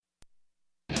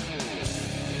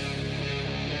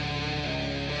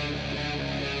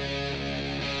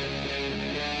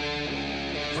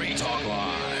Talk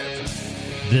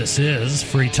Live. This is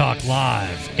Free Talk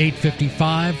Live,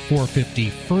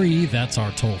 855-450-FREE. That's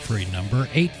our toll-free number,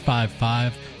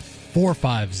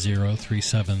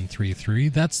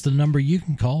 855-450-3733. That's the number you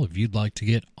can call if you'd like to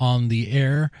get on the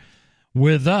air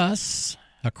with us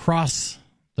across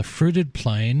the fruited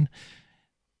plain.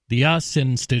 The us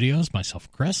in studios,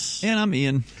 myself, Chris. And I'm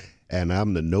Ian. And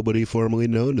I'm the nobody formerly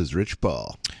known as Rich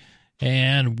Paul.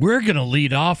 And we're going to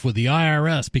lead off with the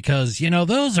IRS because, you know,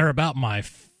 those are about my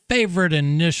favorite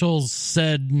initials,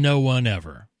 said no one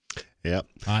ever. Yep.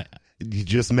 You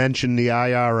just mentioned the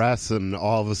IRS, and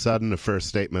all of a sudden the first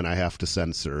statement I have to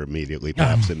censor immediately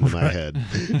pops into my head.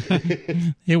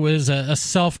 It was a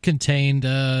self-contained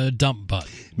dump button.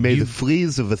 May the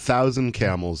fleas of 1,000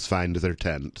 camels find their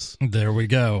tents. There we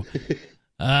go.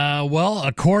 Well,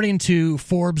 according to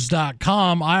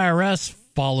Forbes.com, IRS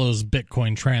follows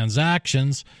Bitcoin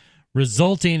transactions,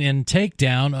 resulting in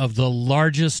takedown of the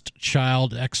largest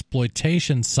child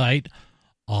exploitation site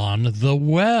on the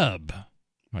web.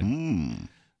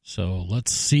 So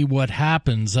let's see what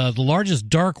happens. The largest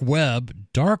dark web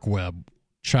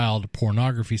child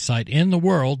pornography site in the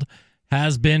world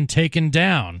has been taken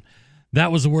down.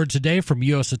 That was the word today from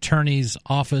U.S. Attorney's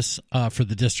Office for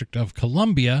the District of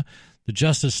Columbia, the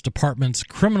Justice Department's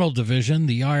Criminal Division,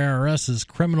 the IRS's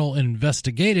Criminal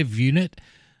Investigative Unit,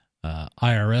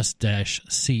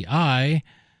 IRS-CI,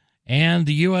 and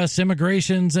the U.S.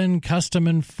 Immigrations and Custom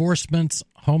Enforcement's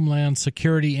Homeland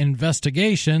Security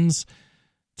Investigations,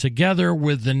 together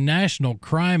with the National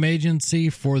Crime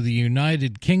Agency for the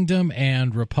United Kingdom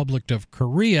and Republic of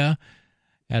Korea,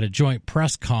 at a joint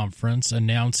press conference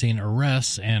announcing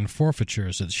arrests and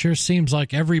forfeitures. It sure seems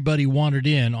like everybody wanted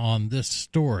in on this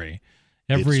story.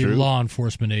 Every law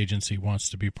enforcement agency wants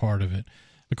to be part of it.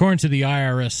 According to the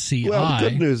IRS-CI... Well, the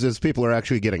good news is people are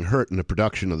actually getting hurt in the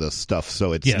production of this stuff,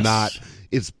 so it's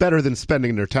it's better than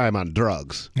spending their time on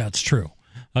drugs. That's true.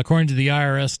 According to the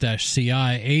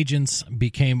IRS-CI, agents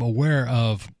became aware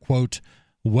of, quote,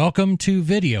 welcome to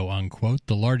video, unquote,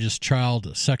 the largest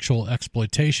child sexual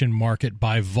exploitation market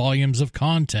by volumes of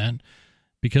content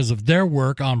because of their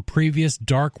work on previous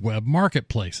dark web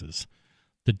marketplaces.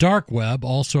 The dark web,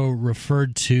 also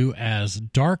referred to as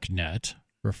darknet,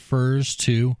 refers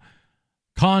to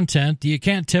content that you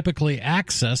can't typically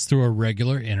access through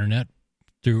regular internet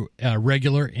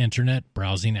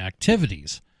browsing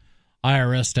activities.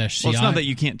 IRS-CI. Well, it's not that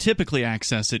you can't typically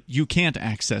access it. You can't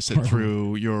access it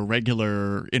through your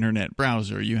regular internet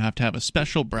browser. You have to have a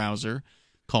special browser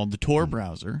called the Tor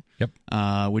browser,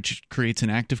 which creates an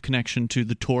active connection to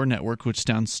the Tor network, which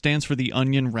stands for the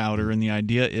Onion router. And the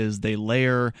idea is they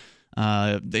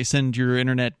send your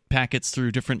internet packets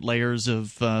through different layers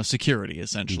of security,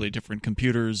 essentially, different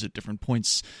computers at different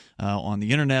points on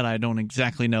the internet. I don't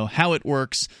exactly know how it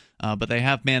works, but they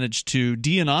have managed to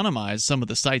de-anonymize some of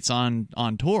the sites on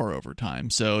Tor over time.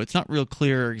 So it's not real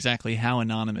clear exactly how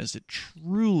anonymous it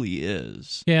truly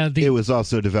is. Yeah, it was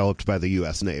also developed by the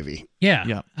U.S. Navy.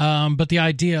 Yeah. But the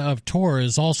idea of Tor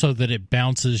is also that it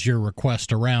bounces your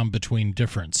request around between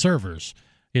different servers.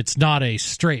 It's not a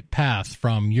straight path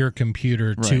from your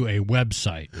computer to a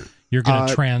website. You're going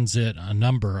to transit a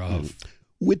number of...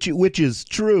 Which is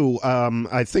true.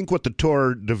 I think what the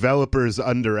Tor developers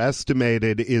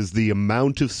underestimated is the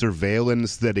amount of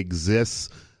surveillance that exists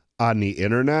on the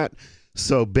internet.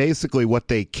 So basically what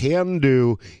they can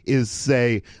do is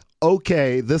say,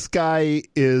 okay, this guy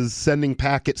is sending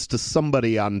packets to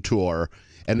somebody on Tor,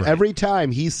 and every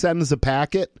time he sends a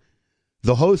packet,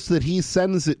 the host that he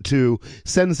sends it to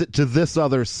this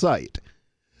other site.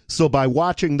 So by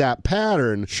watching that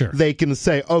pattern, they can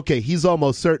say, okay, he's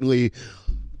almost certainly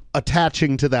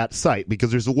attaching to that site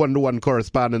because there's a one-to-one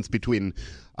correspondence between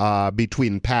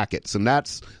packets, and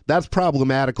that's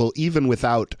problematical even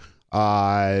without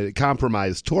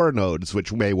compromised Tor nodes,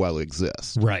 which may well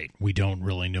exist. Right. We don't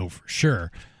really know for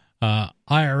sure.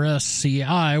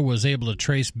 IRS-CI was able to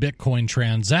trace Bitcoin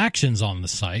transactions on the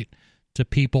site to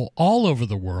people all over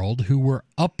the world who were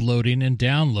uploading and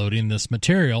downloading this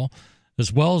material,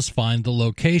 as well as find the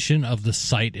location of the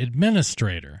site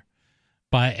administrator.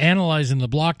 By analyzing the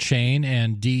blockchain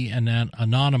and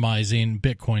de-anonymizing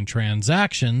Bitcoin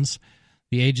transactions,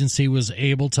 the agency was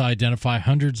able to identify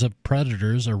hundreds of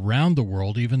predators around the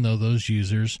world, even though those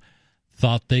users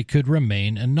thought they could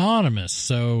remain anonymous.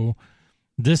 So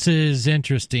this is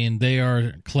interesting. They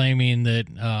are claiming that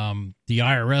the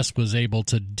IRS was able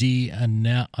to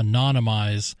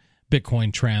de-anonymize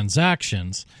Bitcoin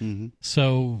transactions.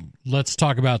 So let's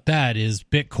talk about that. Is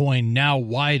Bitcoin now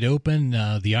wide open?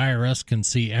 The IRS can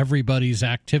see everybody's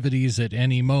activities at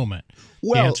any moment.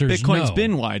 Well, the answer is Bitcoin's no.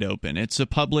 been wide open. It's a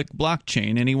public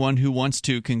blockchain. Anyone who wants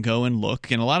to can go and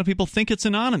look. And a lot of people think it's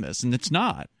anonymous, and it's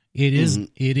not. It is.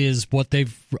 It is what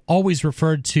they've always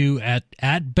referred to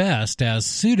at best as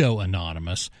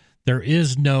pseudo-anonymous. There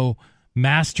is no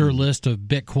master list of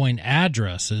Bitcoin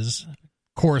addresses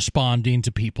corresponding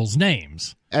to people's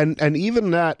names. And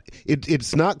even that,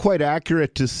 it's not quite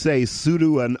accurate to say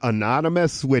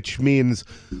pseudo-anonymous, which means,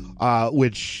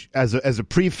 which as a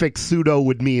prefix pseudo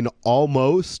would mean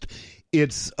almost.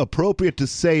 It's appropriate to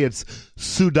say it's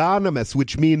pseudonymous,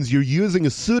 which means you're using a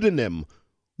pseudonym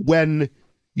when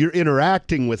you're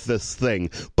interacting with this thing.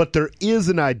 But there is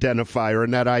an identifier,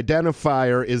 and that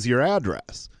identifier is your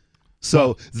address.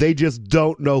 So they just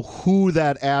don't know who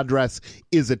that address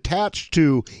is attached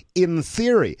to in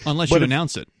theory. Unless you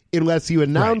announce it. Unless you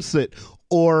announce it,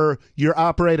 or you're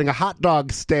operating a hot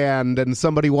dog stand and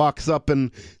somebody walks up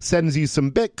and sends you some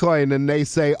Bitcoin and they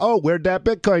say, oh, where'd that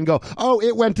Bitcoin go? Oh,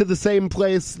 it went to the same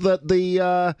place that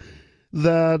that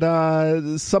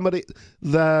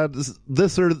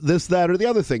or the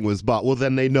other thing was bought. Well,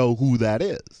 then they know who that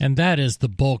is. And that is the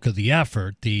bulk of the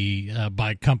effort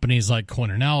by companies like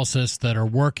Coinanalysis that are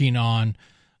working on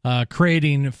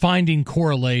finding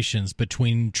correlations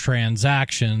between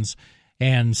transactions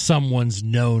and someone's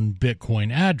known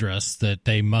Bitcoin address that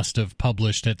they must have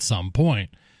published at some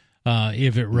point.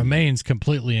 If it remains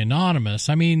completely anonymous,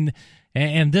 I mean,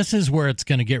 and this is where it's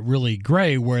going to get really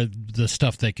gray, where the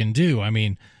stuff they can do. I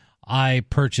mean, I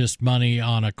purchased money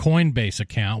on a Coinbase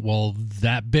account. Well,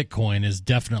 that Bitcoin is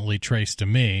definitely traced to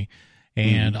me,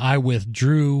 and I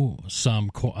withdrew some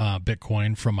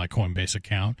Bitcoin from my Coinbase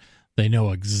account. They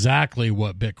know exactly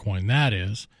what Bitcoin that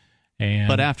is.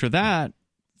 But after that,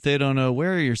 they don't know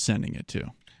where you're sending it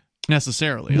to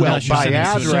necessarily. Well, by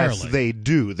address, address, they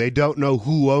do. They don't know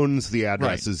who owns the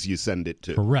addresses you send it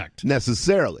to. Correct.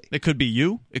 Necessarily. It could be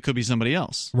you. It could be somebody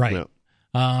else. Right.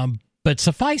 No. But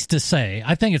suffice to say,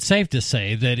 I think it's safe to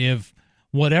say that if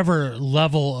whatever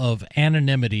level of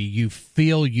anonymity you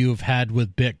feel you've had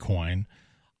with Bitcoin,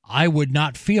 I would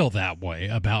not feel that way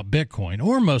about Bitcoin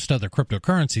or most other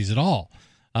cryptocurrencies at all.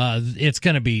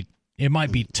 It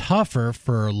might be tougher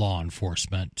for law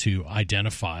enforcement to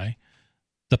identify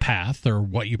the path or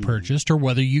what you purchased or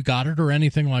whether you got it or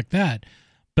anything like that.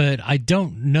 But I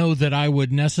don't know that I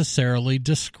would necessarily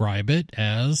describe it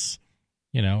as,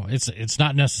 it's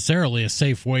not necessarily a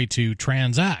safe way to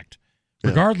transact,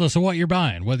 regardless of what you're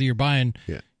buying, whether you're buying,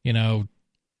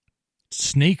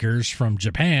 sneakers from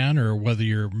Japan or whether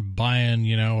you're buying,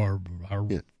 a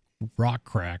rock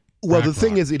crack. Well, the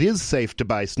thing is, it is safe to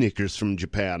buy sneakers from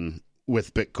Japan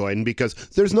with Bitcoin because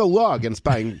there's no law against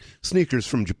buying sneakers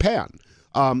from Japan.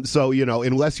 So,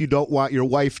 unless you don't want your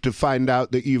wife to find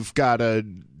out that you've got a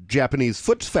Japanese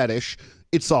foot fetish,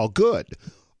 it's all good.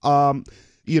 And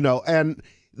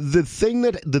the thing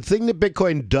that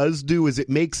Bitcoin does do is it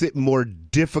makes it more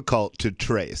difficult to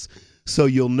trace. So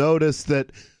you'll notice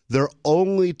that they're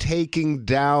only taking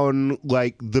down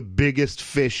like the biggest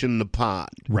fish in the pond.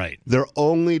 Right. They're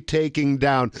only taking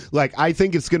down, like, I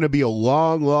think it's going to be a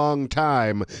long, long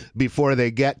time before they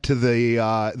get to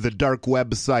the dark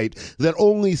website that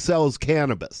only sells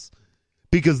cannabis.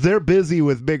 Because they're busy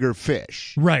with bigger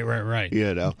fish. Right.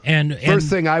 And first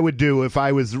thing I would do if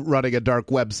I was running a dark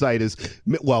website is,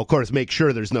 well, of course, make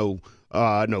sure there's no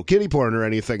kiddie porn or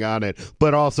anything on it,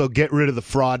 but also get rid of the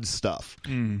fraud stuff.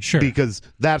 Sure. Because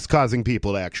that's causing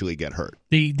people to actually get hurt.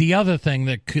 The other thing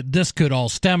that this could all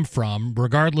stem from,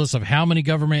 regardless of how many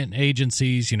government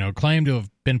agencies, claim to have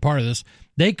been part of this,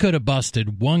 they could have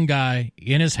busted one guy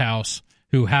in his house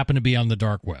who happened to be on the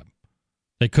dark web.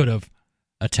 They could have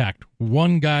attacked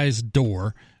one guy's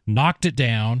door, knocked it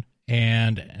down,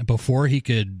 and before he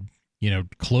could,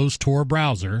 close Tor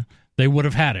browser, they would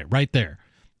have had it right there.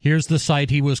 Here's the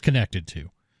site he was connected to.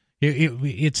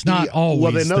 It's not always.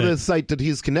 Well, they know the site that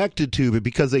he's connected to, but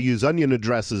because they use onion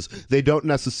addresses, they don't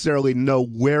necessarily know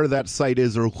where that site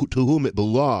is or to whom it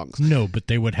belongs. No, but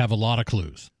they would have a lot of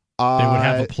clues. They would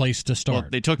have a place to start. Well,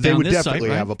 they took They down would this definitely site,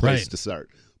 right? have a place to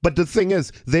start. But the thing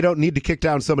is, they don't need to kick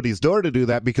down somebody's door to do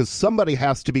that because somebody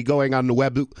has to be going on the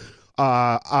web,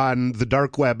 on the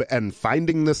dark web and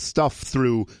finding this stuff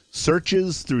through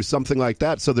searches, through something like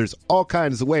that. So there's all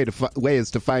kinds of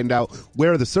ways to find out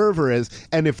where the server is.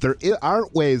 And if there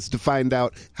aren't ways to find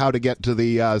out how to get to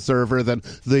the server, then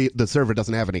the server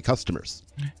doesn't have any customers.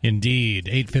 Indeed.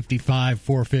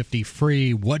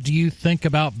 855-450-FREE. What do you think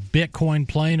about Bitcoin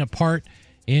playing a part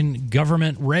in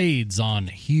government raids on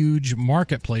huge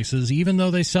marketplaces, even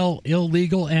though they sell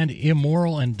illegal and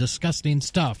immoral and disgusting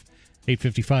stuff.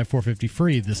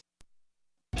 855-450-FREE. This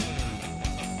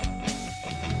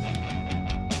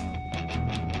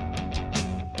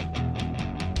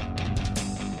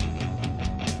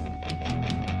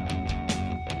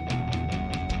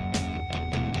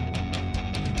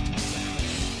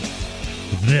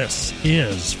This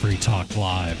is Free Talk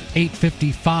Live.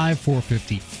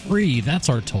 855-450-FREE. That's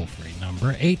our toll-free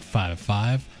number,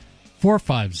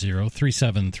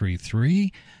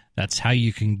 855-450-3733. That's how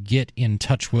you can get in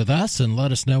touch with us and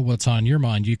let us know what's on your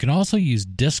mind. You can also use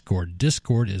Discord.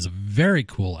 Discord is a very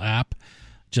cool app.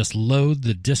 Just load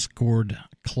the Discord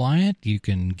client. You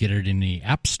can get it in the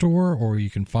App Store, or you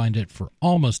can find it for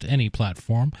almost any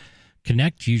platform.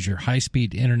 Connect, use your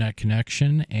high-speed internet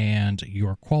connection and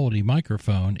your quality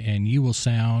microphone, and you will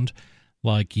sound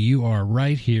like you are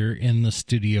right here in the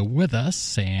studio with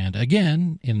us. And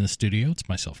again, in the studio, it's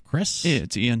myself, Chris.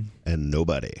 It's Ian. And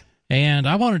nobody. And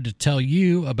I wanted to tell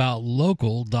you about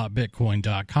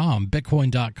local.bitcoin.com.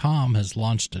 Bitcoin.com has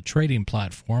launched a trading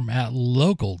platform at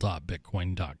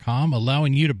local.bitcoin.com,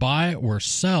 allowing you to buy or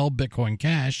sell Bitcoin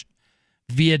Cash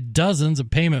via dozens of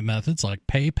payment methods like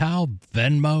PayPal,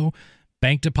 Venmo,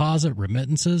 bank deposit,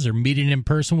 remittances, or meeting in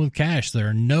person with cash. There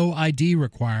are no ID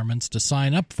requirements to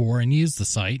sign up for and use the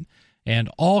site, and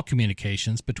all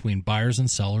communications between buyers and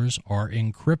sellers are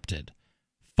encrypted.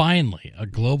 Finally, a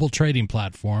global trading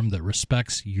platform that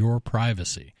respects your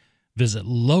privacy. Visit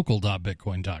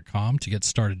local.bitcoin.com to get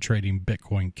started trading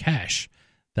Bitcoin Cash.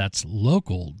 That's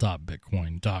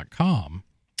local.bitcoin.com.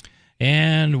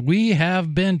 And we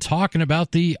have been talking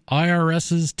about the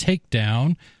IRS's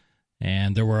takedown,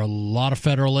 and there were a lot of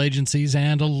federal agencies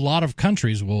and a lot of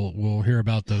countries, we'll hear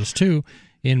about those too,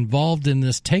 involved in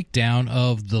this takedown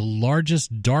of the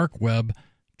largest dark web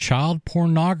child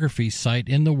pornography site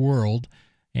in the world.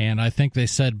 And I think they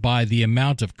said by the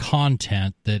amount of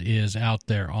content that is out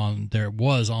there on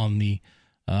the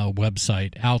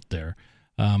website out there.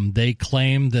 They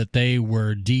claim that they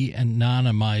were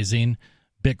de-anonymizing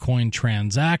Bitcoin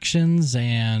transactions,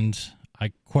 and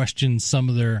I question some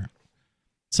of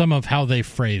how they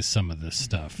phrase some of this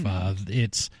stuff.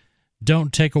 It's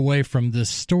don't take away from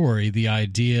this story the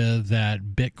idea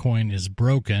that Bitcoin is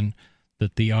broken,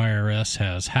 that the IRS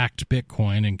has hacked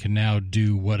Bitcoin and can now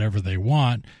do whatever they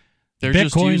want. They're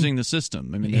just using the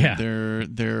system. I mean,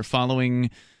 they're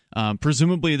following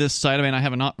presumably this site. I mean, I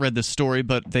have not read this story,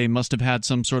 but they must have had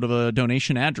some sort of a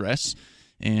donation address,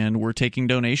 and we're taking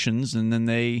donations, and then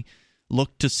they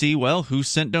look to see, well, who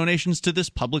sent donations to this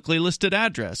publicly listed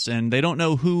address. And they don't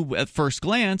know who at first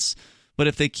glance, but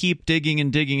if they keep digging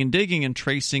and digging and digging and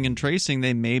tracing,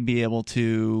 they may be able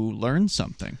to learn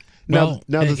something. Now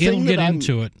the thing that I'm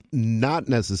into it. Not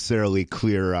necessarily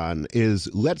clear on is,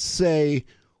 let's say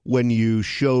when you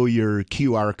show your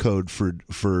QR code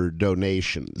for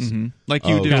donations. Mm-hmm. Like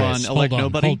you do on Elect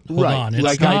Nobody? Hold on.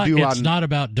 It's not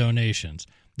about donations.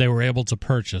 They were able to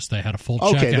purchase. They had a full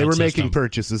checkout system. Okay, they were making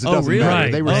purchases. It doesn't matter. Right.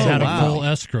 They had a full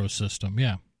escrow system,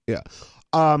 yeah. Yeah.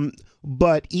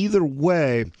 But either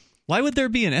way... Why would there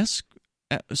be an escrow?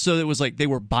 So it was like they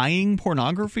were buying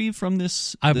pornography from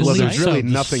this I believe there's so. really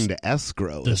nothing to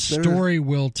escrow. The story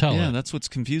will tell it. Yeah, that's what's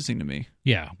confusing to me.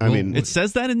 Yeah. I mean... It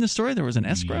says that in the story? There was an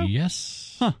escrow?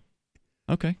 Yes. Huh.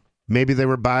 Okay. Maybe they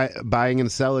were buying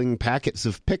and selling packets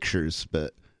of pictures,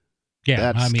 but...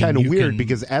 Yeah, that's kind of weird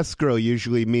because escrow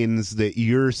usually means that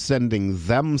you're sending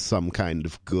them some kind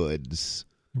of goods.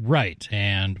 Right,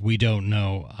 and we don't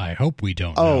know. I hope we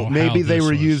don't know. Oh, maybe they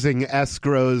were was using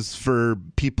escrows for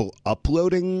people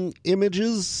uploading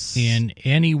images? In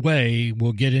any way,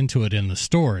 we'll get into it in the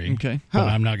story. Okay. But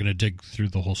I'm not going to dig through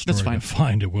the whole story That's fine. to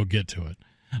find it. We'll get to it.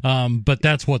 But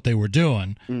that's what they were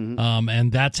doing. Mm-hmm.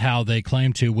 And that's how they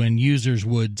claim to, when users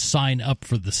would sign up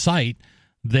for the site,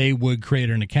 they would create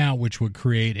an account which would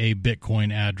create a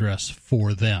Bitcoin address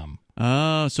for them.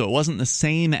 Oh, so it wasn't the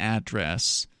same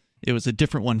address. It was a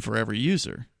different one for every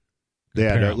user. They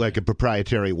had like a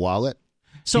proprietary wallet?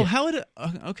 So how would it...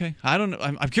 okay, I don't know.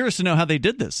 I'm curious to know how they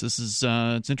did this. This is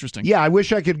it's interesting. Yeah, I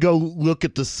wish I could go look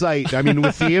at the site. I mean,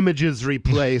 with the images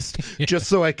replaced, just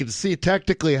so I could see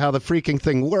technically how the freaking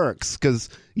thing works. Because,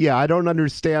 yeah, I don't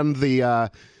understand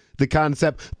the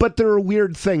concept. But there are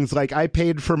weird things. Like, I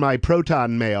paid for my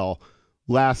Proton Mail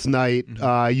last night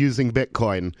using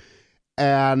Bitcoin.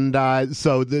 And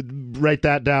so write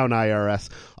that down, IRS.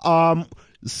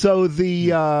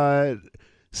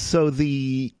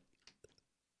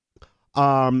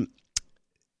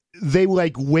 they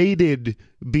like waited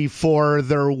before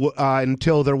there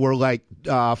until there were like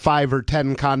 5 or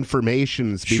 10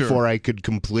 confirmations before I could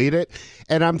complete it.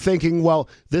 And I'm thinking, well,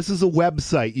 this is a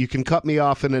website. You can cut me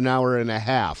off in an hour and a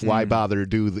half. Why bother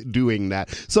doing that?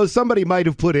 So somebody might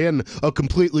have put in a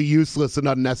completely useless and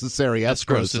unnecessary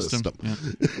escrow system.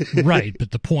 Yeah. Right, but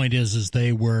the point is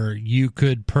you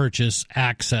could purchase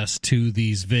access to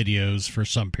these videos for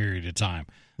some period of time.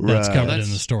 That's covered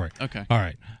in the story. Okay. All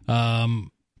right.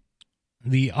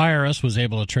 The IRS was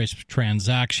able to trace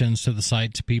transactions to the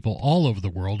site to people all over the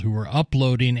world who were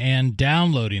uploading and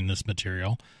downloading this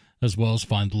material, as well as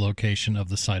find the location of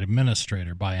the site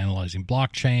administrator. By analyzing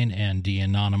blockchain and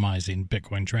de-anonymizing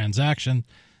Bitcoin transactions,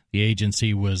 the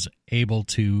agency was able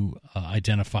to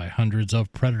identify hundreds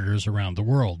of predators around the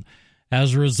world.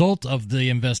 As a result of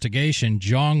the investigation,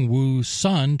 Jong-woo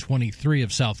Sun, 23,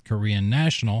 of South Korean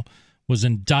national, was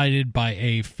indicted by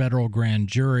a federal grand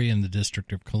jury in the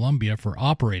District of Columbia for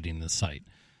operating the site.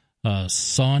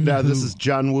 Sun. Now, this is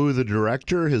John Woo, the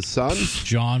director, his son?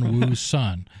 John Woo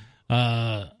Sun.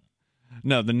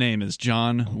 No, the name is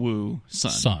John Woo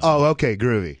Sun. Oh, okay,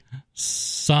 groovy.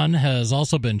 Sun has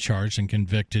also been charged and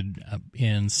convicted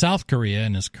in South Korea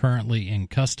and is currently in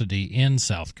custody in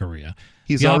South Korea.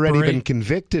 He's already been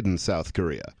convicted in South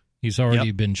Korea. He's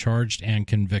already been charged and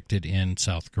convicted in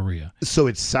South Korea. So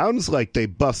it sounds like they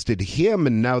busted him,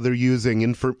 and now they're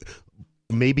using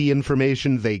maybe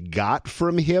information they got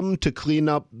from him to clean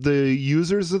up the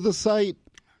users of the site?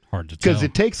 Hard to tell. Because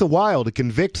it takes a while to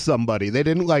convict somebody. They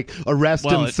didn't, arrest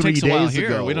him 3 days ago. It takes a while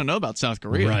here. We don't know about South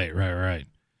Korea. Right.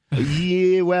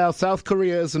 Yeah, well, South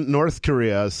Korea isn't North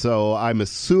Korea, so I'm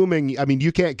assuming,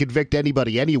 you can't convict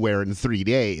anybody anywhere in 3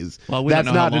 days. Well, that's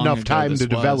not enough time to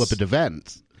develop a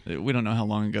defense. We don't know how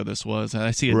long ago this was. I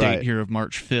see a date here of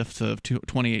March 5th of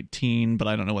 2018, but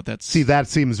I don't know what that's. See, that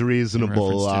seems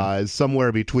reasonable.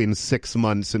 Somewhere between 6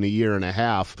 months and a year and a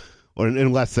half, or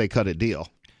unless they cut a deal.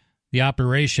 The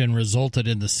operation resulted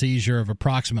in the seizure of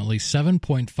approximately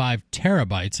 7.5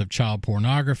 terabytes of child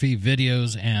pornography,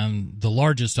 videos, and the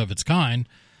largest of its kind.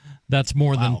 That's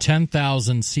more than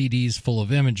 10,000 CDs full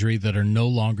of imagery that are no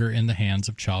longer in the hands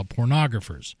of child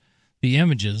pornographers. The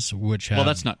images, which have... Well,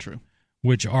 that's not true.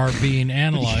 Which are being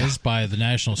analyzed by the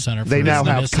National Center for They now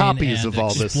have Missing copies and of all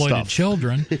this Exploited stuff.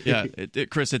 Children. Yeah,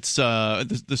 Chris, it's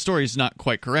the story's not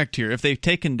quite correct here. If they've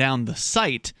taken down the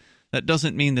site, that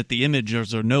doesn't mean that the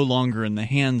images are no longer in the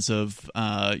hands of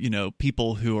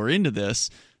people who are into this.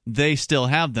 They still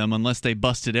have them unless they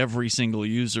busted every single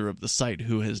user of the site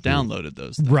who has downloaded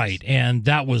those things. Right, and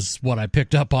that was what I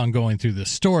picked up on going through this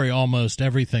story. Almost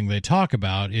everything they talk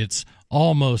about, it's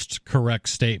almost correct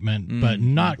statement, but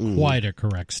not quite a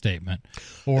correct statement,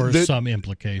 or some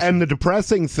implication. And the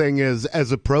depressing thing is,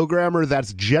 as a programmer,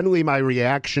 that's generally my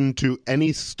reaction to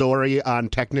any story on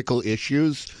technical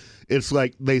issues. It's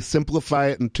like they simplify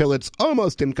it until it's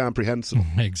almost incomprehensible.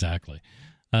 Exactly.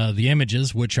 The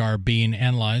images, which are being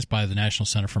analyzed by the National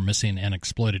Center for Missing and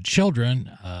Exploited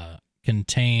Children,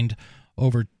 contained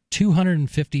over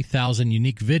 250,000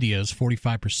 unique videos.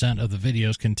 45% of the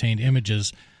videos contained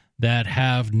images that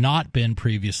have not been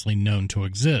previously known to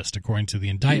exist. According to the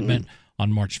indictment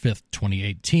on March 5th,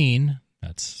 2018,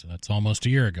 that's almost a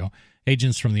year ago,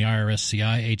 agents from the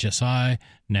IRSCI, HSI,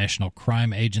 National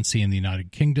Crime Agency in the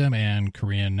United Kingdom, and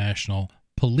Korean National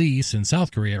Police in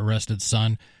South Korea arrested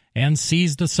Sun and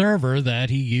seized the server that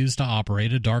he used to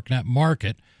operate a darknet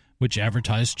market which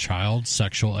advertised child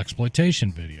sexual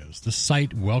exploitation videos. The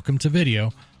site Welcome to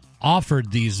Video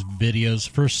offered these videos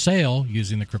for sale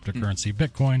using the cryptocurrency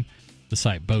Bitcoin. The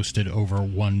site boasted over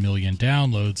 1 million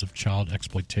downloads of child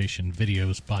exploitation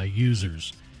videos by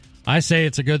users. I say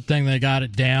it's a good thing they got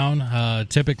it down.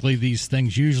 Typically, these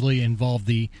things usually involve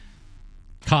the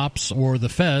cops or the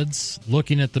feds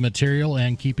looking at the material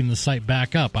and keeping the site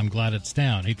back up. I'm glad it's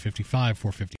down.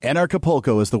 855-450.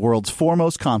 Anarchapulco is the world's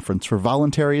foremost conference for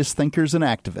voluntarists, thinkers, and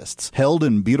activists, held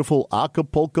in beautiful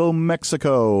Acapulco,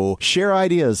 Mexico. Share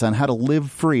ideas on how to live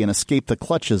free and escape the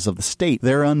clutches of the state.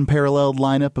 Their unparalleled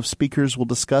lineup of speakers will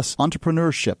discuss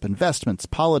entrepreneurship, investments,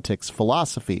 politics,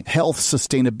 philosophy, health,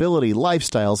 sustainability,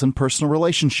 lifestyles, and personal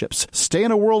relationships. Stay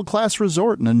in a world-class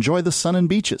resort and enjoy the sun and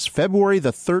beaches. February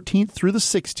the 13th through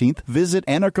the 16th. Visit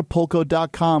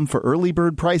anarchapulco.com for early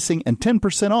bird pricing and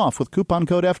 10% off with coupon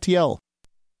code FTL.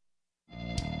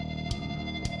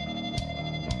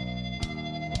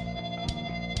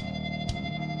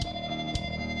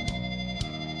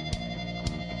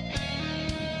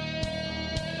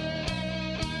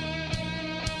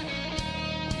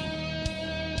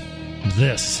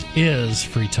 This is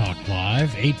Free Talk Live,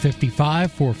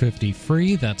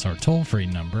 855-450-FREE. That's our toll-free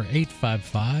number,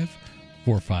 855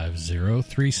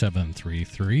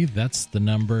 450-3733. That's the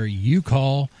number you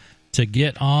call to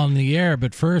get on the air.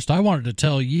 But first, I wanted to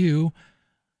tell you,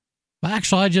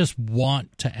 actually, I just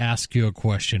want to ask you a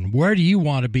question. Where do you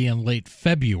want to be in late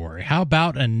February? How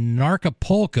about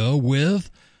Anarchapulco with,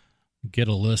 get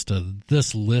a list of,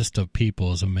 this list of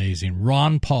people is amazing.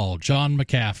 Ron Paul, John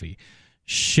McAfee,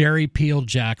 Sherry Peel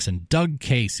Jackson, Doug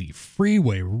Casey,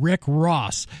 Freeway, Rick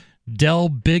Ross, Del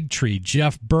Bigtree,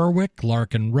 Jeff Berwick,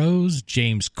 Larkin Rose,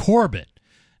 James Corbett,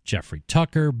 Jeffrey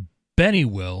Tucker, Benny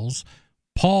Wills,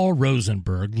 Paul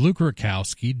Rosenberg, Luke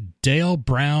Rakowski, Dale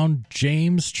Brown,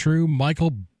 James True,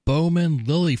 Michael Bowman,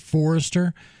 Lily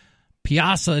Forrester,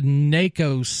 Piazza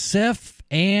Nako Sif,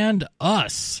 and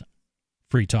us.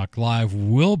 Free Talk Live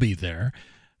will be there.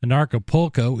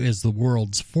 Anarchapulco is the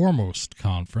world's foremost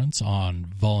conference on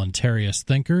voluntarist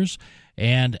thinkers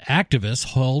and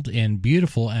activists held in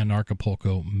beautiful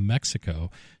Anarchapulco,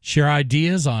 Mexico. Share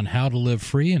ideas on how to live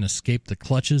free and escape the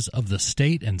clutches of the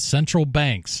state and central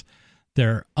banks.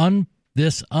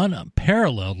 This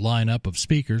unparalleled lineup of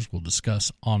speakers will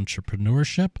discuss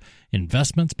entrepreneurship,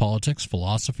 investments, politics,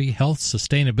 philosophy, health,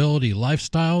 sustainability,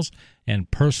 lifestyles, and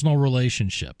personal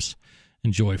relationships.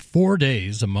 Enjoy 4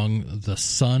 days among the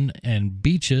sun and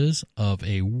beaches of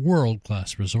a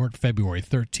world-class resort, February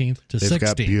 13th to 16th. They've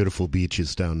got beautiful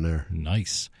beaches down there.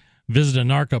 Nice. Visit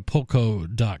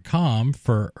anarchapulco.com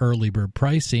for early bird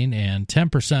pricing and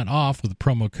 10% off with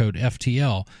promo code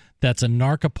FTL. That's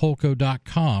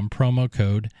anarchapulco.com, promo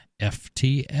code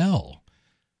FTL.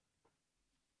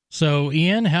 So,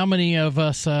 Ian, how many of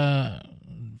us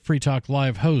Free Talk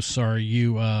Live hosts are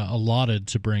you allotted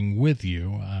to bring with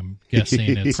you? I'm guessing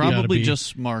it's probably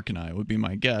just Mark and I would be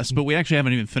my guess, but we actually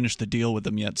haven't even finished the deal with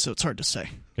them yet, so it's hard to say.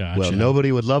 Gotcha. Well,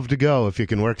 nobody would love to go if you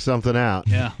can work something out.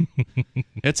 Yeah,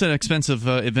 it's an expensive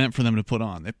event for them to put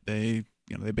on. They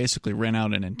basically rent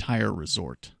out an entire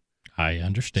resort. I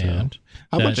understand. So,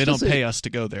 how much they don't pay us to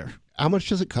go there. How much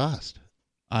does it cost?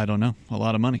 I don't know. A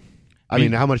lot of money. I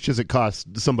mean, how much does it cost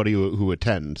somebody who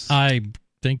attends? I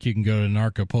think you can go to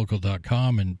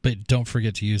anarchapulco.com, but don't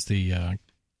forget to use the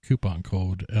coupon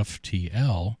code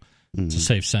FTL to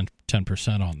save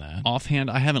 10% on that.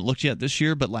 Offhand, I haven't looked yet this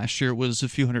year, but last year it was a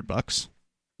few $100.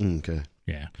 Okay.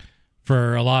 Yeah.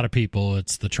 For a lot of people,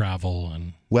 it's the travel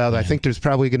and. Well, I think there's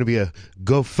probably going to be a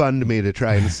GoFundMe to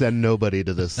try and send nobody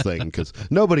to this thing, because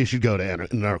nobody should go to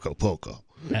Anarchapulco.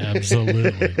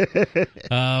 Absolutely.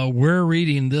 We're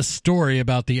reading this story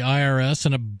about the IRS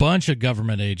and a bunch of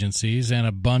government agencies and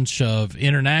a bunch of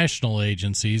international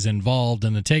agencies involved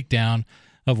in the takedown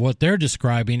of what they're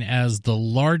describing as the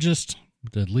largest,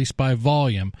 at least by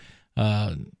volume,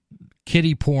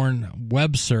 kiddie porn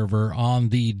web server on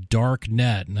the dark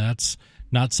net. And that's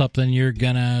not something you're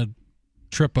going to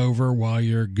trip over while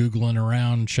you're Googling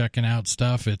around, checking out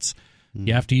stuff.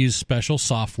 You have to use special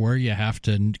software. You have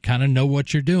to kind of know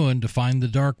what you're doing to find the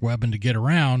dark web and to get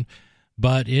around.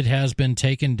 But it has been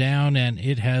taken down and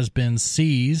it has been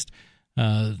seized.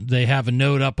 They have a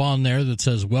note up on there that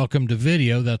says, "Welcome to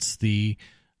Video." That's the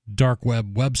dark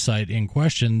web website in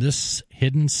question. This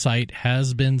hidden site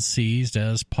has been seized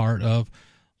as part of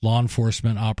law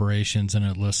enforcement operations, and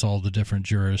it lists all the different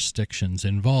jurisdictions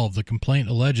involved. The complaint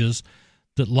alleges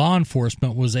that law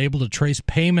enforcement was able to trace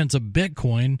payments of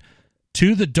Bitcoin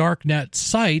to the darknet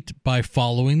site by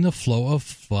following the flow of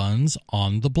funds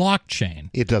on the blockchain.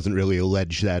 It doesn't really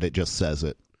allege that, it just says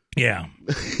it. Yeah.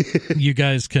 You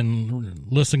guys can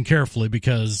listen carefully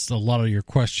because a lot of your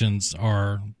questions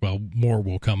are, well, more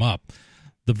will come up.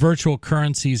 The virtual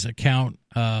currency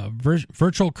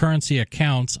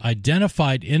accounts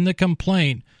identified in the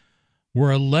complaint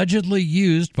were allegedly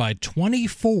used by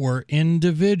 24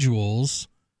 individuals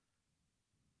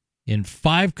in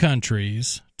 5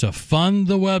 countries to fund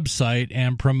the website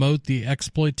and promote the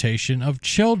exploitation of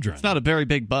children. It's not a very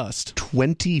big bust.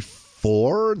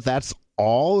 24? That's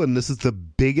all? And this is the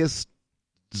biggest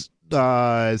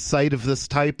site of this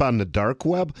type on the dark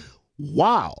web?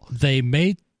 Wow.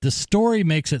 The story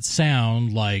makes it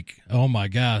sound like, oh my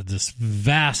God, this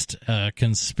vast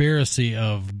conspiracy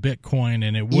of Bitcoin,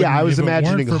 and it wouldn't. Yeah, I was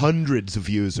imagining hundreds of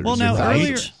users. Well, now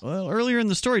earlier in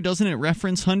the story, doesn't it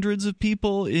reference hundreds of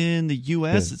people in the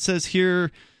U.S.? Yeah. It says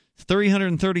here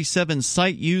 337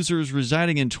 site users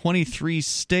residing in 23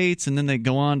 states, and then they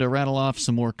go on to rattle off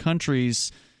some more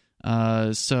countries.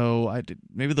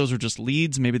 Maybe those are just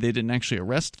leads. Maybe they didn't actually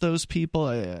arrest those people.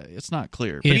 It's not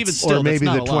clear. But even still, or maybe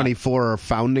the 24 are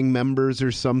founding members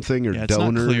or something, or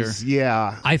donors. Not clear.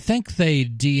 Yeah, I think they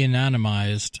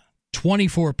de-anonymized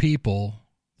 24 people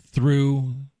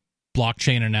through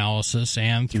blockchain analysis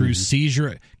and through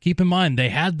seizure. Keep in mind, they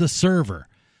had the server.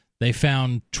 they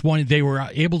found 20. They were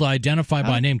able to identify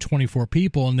by name 24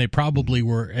 people, and they probably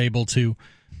were able to,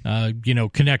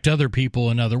 connect other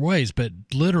people in other ways. But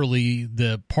literally,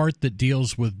 the part that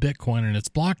deals with Bitcoin and its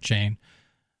blockchain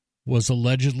was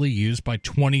allegedly used by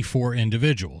 24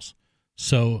 individuals.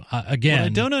 So, again... What I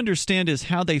don't understand is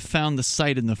how they found the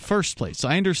site in the first place. So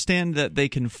I understand that they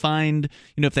can find,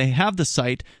 if they have the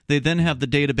site, they then have the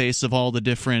database of all the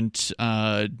different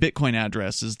Bitcoin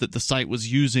addresses that the site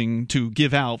was using to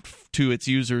give out to its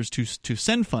users to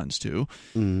send funds to.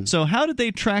 So how did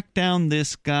they track down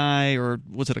this guy, or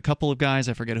was it a couple of guys?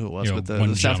 I forget who it was, but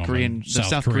the South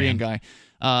Korean guy.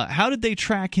 How did they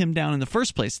track him down in the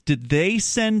first place? Did they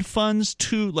send funds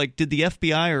to, did the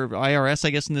FBI or IRS,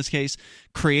 I guess in this case,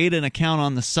 create an account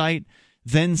on the site,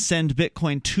 then send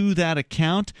Bitcoin to that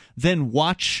account, then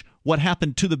watch what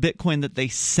happened to the Bitcoin that they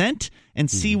sent and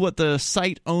see what the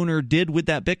site owner did with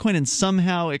that Bitcoin, and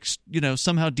somehow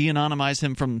de-anonymize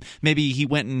him from, maybe he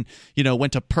went and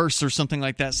went to Purse or something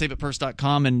like that,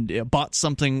 SaveItPurse.com, and bought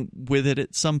something with it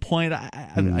at some point.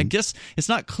 I guess it's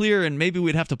not clear, and maybe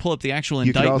we'd have to pull up the actual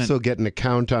indictment. You could also get an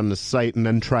account on the site and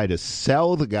then try to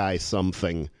sell the guy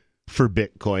something for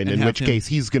Bitcoin, in which case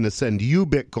he's going to send you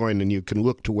Bitcoin, and you can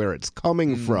look to where it's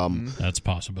coming from. That's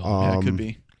possible. Yeah, it could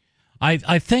be.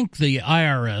 I think the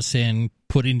IRS, in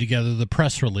putting together the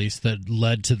press release that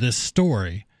led to this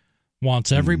story,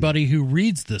 wants everybody who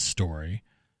reads this story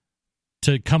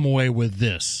to come away with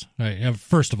this.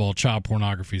 First of all, child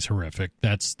pornography is horrific.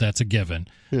 That's a given.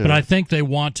 Yeah. But I think they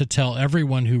want to tell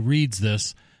everyone who reads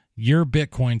this, your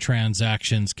Bitcoin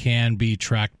transactions can be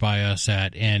tracked by us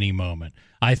at any moment.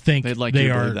 I think they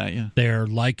are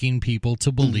liking people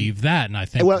to believe that, and I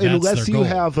think unless their goal. You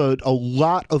have a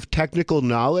lot of technical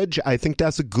knowledge, I think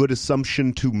that's a good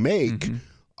assumption to make.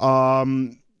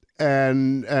 And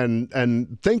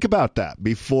think about that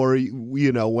before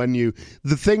when you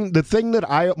the thing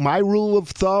that my rule of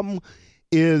thumb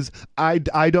is I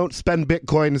don't spend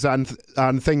Bitcoins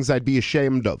on things I'd be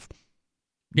ashamed of.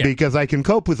 Yeah. Because I can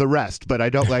cope with arrest, but I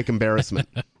don't like embarrassment.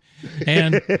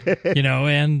 And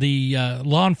the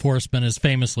law enforcement has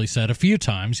famously said a few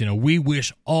times, we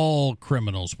wish all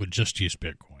criminals would just use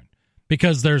Bitcoin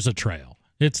because there's a trail.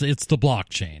 It's the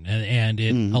blockchain, and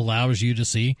it allows you to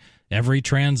see every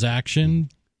transaction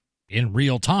in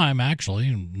real time,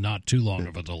 actually, not too long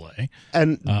of a delay.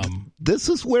 And this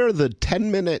is where the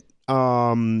 10-minute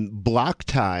block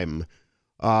time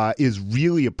is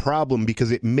really a problem,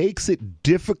 because it makes it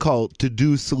difficult to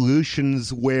do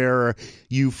solutions where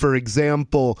you, for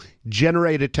example,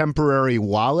 generate a temporary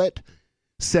wallet,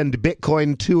 send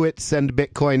Bitcoin to it, send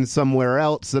Bitcoin somewhere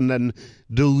else, and then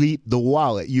delete the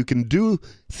wallet. You can do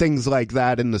things like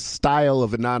that in the style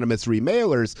of anonymous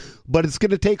remailers, but it's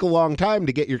going to take a long time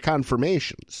to get your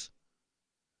confirmations.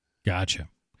 Gotcha.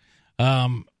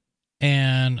 An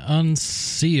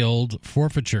unsealed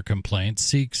forfeiture complaint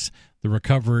seeks the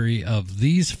recovery of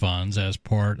these funds as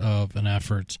part of an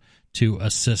effort to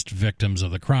assist victims of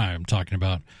the crime. I'm talking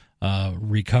about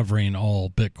recovering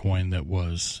all Bitcoin that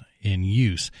was in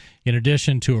use. In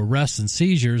addition to arrests and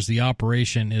seizures, the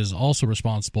operation is also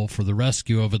responsible for the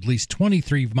rescue of at least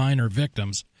 23 minor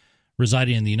victims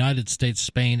residing in the United States,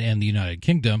 Spain, and the United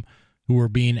Kingdom who were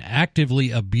being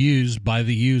actively abused by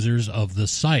the users of the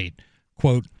site.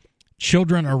 Quote,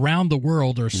 children around the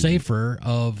world are safer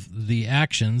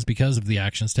because of the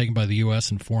actions taken by the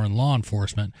U.S. and foreign law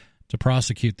enforcement to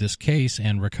prosecute this case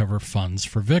and recover funds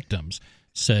for victims,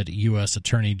 said U.S.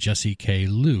 Attorney Jesse K.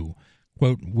 Liu.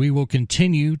 Quote, we will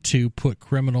continue to put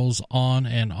criminals on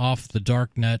and off the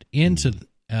dark net in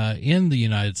the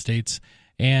United States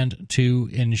and to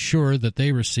ensure that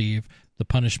they receive the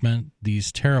punishment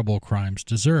these terrible crimes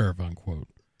deserve, unquote.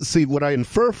 See, what I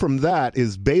infer from that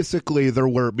is basically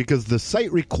because the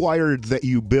site required that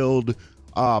you build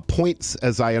points,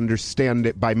 as I understand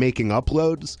it, by making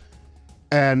uploads.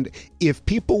 And if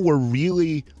people were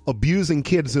really abusing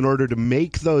kids in order to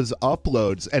make those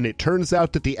uploads, and it turns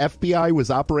out that the FBI was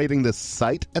operating this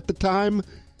site at the time,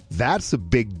 that's a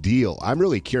big deal. I'm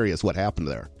really curious what happened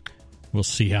there. We'll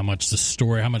see how much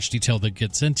detail that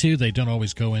gets into. They don't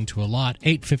always go into a lot.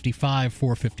 855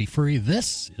 450 free.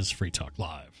 This is Free Talk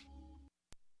Live.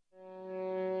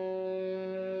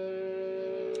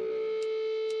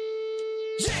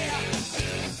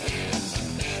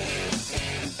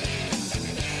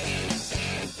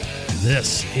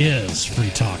 This is Free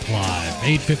Talk Live.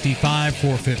 855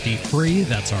 450 free.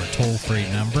 That's our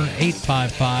toll-free number.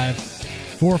 855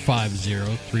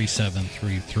 450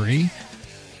 3733.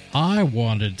 I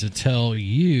wanted to tell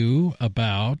you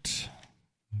about,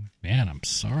 I'm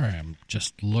sorry, I'm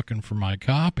just looking for my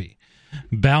copy.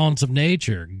 Balance of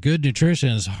Nature. Good nutrition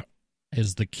is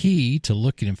is the key to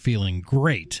looking and feeling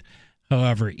great.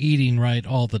 However, eating right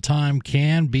all the time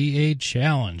can be a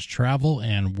challenge. Travel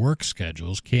and work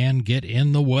schedules can get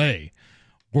in the way,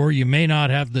 or you may not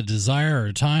have the desire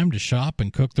or time to shop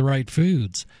and cook the right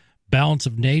foods. Balance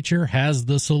of Nature has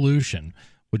the solution.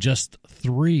 With just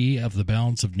 3 of the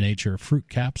Balance of Nature fruit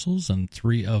capsules and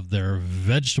 3 of their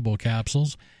vegetable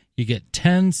capsules, you get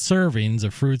 10 servings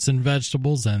of fruits and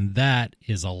vegetables, and that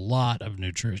is a lot of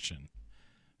nutrition.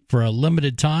 For a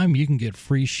limited time, you can get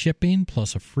free shipping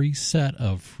plus a free set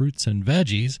of fruits and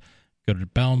veggies. Go to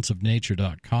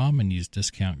balanceofnature.com and use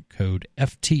discount code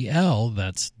FTL.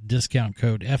 That's discount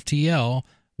code FTL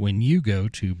when you go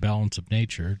to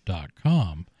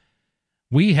balanceofnature.com.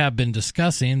 We have been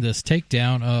discussing this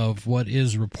takedown of what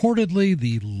is reportedly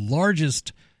the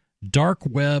largest dark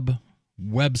web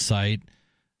website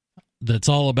that's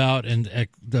all about and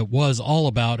that was all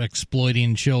about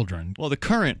exploiting children. Well, the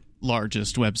current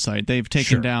largest website. They've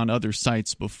taken down other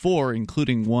sites before,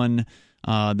 including one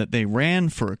that they ran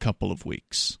for a couple of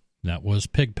weeks. That was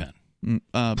Pigpen.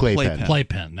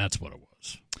 Playpen. That's what it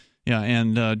was. Yeah,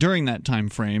 and during that time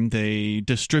frame, they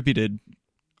distributed,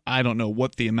 I don't know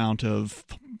what the amount of,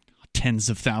 tens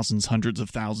of thousands, hundreds of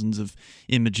thousands of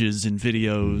images and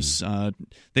videos.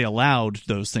 They allowed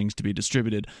those things to be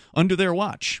distributed under their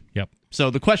watch. Yep.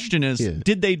 So the question is,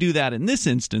 did they do that in this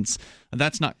instance?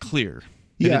 That's not clear.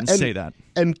 They didn't say that.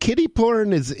 And kiddie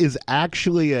porn is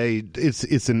actually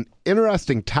it's an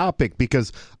interesting topic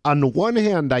because on the one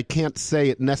hand, I can't say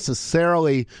it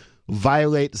necessarily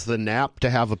violates the NAP to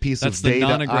have a piece of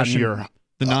data on your...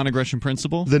 The non-aggression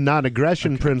principle? The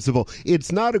non-aggression principle.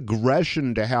 It's not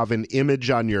aggression to have an image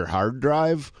on your hard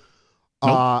drive.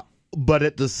 Nope. But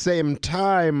at the same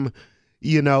time,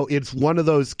 it's one of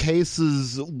those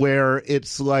cases where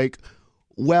it's like,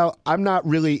 well, I'm not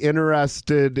really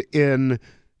interested in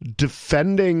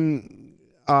defending.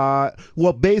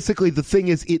 Basically, the thing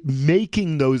is,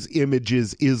 making those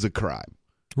images is a crime.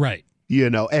 Right.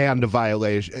 And a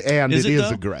violation, and it is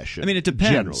aggression. I mean, it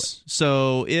depends. Generally.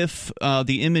 So if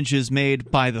the image is made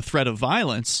by the threat of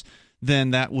violence,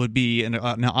 then that would be an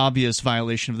obvious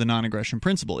violation of the non-aggression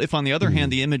principle. If, on the other hand,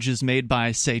 the image is made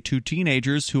by, say, 2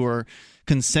 teenagers who are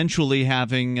consensually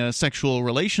having sexual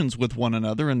relations with one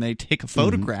another and they take a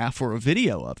photograph or a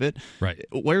video of it, right?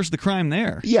 Where's the crime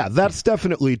there? Yeah, that's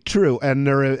definitely true.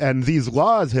 And these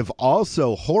laws have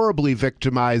also horribly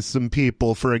victimized some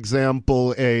people. For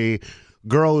example, a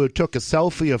girl who took a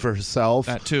selfie of herself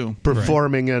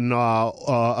performing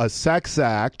a sex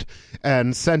act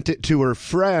and sent it to her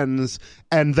friends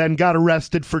and then got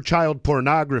arrested for child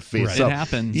pornography. Right. So, it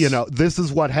happens. This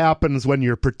is what happens when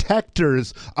your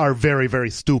protectors are very, very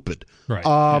stupid. Right.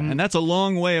 And that's a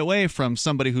long way away from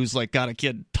somebody who's like got a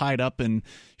kid tied up in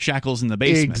shackles in the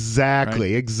basement.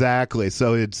 Exactly.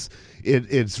 So it's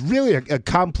really a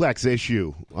complex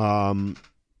issue.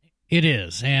 It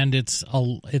is, and it's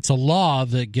a law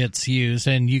that gets used,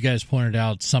 and you guys pointed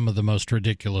out some of the most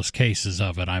ridiculous cases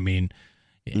of it. I mean,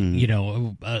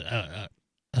 a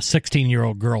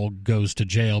 16-year-old girl goes to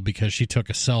jail because she took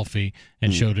a selfie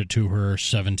and showed it to her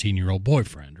 17-year-old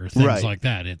boyfriend, or things like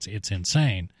that. It's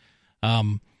insane.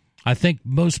 I think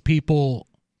most people,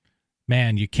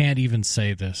 man, you can't even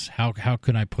say this. How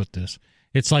can I put this?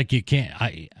 It's like you can't.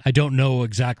 I don't know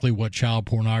exactly what child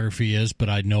pornography is, but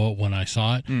I know it when I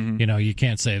saw it. Mm-hmm. You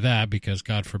can't say that because,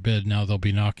 God forbid, now they'll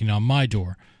be knocking on my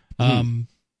door. Yeah,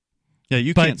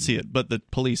 you can't see it, but the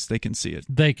police, they can see it.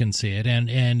 They can see it,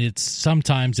 and it's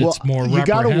sometimes it's more you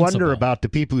got to reprehensible. wonder about the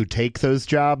people who take those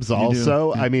jobs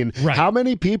also. I mean, how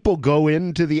many people go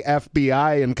into the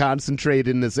FBI and concentrate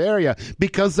in this area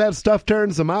because that stuff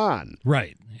turns them on?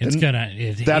 Right. That's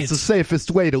the safest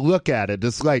way to look at it.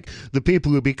 It's like the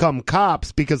people who become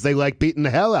cops because they like beating the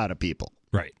hell out of people.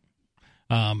 Right.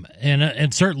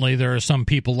 And certainly there are some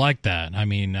people like that. I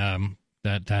mean,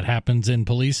 that happens in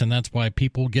police, and that's why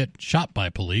people get shot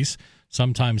by police.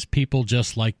 Sometimes people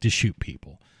just like to shoot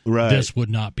people. Right. This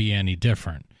would not be any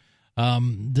different.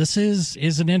 This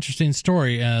is an interesting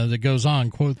story that goes on.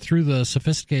 Quote, through the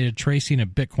sophisticated tracing of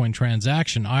Bitcoin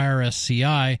transaction,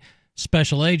 IRSCI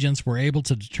special agents were able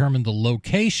to determine the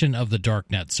location of the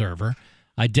darknet server,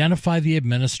 identify the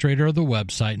administrator of the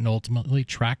website, and ultimately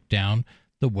track down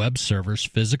the web server's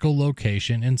physical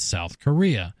location in South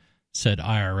Korea, said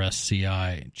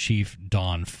IRSCI Chief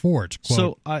Don Fort. Quote,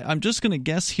 so I'm just going to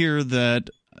guess here that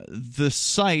the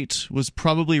site was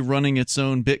probably running its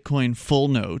own Bitcoin full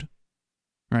node,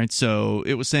 right? So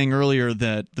it was saying earlier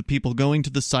that the people going to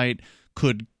the site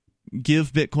could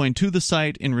give Bitcoin to the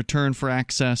site in return for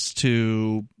access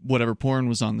to whatever porn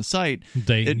was on the site. It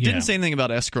didn't say anything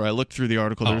about escrow. I looked through the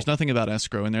article. There was nothing about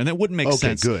escrow in there, and that wouldn't make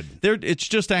sense. Good. It's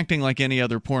just acting like any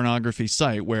other pornography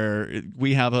site where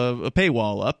we have a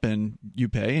paywall up, and you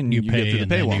pay, and you get through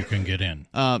the paywall. Then you can get in.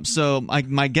 So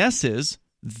my guess is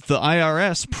the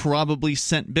IRS probably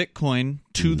sent Bitcoin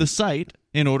to the site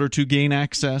in order to gain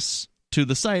access to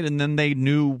the site, and then they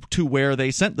knew to where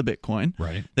they sent the Bitcoin.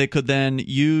 Right. They could then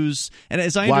use, and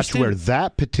as I watch understand, where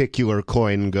that particular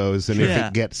coin goes, and if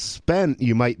it gets spent,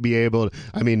 you might be able to,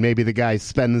 I mean, maybe the guy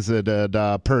spends it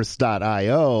at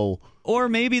purse.io. Or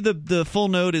maybe the full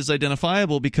node is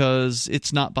identifiable because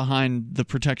it's not behind the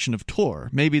protection of Tor.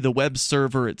 Maybe the web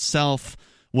server itself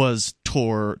was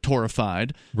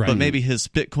Torified, but maybe his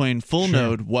Bitcoin full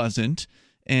node wasn't.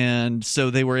 And so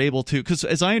they were able to, because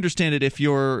as I understand it, if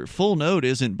your full node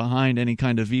isn't behind any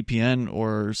kind of VPN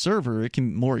or server, it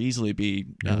can more easily be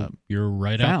you're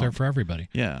right found out there for everybody.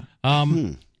 Yeah.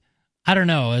 I don't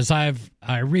know. As I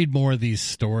read more of these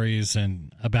stories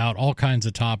and about all kinds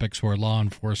of topics where law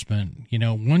enforcement,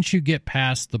 once you get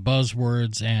past the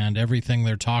buzzwords and everything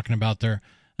they're talking about, their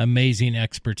amazing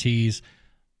expertise,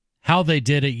 how they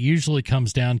did it usually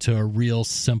comes down to a real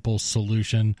simple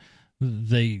solution.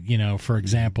 They, for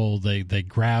example, they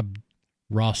grabbed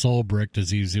Ross Ulbricht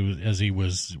as he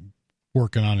was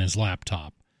working on his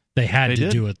laptop. They had to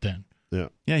do it then.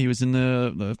 Yeah, he was in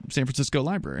the San Francisco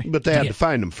library. But they had to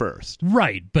find him first.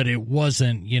 Right, but it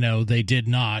wasn't, they did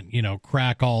not,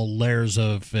 crack all layers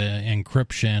of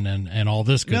encryption and all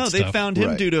this good stuff. No, they found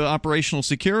him due to operational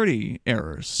security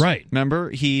errors. Right.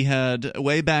 Remember, he had,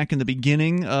 way back in the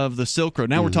beginning of the Silk Road,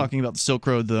 now we're talking about the Silk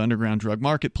Road, the underground drug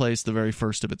marketplace, the very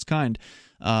first of its kind.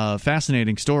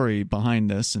 Fascinating story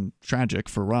behind this and tragic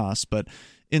for Ross, but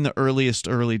in the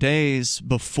early days,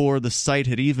 before the site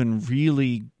had even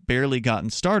really barely gotten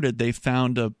started, they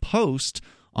found a post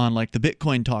on like the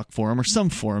Bitcoin Talk forum or some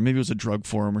forum, maybe it was a drug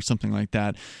forum or something like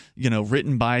that,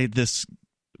 written by this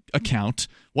account.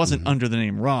 Wasn't under the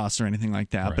name Ross or anything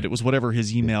like that, but it was whatever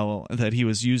his email that he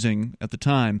was using at the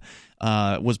time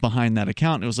was behind that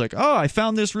account. And it was like, oh, I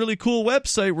found this really cool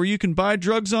website where you can buy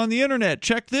drugs on the internet.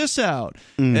 Check this out.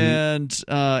 And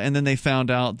then they found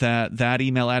out that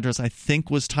email address, I think,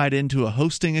 was tied into a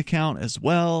hosting account as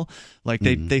well. Like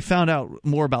they found out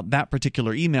more about that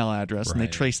particular email address, and they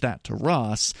traced that to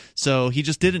Ross. So he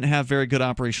just didn't have very good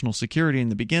operational security in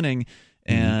the beginning.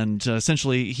 And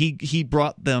essentially, he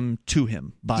brought them to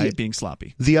him by being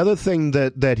sloppy. The other thing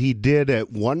that he did at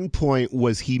one point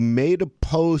was he made a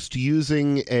post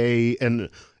using a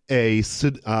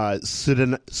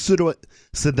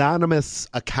pseudonymous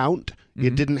account.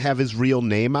 It didn't have his real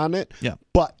name on it. Yeah.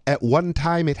 But at one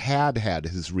time, it had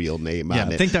his real name on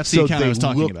it. I think that's the account I was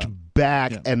talking about. So they looked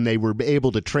back and they were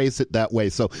able to trace it that way.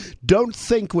 So don't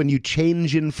think when you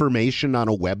change information on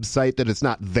a website that it's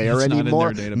not there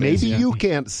anymore. Not in their database, maybe you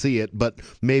can't see it, but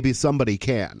maybe somebody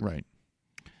can. Right.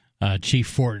 Chief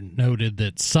Fort noted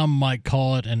that some might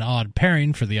call it an odd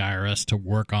pairing for the IRS to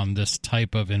work on this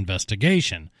type of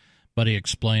investigation. But he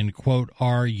explained, quote,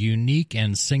 our unique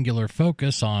and singular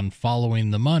focus on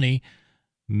following the money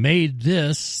made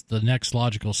this the next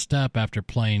logical step after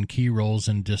playing key roles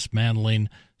in dismantling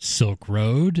Silk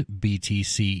Road,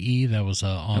 BTCE, that was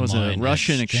a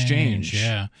Russian exchange.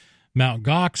 Yeah. Mt.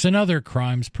 Gox and other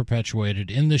crimes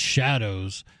perpetuated in the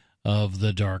shadows of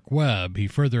the dark web. He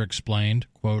further explained,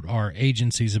 quote, our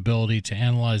agency's ability to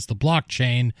analyze the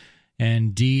blockchain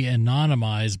and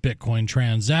de-anonymize Bitcoin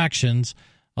transactions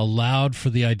allowed for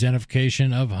the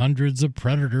identification of hundreds of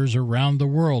predators around the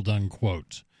world,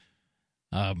 unquote.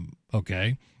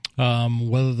 Okay.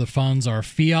 Whether the funds are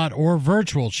fiat or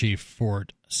virtual, Chief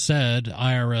Fort said,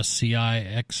 IRS-CI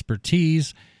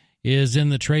expertise is in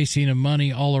the tracing of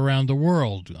money all around the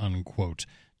world, unquote.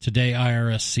 Today,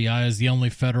 IRS-CI is the only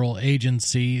federal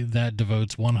agency that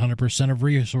devotes 100% of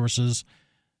resources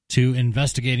to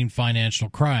investigating financial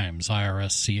crimes.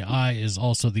 IRS-CI is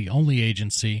also the only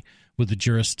agency with the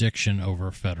jurisdiction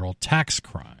over federal tax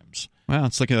crimes. Wow,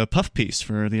 it's like a puff piece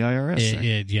for the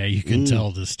IRS. Yeah, you can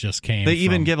tell this just came They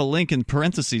even give a link in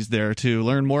parentheses there to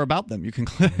learn more about them. You can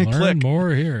learn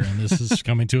more here, and this is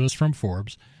coming to us from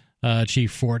Forbes.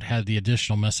 Chief Fort had the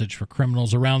additional message for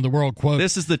criminals around the world, quote,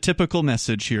 this is the typical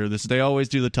message here. They always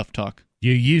do the tough talk.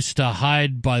 You used to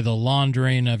hide by the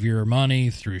laundering of your money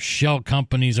through shell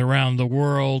companies around the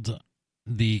world,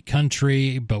 the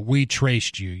country, but we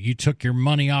traced you. You took your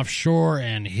money offshore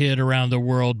and hid around the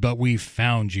world, but we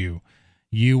found you.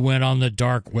 You went on the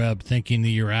dark web thinking that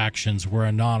your actions were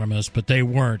anonymous, but they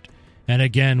weren't. And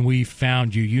again, we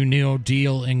found you. You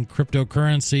deal in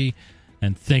cryptocurrency,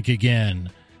 and think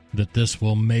again. that this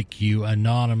will make you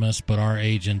anonymous, but our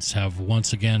agents have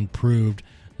once again proved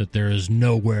that there is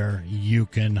nowhere you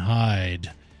can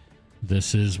hide.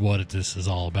 This is what this is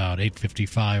all about.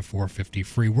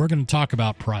 855-450-FREE. We're going to talk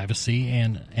about privacy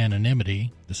and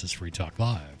anonymity. This is Free Talk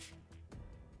Live.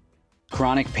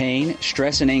 Chronic pain,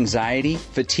 stress and anxiety,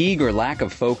 fatigue or lack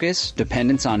of focus,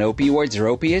 dependence on opioids or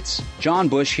opiates? John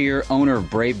Bush here, owner of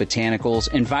Brave Botanicals,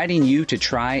 inviting you to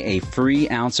try a free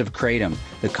ounce of Kratom,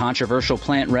 the controversial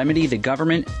plant remedy the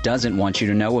government doesn't want you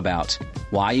to know about.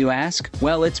 Why, you ask?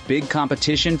 Well, it's big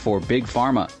competition for Big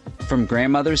Pharma. From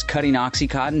grandmothers cutting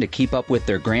Oxycontin to keep up with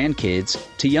their grandkids,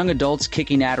 to young adults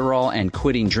kicking Adderall and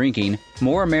quitting drinking,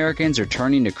 more Americans are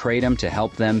turning to Kratom to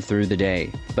help them through the day.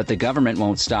 But the government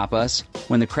won't stop us.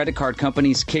 When the credit card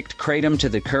companies kicked Kratom to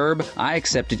the curb, I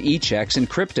accepted e-checks and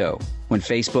crypto. When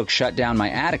Facebook shut down my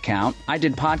ad account, I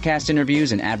did podcast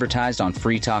interviews and advertised on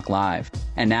Free Talk Live.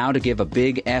 And now, to give a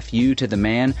big FU to the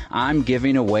man, I'm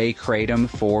giving away Kratom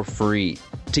for free.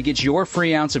 To get your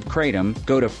free ounce of Kratom,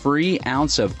 go to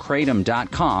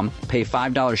freeounceofkratom.com, pay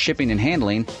 $5 shipping and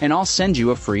handling, and I'll send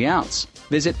you a free ounce.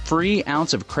 Visit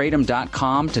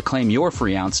freeounceofkratom.com to claim your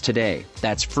free ounce today.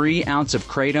 That's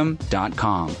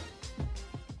freeounceofkratom.com.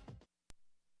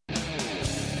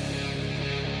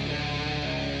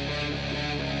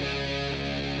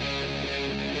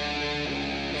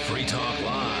 Free Talk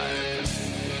Live.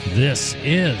 This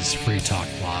is Free Talk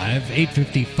Live,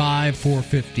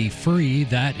 855-450-FREE.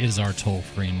 That is our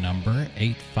toll-free number,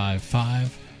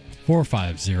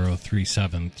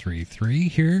 855-450-3733.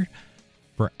 Here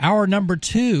for hour number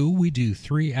 2, we do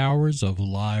 3 hours of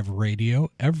live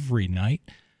radio every night,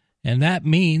 and that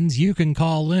means you can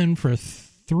call in for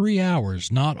 3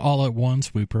 hours, not all at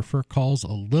once. We prefer calls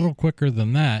a little quicker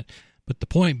than that, but the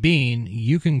point being,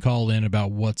 you can call in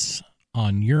about what's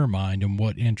on your mind and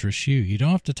what interests you. You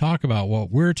don't have to talk about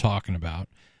what we're talking about.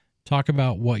 Talk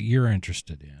about what you're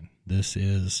interested in. This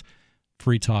is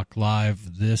Free Talk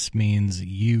Live. This means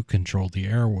you control the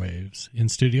airwaves. In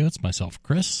studio, it's myself,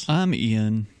 Chris. I'm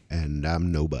Ian. And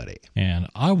I'm nobody. And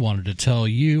I wanted to tell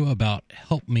you about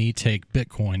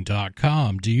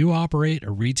HelpMeTakeBitcoin.com. Do you operate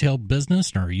a retail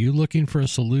business, and are you looking for a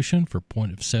solution for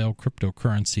point-of-sale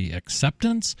cryptocurrency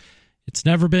acceptance? It's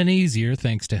never been easier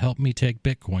thanks to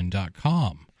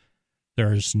HelpMeTakeBitcoin.com.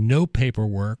 There's no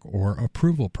paperwork or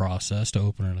approval process to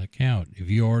open an account. If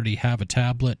you already have a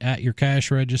tablet at your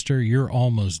cash register, you're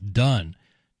almost done.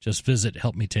 Just visit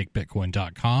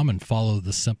HelpMeTakeBitcoin.com and follow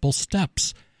the simple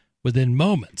steps. Within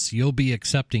moments, you'll be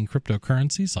accepting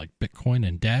cryptocurrencies like Bitcoin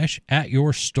and Dash at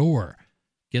your store.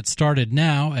 Get started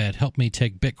now at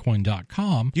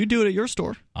HelpMeTakeBitcoin.com. You do it at your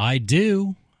store. I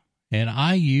do. And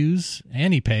I use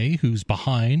AnyPay, who's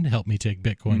behind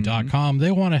HelpMeTakeBitcoin.com.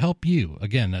 They want to help you.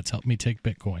 Again, that's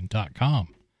HelpMeTakeBitcoin.com.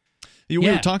 We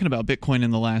were talking about Bitcoin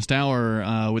in the last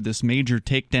hour with this major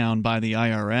takedown by the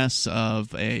IRS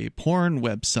of a porn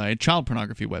website, child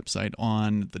pornography website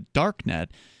on the darknet.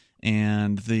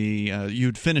 And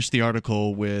you'd finished the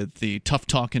article with the tough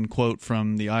talking quote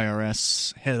from the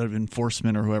IRS head of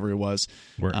enforcement or whoever it was.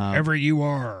 Wherever you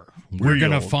are, we're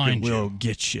going to find you. We'll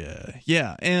get you.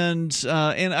 Yeah, and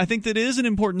I think that is an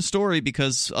important story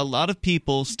because a lot of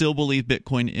people still believe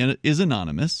Bitcoin is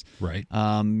anonymous. Right.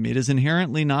 It is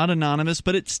inherently not anonymous,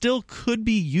 but it still could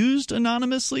be used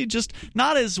anonymously, just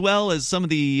not as well as some of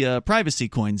the privacy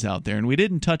coins out there. And we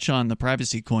didn't touch on the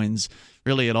privacy coins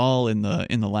really at all in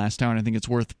the last hour, and I think it's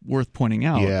worth pointing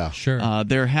out. Yeah, sure.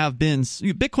 There have been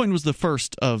Bitcoin was the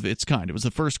first of its kind. It was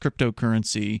the first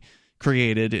cryptocurrency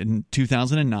created in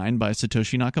 2009 by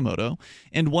Satoshi Nakamoto,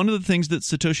 and one of the things that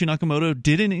Satoshi Nakamoto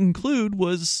didn't include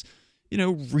was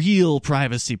real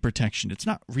privacy protection. It's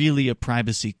not really a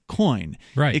privacy coin.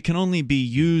 Right. It can only be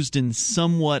used in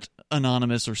somewhat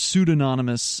anonymous or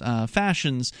pseudonymous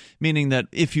fashions, meaning that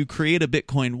if you create a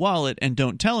Bitcoin wallet and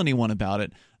don't tell anyone about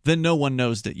it, then no one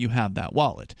knows that you have that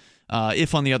wallet.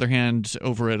 If, on the other hand,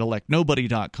 over at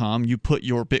electnobody.com, you put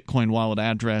your Bitcoin wallet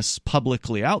address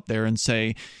publicly out there and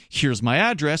say, here's my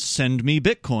address, send me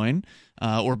Bitcoin,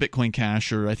 or Bitcoin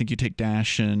Cash, or I think you take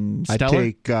Dash and Stellar. I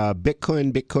take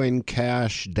Bitcoin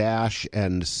Cash, Dash,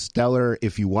 and Stellar.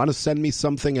 If you want to send me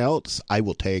something else, I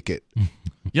will take it.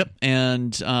 Yep,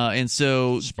 and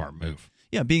so... Smart move.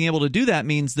 Yeah, being able to do that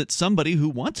means that somebody who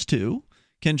wants to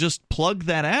can just plug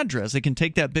that address. They can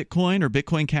take that Bitcoin or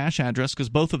Bitcoin Cash address, because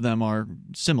both of them are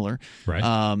similar. Right.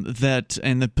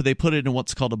 They put it in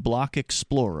what's called a block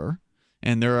explorer,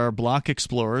 and there are block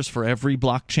explorers for every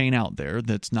blockchain out there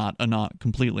that's not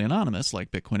completely anonymous, like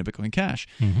Bitcoin and Bitcoin Cash.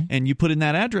 Mm-hmm. And you put in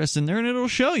that address in there, and it'll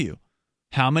show you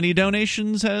how many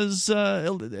donations has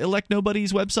Elect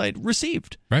Nobody's website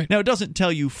received. Right. Now, it doesn't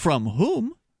tell you from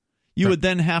whom. You would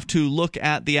then have to look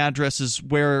at the addresses from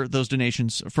where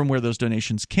those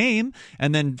donations came,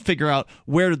 and then figure out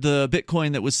where the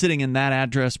Bitcoin that was sitting in that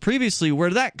address previously, where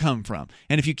did that come from?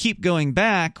 And if you keep going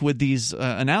back with these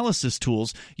analysis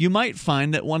tools, you might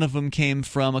find that one of them came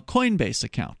from a Coinbase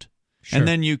account. Sure. And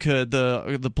then you could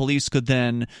the police could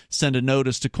then send a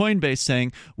notice to Coinbase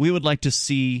saying, we would like to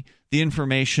see the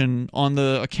information on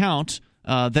the account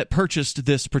that purchased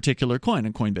this particular coin.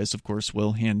 And Coinbase, of course,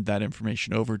 will hand that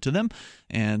information over to them.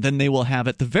 And then they will have,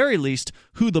 at the very least,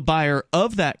 who the buyer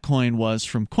of that coin was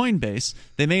from Coinbase.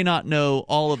 They may not know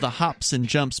all of the hops and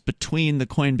jumps between the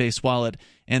Coinbase wallet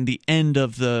and the end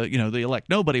of the Elect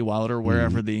Nobody wallet, or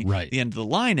wherever the end of the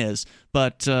line is.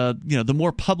 But the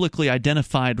more publicly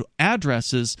identified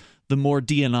addresses, the more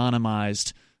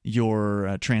de-anonymized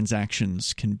your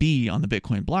transactions can be on the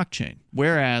Bitcoin blockchain.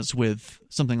 Whereas with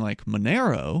something like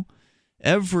Monero,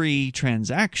 every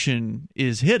transaction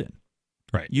is hidden.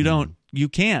 Right. You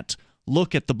can't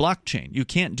look at the blockchain. You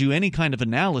can't do any kind of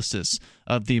analysis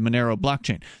of the Monero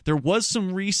blockchain. There was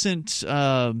some recent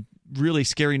really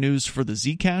scary news for the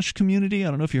Zcash community. I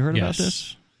don't know if you heard about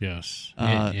this. Yes.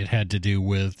 It had to do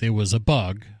with, it was a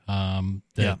bug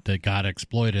that got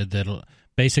exploited that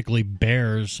basically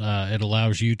it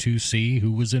allows you to see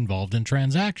who was involved in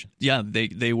transactions. Yeah,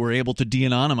 they were able to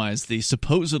de-anonymize the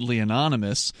supposedly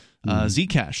anonymous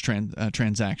Zcash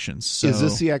transactions. So, is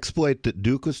this the exploit that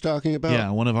Duke was talking about? Yeah,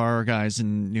 one of our guys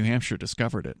in New Hampshire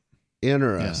discovered it.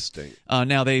 Interesting. Yeah.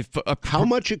 Now they've how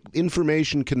much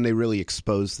information can they really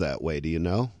expose that way? Do you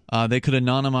know? They could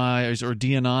anonymize or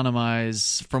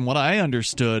de-anonymize, from what I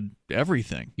understood,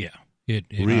 everything. Yeah. It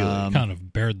really kind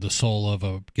of bared the soul of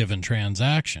a given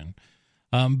transaction.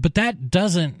 But that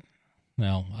doesn't...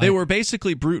 They were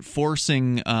basically brute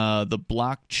forcing the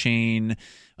blockchain.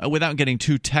 Without getting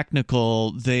too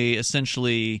technical, they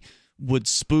essentially would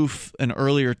spoof an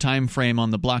earlier time frame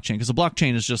on the blockchain, because the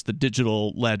blockchain is just the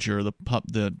digital ledger,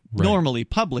 the normally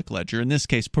public ledger, in this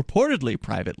case purportedly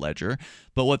private ledger.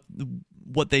 But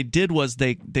what they did was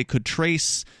they could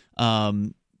trace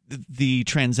the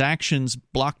transactions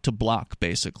block to block,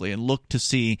 basically, and look to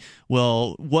see,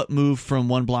 well, what moved from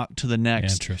one block to the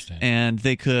next. Interesting. And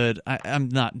they could, I'm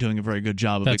not doing a very good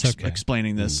job of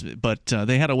explaining this, but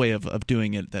they had a way of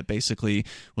doing it that basically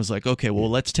was like, okay, well,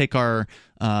 let's take our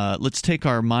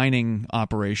mining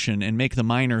operation and make the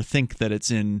miner think that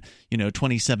it's in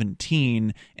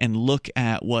 2017 and look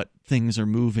at what things are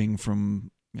moving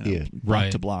from block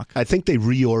to block. I think they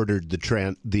reordered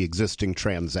the existing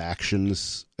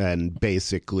transactions and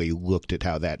basically looked at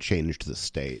how that changed the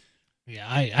state. Yeah,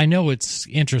 I know it's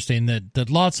interesting that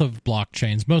lots of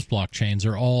blockchains, most blockchains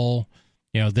are all,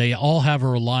 they all have a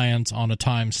reliance on a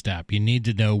time step. You need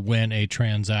to know when a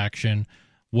transaction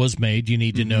was made. You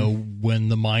need to know when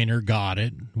the miner got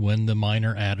it, when the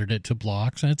miner added it to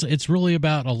blocks. And it's really a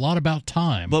lot about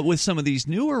time. But with some of these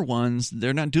newer ones,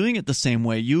 they're not doing it the same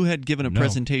way. You had given a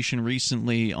presentation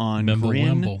recently on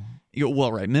Mimblewimble.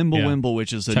 Mimblewimble,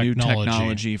 which is a new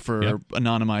technology for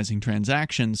anonymizing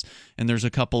transactions. And there's a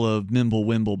couple of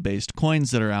Mimblewimble-based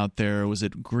coins that are out there. Was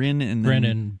it Grin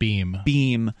and Beam?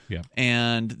 Beam. Yeah.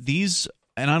 And these,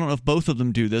 and I don't know if both of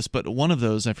them do this, but one of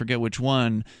those, I forget which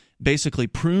one, basically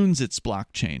prunes its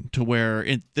blockchain to where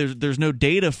there's no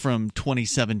data from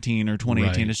 2017 or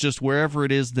 2018. It's just wherever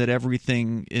it is that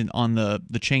everything on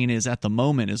the chain is at the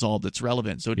moment is all that's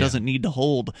relevant. So it doesn't need to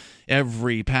hold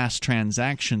every past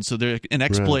transaction. So an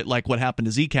exploit like what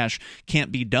happened to Zcash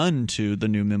can't be done to the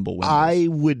new Mimblewimble. I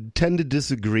would tend to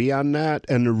disagree on that,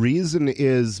 and the reason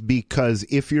is because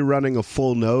if you're running a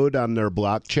full node on their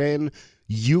blockchain,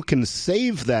 you can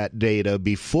save that data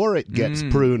before it gets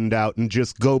pruned out and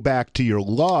just go back to your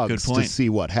logs to see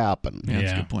what happened. Yeah,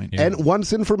 that's a good point. Yeah. And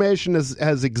once information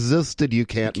has existed, you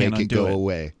can't make it go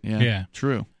away. Yeah,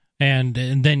 true. And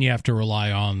then you have to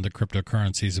rely on the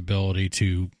cryptocurrency's ability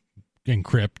to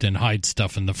encrypt and hide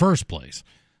stuff in the first place.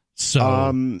 So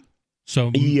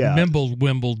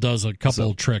Mimblewimble does a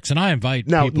couple tricks, and I invite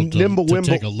people to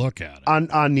take a look at it.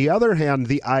 On the other hand,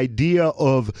 the idea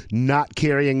of not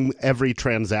carrying every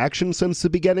transaction since the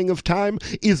beginning of time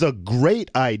is a great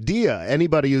idea.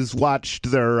 Anybody who's watched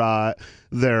their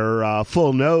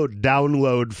full node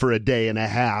download for a day and a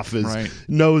half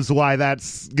knows why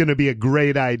that's going to be a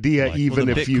great idea, even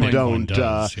if you don't.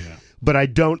 But I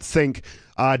don't think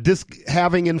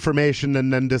having information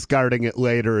and then discarding it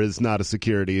later is not a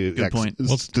security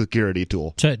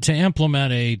tool. To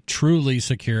implement a truly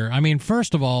secure,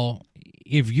 first of all,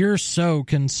 if you're so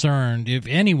concerned, if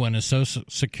anyone is so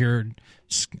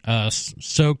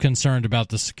concerned about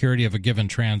the security of a given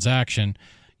transaction,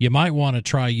 you might want to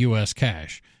try U.S.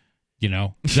 Cash.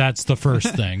 That's the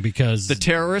first thing, because the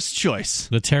terrorist choice.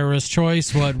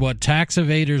 What tax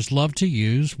evaders love to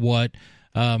use, what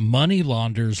money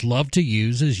launderers love to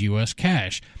use is U.S.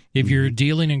 cash. If you're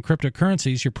dealing in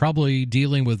cryptocurrencies, you're probably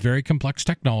dealing with very complex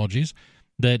technologies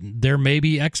that there may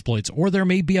be exploits, or there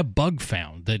may be a bug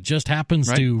found that just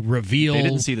happens to reveal they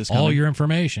didn't see this all coming. your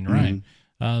information. Right.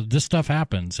 This stuff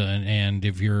happens, and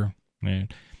if you're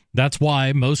that's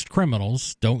why most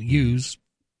criminals don't use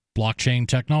blockchain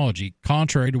technology.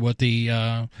 Contrary to what the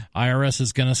IRS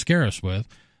is going to scare us with,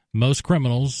 most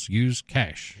criminals use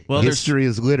cash. Well, history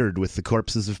is littered with the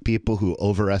corpses of people who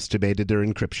overestimated their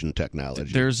encryption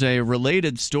technology. There's a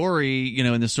related story,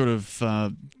 in this sort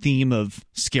of theme of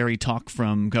scary talk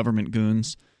from government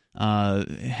goons.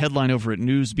 Headline over at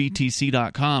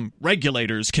newsbtc.com: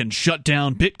 regulators can shut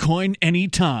down Bitcoin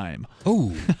anytime.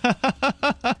 Oh,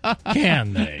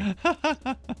 can they?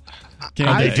 Are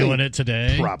they doing it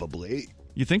today? Probably.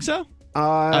 You think so?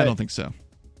 I don't think so.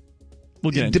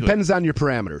 We'll get into it. Depends on your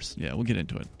parameters. Yeah, we'll get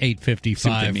into it.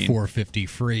 855 450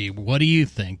 free. What do you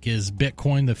think? Is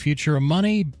Bitcoin the future of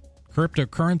money?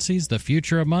 Cryptocurrencies the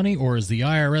future of money? Or is the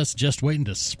IRS just waiting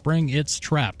to spring its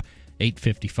trap?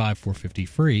 855 450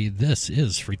 free. This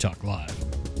is Free Talk Live.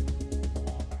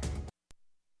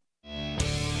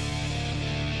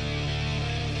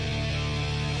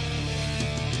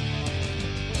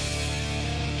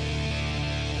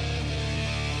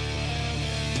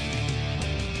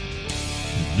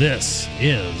 This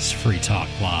is Free Talk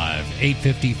Live.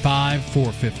 855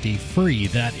 450 free.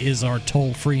 That is our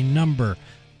toll-free number.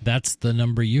 That's the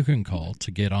number you can call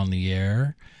to get on the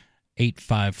air.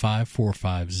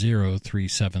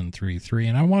 855-450-3733.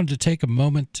 And I wanted to take a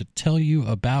moment to tell you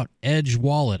about Edge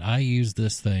Wallet. I use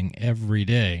this thing every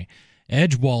day.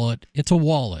 Edge Wallet, it's a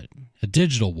wallet, a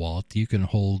digital wallet that you can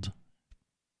hold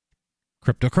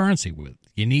cryptocurrency with.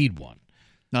 You need one.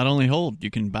 Not only hold, you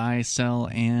can buy, sell,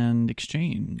 and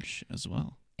exchange as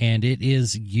well. And it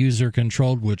is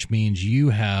user-controlled, which means you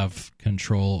have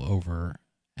control over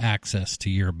access to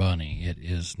your money. It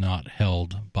is not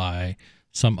held by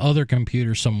some other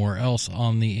computer somewhere else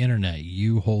on the internet.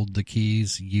 You hold the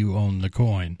keys, you own the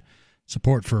coin.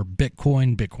 Support for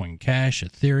Bitcoin, Bitcoin Cash,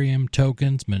 Ethereum,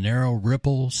 tokens, Monero,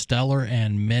 Ripple, Stellar,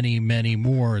 and many, many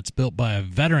more. It's built by a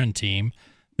veteran team.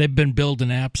 They've been building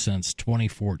apps since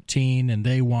 2014, and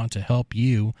they want to help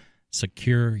you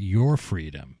secure your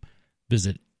freedom.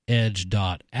 Visit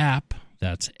edge.app.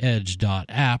 That's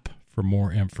edge.app for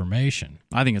more information.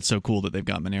 I think it's so cool that they've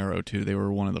got Monero, too. They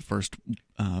were one of the first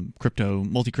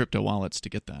multi-crypto wallets to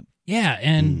get that. Yeah,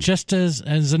 and just as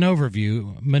an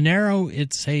overview, Monero,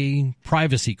 it's a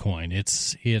privacy coin.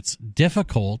 It's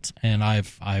difficult, and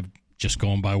I've just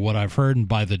going by what I've heard and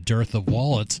by the dearth of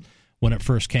wallets when it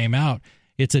first came out,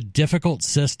 it's a difficult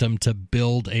system to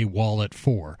build a wallet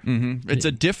for. Mm-hmm. It's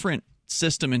a different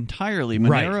system entirely.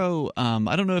 Monero,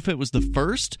 I don't know if it was the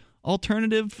first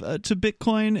alternative to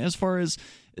Bitcoin as far as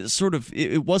sort of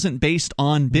it wasn't based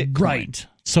on Bitcoin. Right.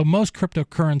 So most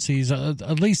cryptocurrencies,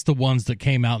 at least the ones that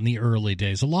came out in the early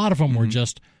days, a lot of them were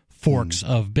just forks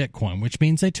of Bitcoin, which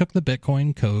means they took the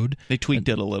Bitcoin code. They tweaked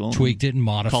it a little. Tweaked it and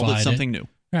modified it. Called it something new.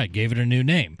 Right, gave it a new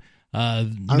name.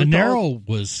 Monero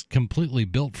was completely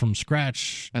built from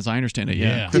scratch. As I understand it,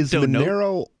 yeah. Is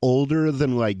Monero older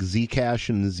than like Zcash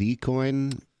and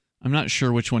Zcoin? I'm not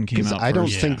sure which one came out first. I don't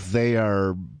think they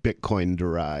are Bitcoin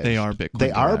derived. They are Bitcoin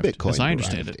derived. As I derived.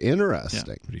 understand it. Interesting.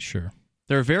 Yeah. Pretty sure.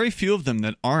 There are very few of them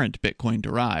that aren't Bitcoin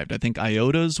derived. I think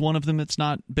IOTA's one of them that's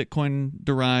not Bitcoin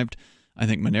derived. I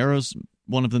think Monero's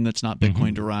one of them that's not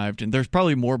Bitcoin derived. And there's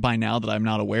probably more by now that I'm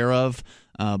not aware of.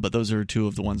 But those are two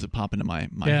of the ones that pop into my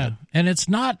head. And it's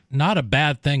not a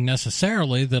bad thing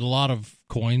necessarily that a lot of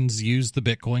coins use the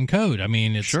Bitcoin code. I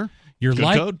mean, it's sure. You're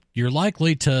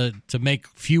likely to make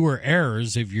fewer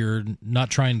errors if you're not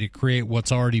trying to create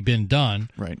what's already been done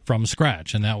from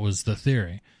scratch, and that was the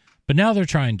theory. But now they're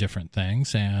trying different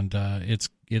things, and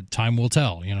time will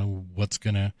tell. You know what's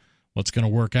gonna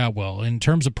work out well in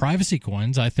terms of privacy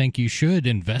coins. I think you should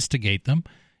investigate them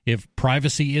if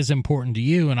privacy is important to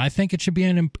you, and I think it should be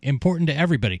important to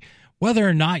everybody, whether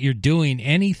or not you're doing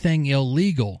anything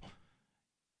illegal.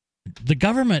 The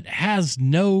government has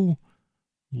no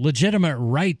legitimate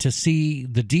right to see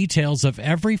the details of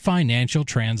every financial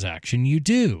transaction you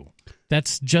do.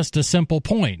 That's just a simple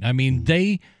point. I mean,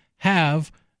 they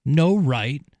have no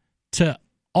right to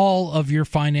all of your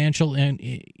financial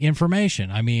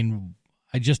information. I mean,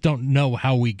 I just don't know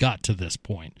how we got to this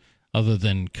point other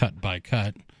than cut by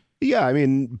cut. Yeah, I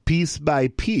mean, piece by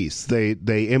piece,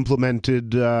 they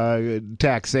implemented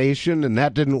taxation, and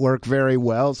that didn't work very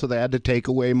well, so they had to take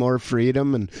away more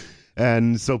freedom, and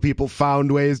And so people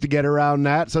found ways to get around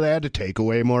that, so they had to take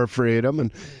away more freedom.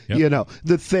 And, you know,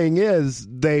 the thing is,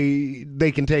 they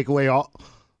can take away all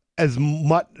as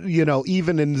much, you know,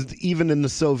 even in the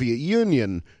Soviet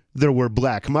Union, there were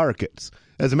black markets.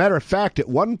 As a matter of fact, at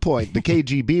one point, the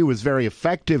KGB was very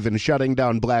effective in shutting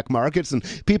down black markets, and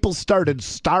people started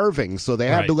starving, so they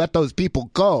had to let those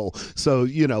people go so,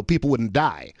 you know, people wouldn't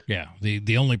die. Yeah,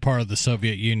 the only part of the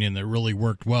Soviet Union that really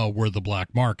worked well were the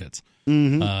black markets,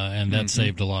 and that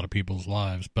saved a lot of people's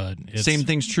lives. But same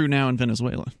thing's true now in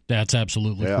Venezuela. That's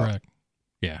absolutely correct.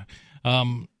 Yeah.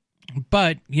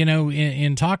 But, you know,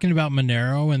 in talking about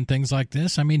Monero and things like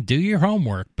this, I mean, do your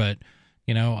homework, but...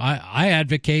 You know, I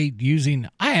advocate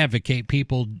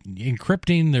people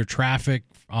encrypting their traffic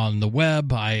on the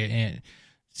web.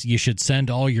 You should send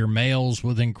all your mails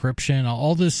with encryption,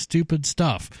 all this stupid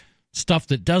stuff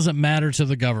that doesn't matter to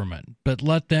the government, but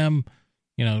let them,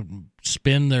 you know,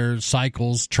 spin their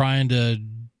cycles trying to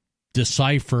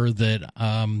decipher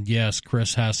that, yes,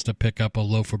 Chris has to pick up a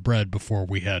loaf of bread before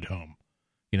we head home.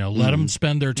 You know, let them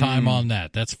spend their time on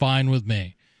that. That's fine with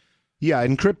me. Yeah,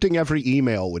 encrypting every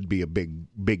email would be a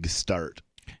big start.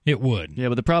 It would. Yeah,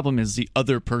 but the problem is the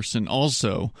other person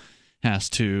also has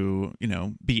to, you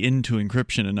know, be into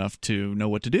encryption enough to know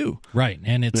what to do. Right,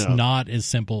 and it's not as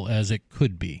simple as it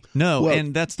could be. No,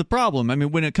 and that's the problem. I mean,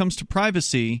 when it comes to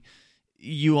privacy,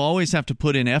 you always have to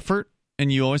put in effort,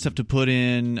 and you always have to put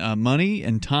in money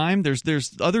and time.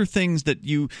 There's other things that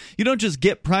you don't just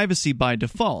get privacy by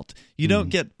default. You don't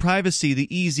get privacy the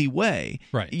easy way.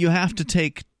 Right. You have to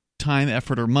take time,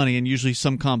 effort, or money, and usually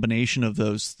some combination of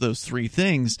those three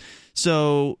things.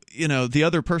 So, you know, the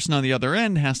other person on the other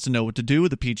end has to know what to do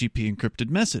with a PGP encrypted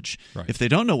message. Right. If they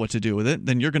don't know what to do with it,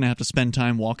 then you're going to have to spend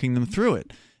time walking them through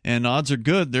it. And odds are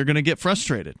good they're going to get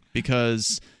frustrated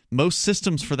because most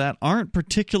systems for that aren't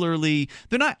particularly,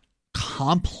 they're not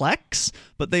complex,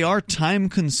 but they are time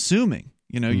consuming.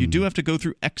 You know, you do have to go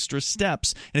through extra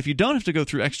steps. And if you don't have to go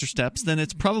through extra steps, then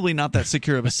it's probably not that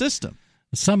secure of a system.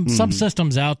 Some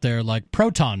systems out there like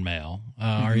Proton Mail.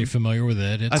 Are you familiar with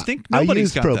it? I think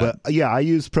nobody's got that. Yeah, I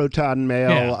use Proton Mail.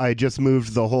 Yeah. I just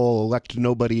moved the whole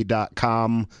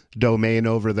electnobody.com domain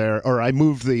over there, or I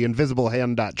moved the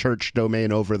invisiblehand.church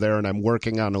domain over there, and I'm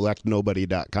working on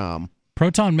electnobody.com.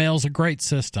 Proton Mail is a great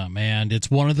system, and it's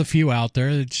one of the few out there.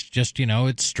 It's just, you know,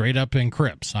 it's straight up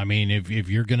encrypts. I mean, if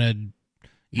you're going to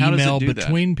email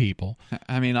between people.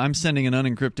 I mean, I'm sending an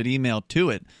unencrypted email to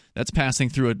it. That's passing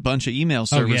through a bunch of email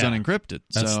servers unencrypted.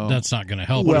 That's not going to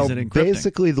help. Well,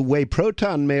 basically the way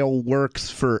Proton Mail works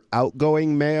for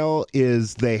outgoing mail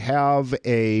is they have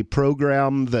a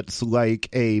program that's like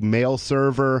a mail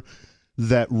server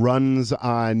that runs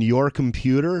on your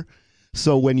computer.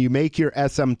 So when you make your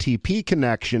SMTP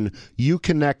connection, you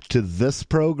connect to this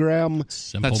program.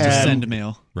 That's to send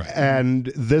mail. Right.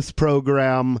 And this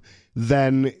program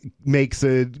then makes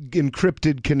an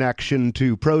encrypted connection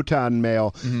to Proton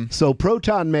Mail. So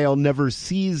Proton Mail never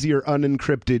sees your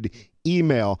unencrypted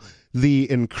email. The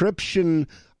encryption,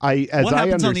 what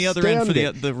happens on the other end for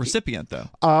the recipient, though?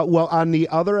 Well, on the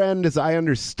other end, as I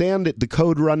understand it, the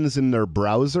code runs in their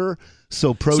browser.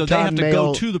 So Proton Mail... So they have to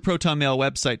go to the Proton Mail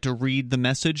website to read the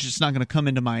message? It's not going to come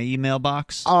into my email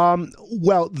box?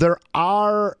 Well, there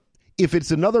are... If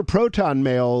it's another Proton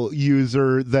Mail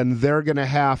user, then they're going to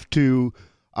have to...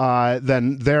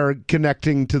 then they're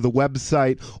connecting to the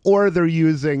website, or they're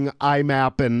using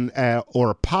IMAP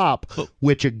or POP,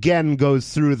 which again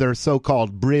goes through their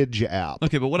so-called Bridge app.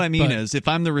 Okay, but what I mean is, if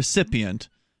I'm the recipient...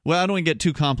 Well, I don't want to get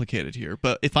too complicated here,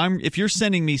 but if you're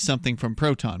sending me something from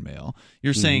Proton Mail,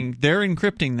 you're saying they're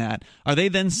encrypting that. Are they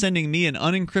then sending me an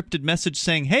unencrypted message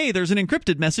saying, "Hey, there's an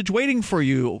encrypted message waiting for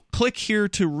you. Click here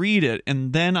to read it,"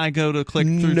 and then I go to click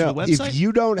through to the website? If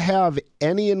you don't have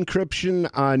any encryption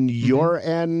on your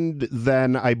end,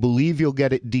 then I believe you'll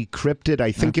get it decrypted.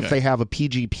 I think if they have a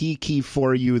PGP key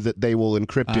for you, that they will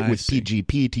encrypt it with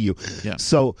PGP to you. Yeah.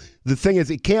 So the thing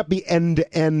is, it can't be end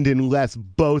to end unless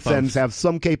both ends have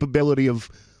some capability of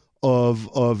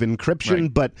encryption.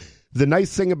 Right. But the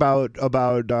nice thing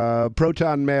about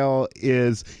Proton Mail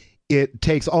is it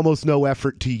takes almost no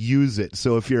effort to use it.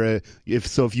 So if you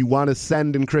want to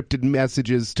send encrypted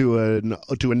messages to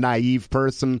a naive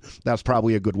person, that's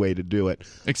probably a good way to do it.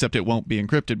 Except it won't be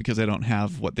encrypted because they don't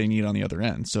have what they need on the other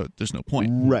end. So there's no point.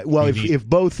 Right. Well, if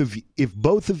both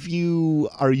of you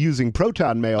are using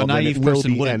Proton Mail, a naive then it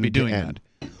person will wouldn't be doing that.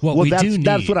 Well,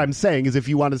 that's what I'm saying is if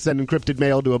you want to send encrypted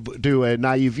mail to a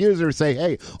naive user, say,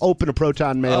 hey, open a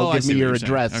Proton Mail, give me your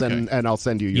address, and I'll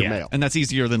send you your mail. And that's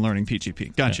easier than learning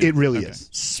PGP. Gotcha. It really is.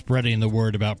 Spreading the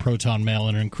word about Proton Mail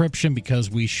and encryption, because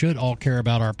we should all care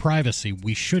about our privacy.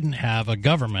 We shouldn't have a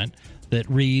government that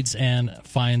reads and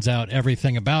finds out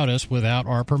everything about us without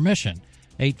our permission.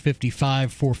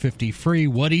 855-450-FREE.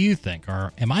 What do you think?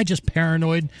 Or am I just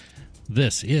paranoid?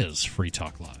 This is Free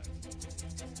Talk Live.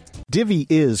 Divvy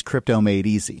is crypto made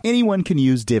easy. Anyone can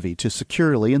use Divvy to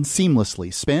securely and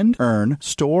seamlessly spend, earn,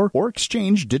 store, or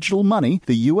exchange digital money,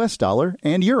 the US dollar,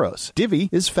 and euros. Divvy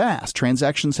is fast.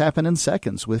 Transactions happen in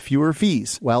seconds with fewer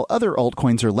fees. While other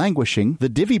altcoins are languishing, the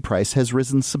Divvy price has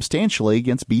risen substantially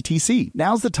against BTC.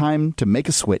 Now's the time to make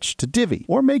a switch to Divvy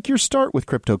or make your start with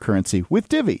cryptocurrency with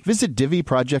Divvy. Visit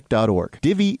DivvyProject.org.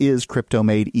 Divvy is crypto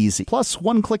made easy. Plus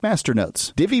one-click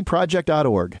masternodes.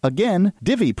 DivvyProject.org. Again,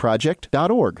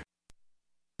 DivvyProject.org.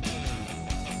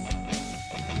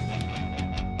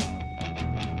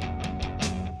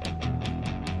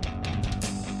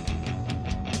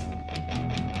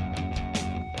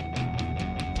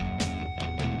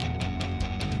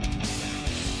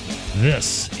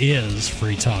 This is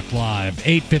Free Talk Live.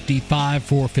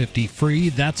 855-450-FREE.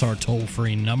 That's our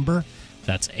toll-free number.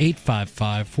 That's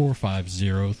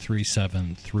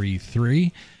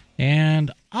 855-450-3733.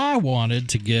 And I wanted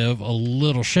to give a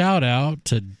little shout-out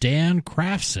to Dan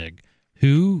Krafzig.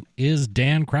 Who is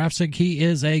Dan Krafzig? He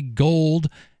is a gold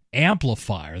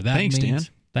amplifier. Thanks, Dan.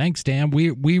 Thanks, Dan.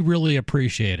 We really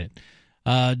appreciate it.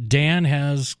 Dan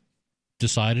has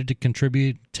decided to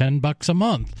contribute $10 a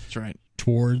month. That's right.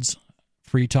 Towards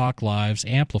Free Talk Live's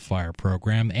amplifier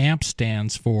program. AMP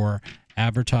stands for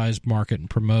Advertise, Market, and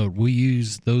Promote. We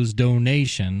use those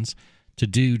donations to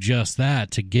do just that,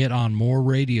 to get on more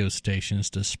radio stations,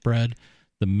 to spread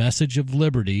the message of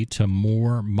liberty to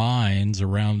more minds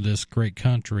around this great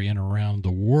country and around the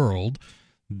world.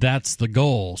 That's the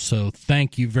goal. So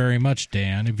thank you very much,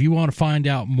 Dan. If you want to find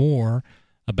out more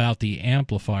about the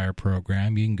amplifier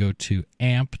program, you can go to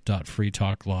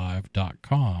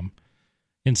amp.freetalklive.com.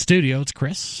 In studio, it's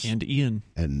Chris. And Ian.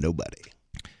 And nobody.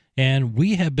 And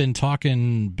we have been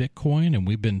talking Bitcoin, and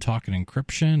we've been talking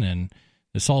encryption, and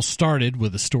this all started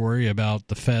with a story about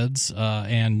the feds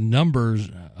and numbers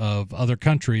of other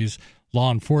countries'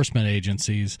 law enforcement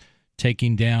agencies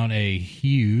taking down a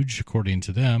huge, according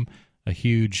to them, a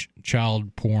huge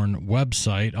child porn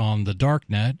website on the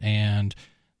darknet. And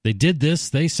they did this,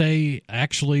 they say,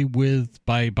 actually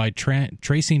by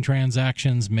tracing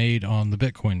transactions made on the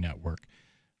Bitcoin network.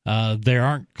 They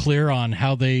aren't clear on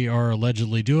how they are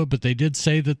allegedly do it, but they did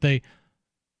say that they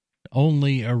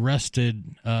only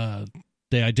arrested,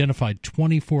 they identified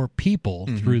 24 people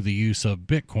through the use of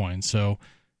Bitcoin. So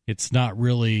it's not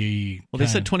really... Well, they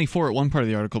said 24 at one part of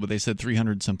the article, but they said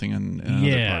 300-something in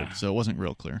another part, so it wasn't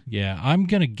real clear. Yeah, I'm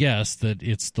going to guess that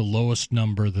it's the lowest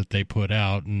number that they put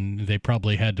out, and they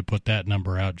probably had to put that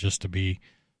number out just to be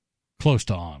close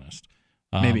to honest.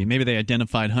 Maybe they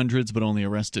identified hundreds, but only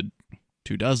arrested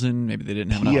 24. Maybe they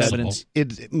didn't have enough evidence.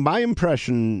 My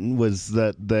impression was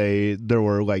that there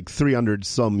were like 300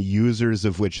 some users,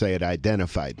 of which they had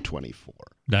identified 24.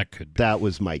 That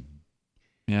was my...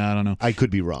 Yeah, I don't know. I could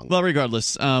be wrong. Well,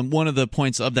 regardless, one of the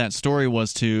points of that story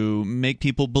was to make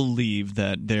people believe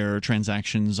that their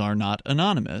transactions are not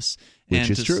anonymous. Which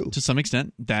is true. To some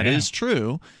extent, that is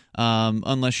true,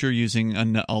 unless you're using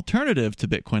an alternative to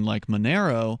Bitcoin like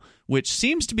Monero, which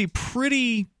seems to be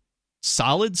pretty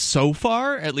solid so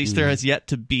far. At least there has yet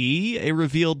to be a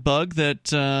revealed bug that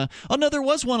there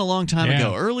was one a long time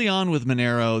ago. Early on with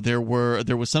Monero,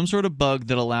 there was some sort of bug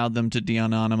that allowed them to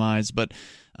de-anonymize, but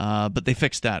they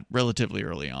fixed that relatively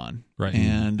early on. Right.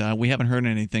 And we haven't heard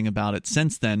anything about it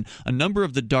since then. A number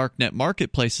of the darknet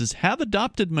marketplaces have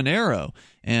adopted Monero,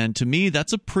 and to me,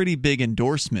 that's a pretty big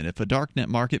endorsement. If a darknet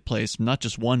marketplace, not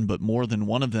just one, but more than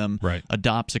one of them,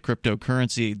 adopts a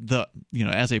cryptocurrency,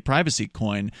 as a privacy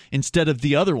coin instead of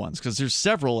the other ones, because there's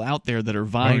several out there that are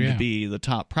vying to be the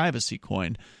top privacy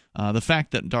coin. The fact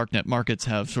that darknet markets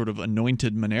have sort of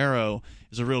anointed Monero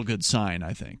is a real good sign,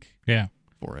 I think. Yeah.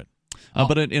 For it.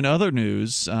 But in other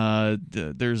news,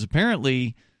 there's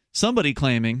apparently somebody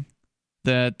claiming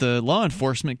that the law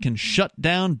enforcement can shut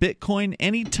down Bitcoin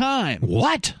anytime.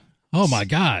 What? Oh, my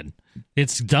God.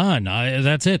 It's done.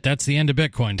 That's it. That's the end of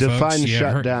Bitcoin, Define folks.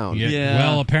 shut down. Yeah.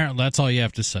 Well, apparently that's all you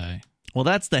have to say. Well,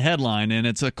 that's the headline, and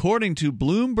it's according to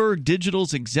Bloomberg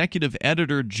Digital's executive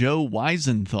editor, Joe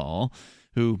Weisenthal,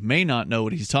 who may not know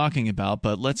what he's talking about,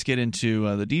 but let's get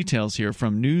into the details here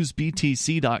from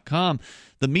newsbtc.com.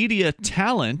 The media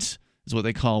talent, is what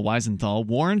they call Weisenthal,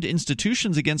 warned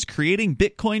institutions against creating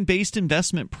Bitcoin-based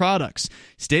investment products,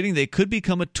 stating they could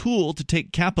become a tool to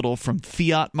take capital from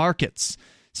fiat markets.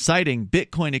 Citing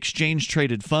Bitcoin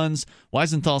exchange-traded funds,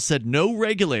 Weisenthal said no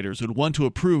regulators would want to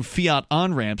approve fiat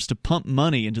on-ramps to pump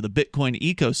money into the Bitcoin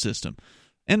ecosystem.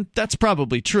 And that's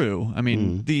probably true. I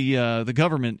mean, the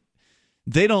government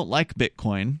they don't like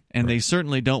Bitcoin, and they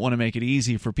certainly don't want to make it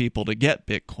easy for people to get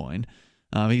Bitcoin.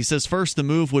 He says, first, the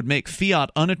move would make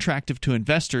fiat unattractive to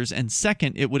investors, and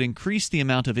second, it would increase the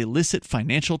amount of illicit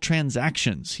financial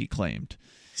transactions, he claimed.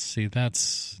 See,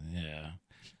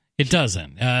 it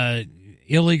doesn't.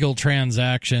 Illegal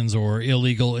transactions, or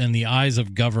illegal in the eyes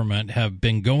of government, have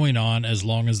been going on as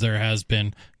long as there has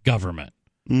been government.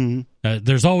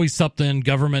 There's always something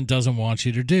government doesn't want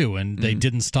you to do, and they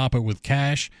didn't stop it with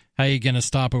cash. How are you going to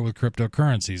stop it with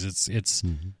cryptocurrencies?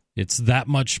 It's that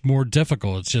much more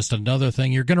difficult. It's just another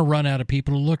thing. You're going to run out of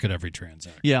people to look at every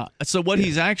transaction. Yeah. So what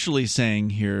he's actually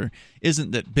saying here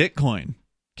isn't that Bitcoin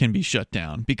can be shut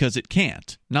down, because it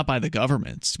can't, not by the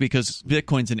governments, because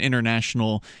Bitcoin's an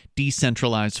international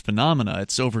decentralized phenomena.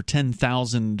 It's over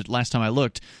 10,000, last time I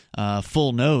looked,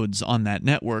 full nodes on that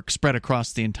network spread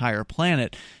across the entire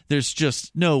planet. There's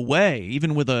just no way,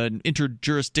 even with an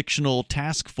interjurisdictional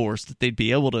task force, that they'd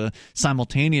be able to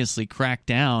simultaneously crack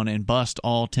down and bust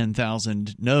all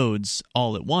 10,000 nodes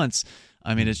all at once.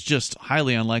 I mean, it's just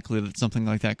highly unlikely that something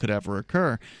like that could ever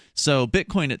occur. So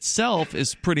Bitcoin itself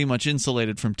is pretty much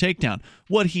insulated from takedown.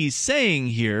 What he's saying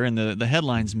here, and the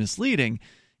headline's misleading,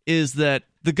 is that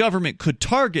the government could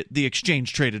target the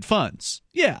exchange-traded funds.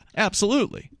 Yeah,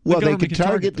 absolutely. Well, they could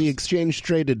target the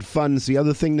exchange-traded funds. The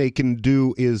other thing they can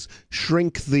do is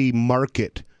shrink the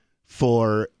market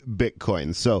for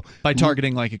Bitcoin. So by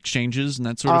targeting like exchanges and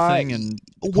that sort of thing, and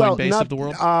Coinbase of the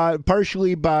world?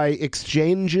 Partially by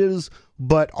exchanges,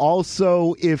 but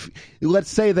also if, let's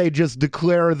say they just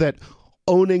declare that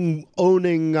owning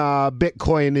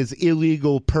Bitcoin is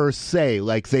illegal per se,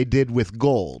 like they did with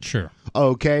gold. Sure.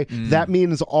 Okay, that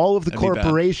means all of the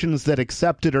corporations that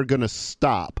accept it are going to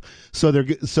stop. So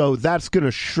that's going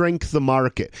to shrink the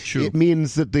market. Sure. It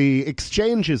means that the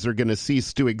exchanges are going to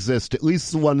cease to exist, at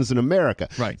least the ones in America.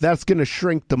 Right. That's going to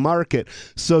shrink the market.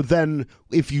 So then,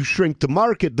 if you shrink the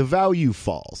market, the value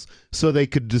falls. So they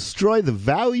could destroy the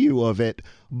value of it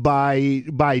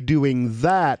by doing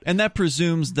that. And that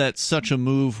presumes that such a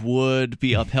move would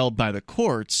be upheld by the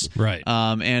courts. Right.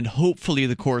 And hopefully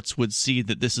the courts would see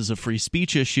that this is a free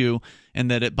speech issue, and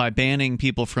that by banning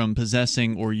people from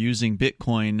possessing or using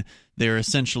Bitcoin, they're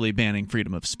essentially banning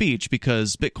freedom of speech,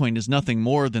 because Bitcoin is nothing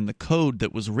more than the code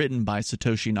that was written by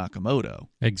Satoshi Nakamoto.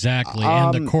 Exactly.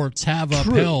 And the courts have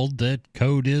upheld that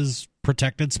code is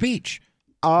protected speech.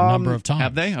 A number of times.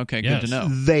 Have they? Okay, yes. Good to know.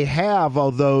 They have,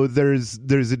 although there's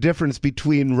a difference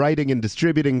between writing and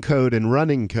distributing code and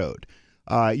running code.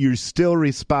 You're still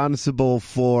responsible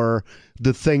for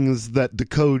the things that the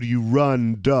code you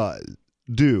run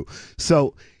do.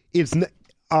 So it's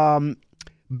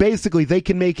basically they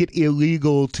can make it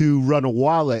illegal to run a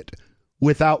wallet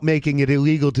without making it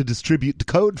illegal to distribute the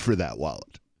code for that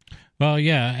wallet. Well,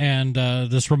 yeah, and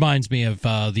this reminds me of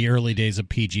the early days of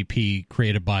PGP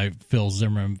created by Phil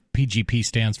Zimmermann. PGP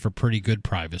stands for Pretty Good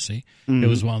Privacy. It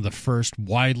was one of the first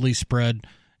widely spread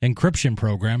encryption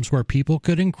programs where people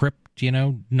could encrypt,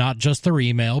 not just their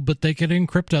email, but they could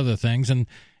encrypt other things. And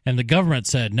the government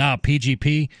said, no,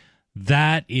 PGP,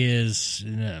 that is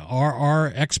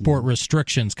our export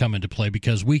restrictions come into play,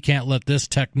 because we can't let this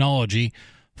technology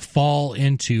fall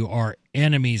into our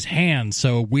enemy's hands.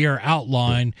 So we are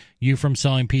outlawing you from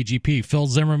selling PGP. Phil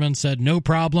Zimmermann said, no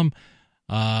problem.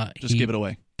 Just give it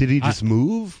away. Did he just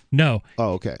move? No.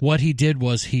 Oh, okay. What he did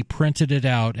was he printed it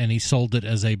out and he sold it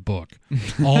as a book.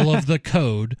 All of the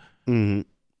code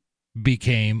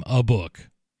became a book.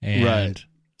 And right.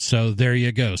 So there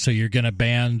you go. So you're going to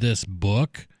ban this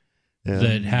book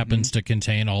that happens to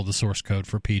contain all the source code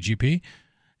for PGP.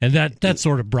 And that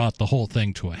sort of brought the whole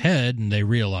thing to a head, and they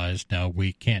realized, no,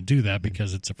 we can't do that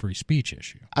because it's a free speech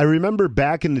issue. I remember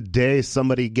back in the day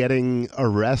somebody getting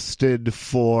arrested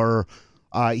for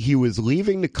he was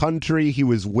leaving the country. He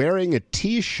was wearing a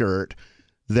T-shirt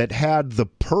that had the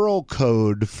Perl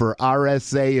code for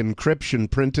RSA encryption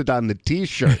printed on the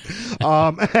T-shirt.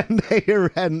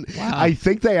 And I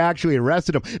think they actually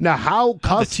arrested him. Now, how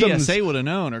customs... The TSA would have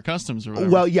known, or customs or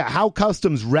whatever. Well, yeah, how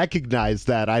customs recognized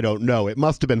that, I don't know. It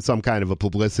must have been some kind of a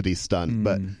publicity stunt.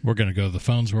 But we're going to go to the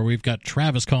phones where we've got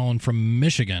Travis calling from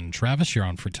Michigan. Travis, you're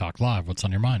on Free Talk Live. What's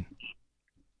on your mind?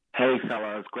 Hey,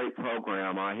 fellas, great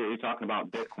program. I hear you talking about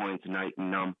Bitcoin tonight,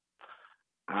 and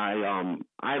I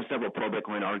have several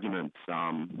pro-Bitcoin arguments.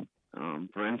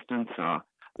 For instance,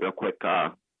 real quick,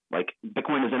 like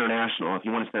Bitcoin is international. If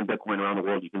you want to send Bitcoin around the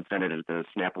world, you can send it at the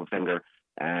snap of a finger,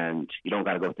 and you don't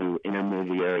got to go through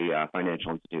intermediary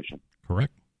financial institution.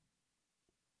 Correct.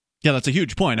 Yeah, that's a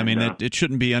huge point. I mean, it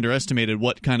shouldn't be underestimated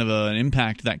what kind of an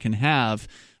impact that can have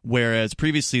Whereas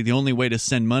previously, the only way to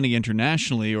send money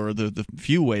internationally, or the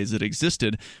few ways that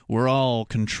existed, were all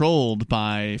controlled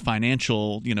by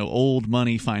financial, old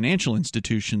money financial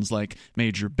institutions like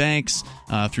major banks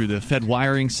through the Fed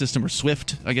wiring system, or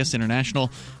SWIFT, I guess,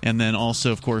 international, and then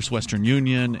also, of course, Western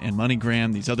Union and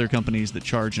MoneyGram, these other companies that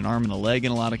charge an arm and a leg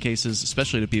in a lot of cases,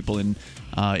 especially to people in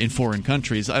foreign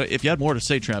countries. If you had more to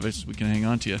say, Travis, we can hang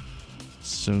on to you.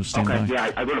 So stand by. Okay,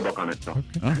 yeah, I wrote a book on it. So. Okay.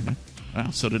 Oh, wow,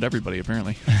 so did everybody,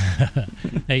 apparently.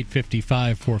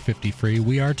 855-450-FREE.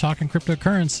 We are talking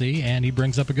cryptocurrency, and he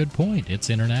brings up a good point. It's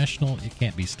international. It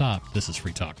can't be stopped. This is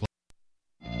Free Talk.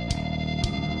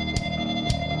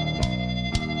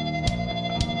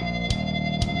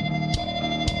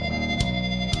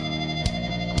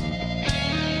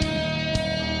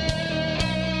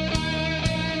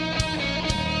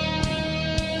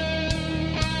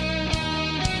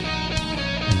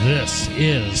 This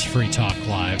is Free Talk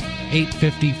Live.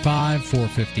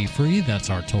 855-450-FREE. That's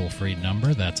our toll-free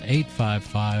number. That's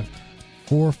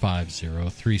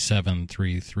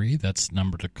 855-450-3733. That's the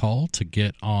number to call to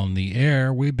get on the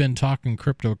air. We've been talking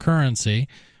cryptocurrency.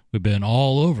 We've been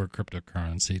all over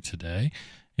cryptocurrency today.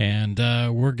 And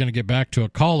we're going to get back to a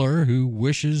caller who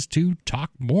wishes to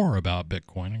talk more about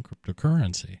Bitcoin and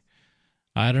cryptocurrency.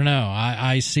 I don't know.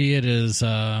 I see it as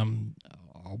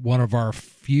one of our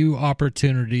few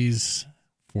opportunities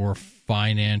for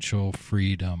financial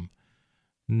freedom,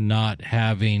 not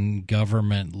having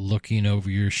government looking over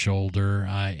your shoulder.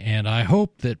 I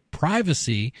hope that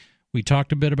privacy, we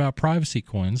talked a bit about privacy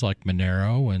coins like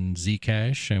Monero and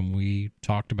Zcash, and we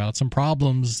talked about some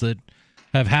problems that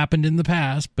have happened in the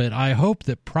past, but I hope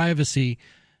that privacy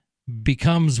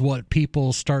becomes what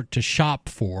people start to shop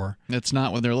for. That's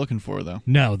not what they're looking for, though.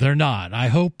 No, they're not. I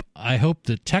hope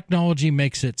the technology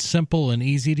makes it simple and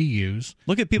easy to use.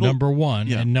 Look at people. Number one,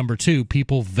 yeah. And number two,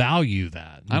 people value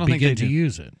that. I don't think they do.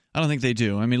 Use it. I don't think they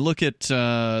do. I mean, look at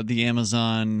the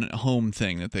Amazon Home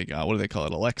thing that they got. What do they call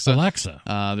it? Alexa.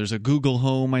 There's a Google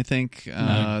Home, I think.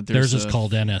 Theirs is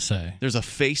called NSA. There's a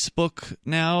Facebook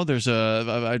now.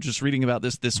 I'm just reading about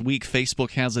this week.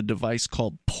 Facebook has a device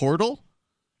called Portal.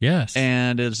 Yes.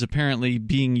 And it is apparently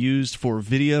being used for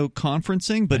video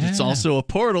conferencing, but it's also a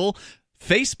portal,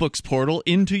 Facebook's portal,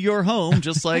 into your home,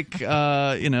 just like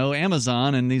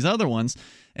Amazon and these other ones.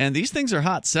 And these things are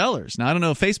hot sellers. Now, I don't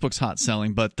know if Facebook's hot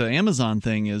selling, but the Amazon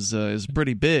thing is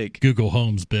pretty big. Google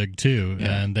Home's big, too.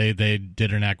 Yeah. And they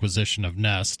did an acquisition of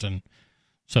Nest, and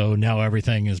so now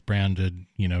everything is branded,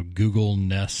 Google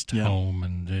Nest Home,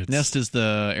 and Nest is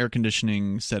the air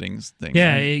conditioning settings thing.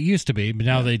 Yeah, right? It used to be, but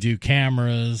now they do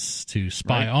cameras to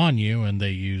spy on you, and they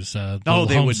use they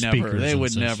home would speakers. They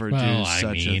would never do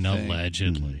such a thing.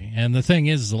 Allegedly. Mm-hmm. And the thing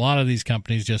is, a lot of these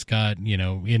companies just got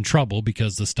in trouble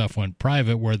because the stuff went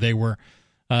private, where they were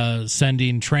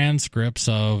sending transcripts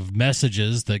of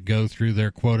messages that go through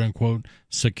their quote unquote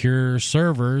secure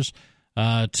servers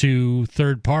to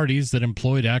third parties that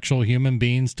employed actual human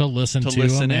beings to listen to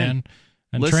them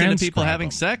and listen to people having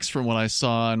them. sex. From what I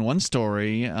saw in one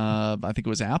story, I think it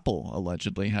was Apple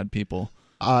allegedly had people.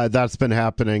 That's been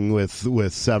happening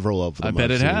with several of them. I bet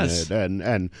it has,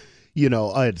 and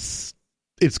it's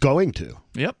going to.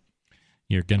 Yep.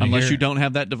 You're gonna unless you don't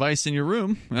have that device in your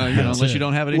room, unless you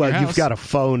don't have it in your house. Well, you've got a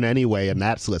phone anyway, and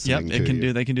that's listening to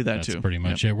you. They can do that that's too. That's pretty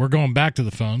much it. We're going back to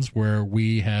the phones where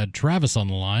we had Travis on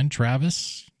the line.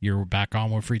 Travis, you're back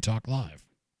on with Free Talk Live.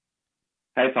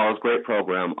 Hey, fellas, great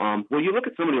program. Well, you look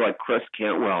at somebody like Chris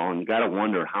Cantwell, and you got to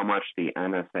wonder how much the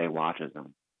NSA watches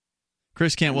him.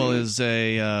 Chris Cantwell is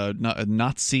a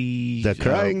Nazi, the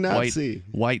crying Nazi,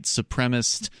 white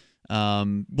supremacist.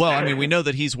 We know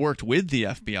that he's worked with the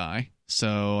FBI.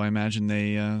 So I imagine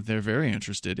they're very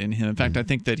interested in him. In fact, I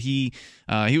think that he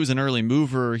was an early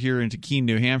mover here into Keene,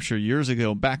 New Hampshire years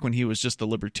ago, back when he was just the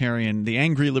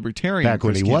angry libertarian. Back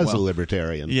when he was a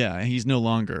libertarian. Yeah, he's no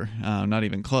longer, not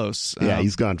even close. Yeah,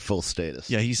 he's gone full status.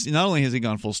 Yeah, he's not only has he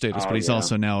gone full status, but he's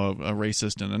also now a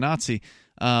racist and a Nazi.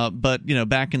 But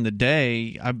back in the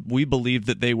day, we believed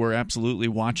that they were absolutely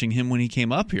watching him when he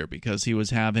came up here, because he was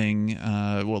having,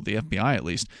 the FBI at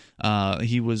least,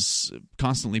 he was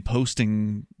constantly posting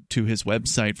to his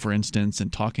website, for instance,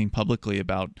 and talking publicly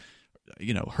about,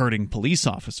 hurting police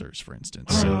officers, for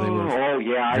instance. So they were I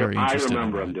very interested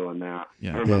remember in him doing that.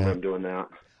 Yeah. I remember him doing that.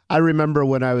 I remember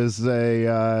when I was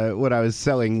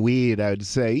selling weed, I would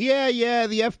say, yeah,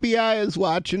 the FBI is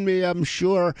watching me, I'm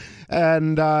sure,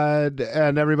 and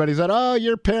everybody said, oh,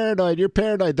 you're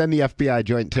paranoid. Then the FBI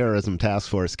Joint Terrorism Task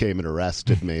Force came and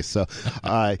arrested me. So,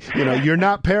 you're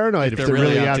not paranoid if they're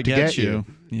really out to get you.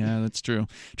 Yeah, that's true.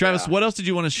 Travis, what else did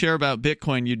you want to share about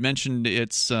Bitcoin? You'd mentioned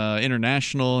it's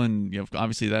international, and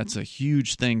obviously that's a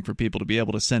huge thing for people to be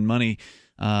able to send money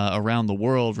around the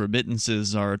world.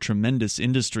 Remittances are a tremendous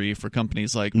industry for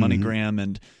companies like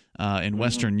MoneyGram and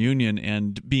Western Union,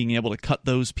 and being able to cut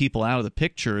those people out of the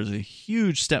picture is a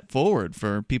huge step forward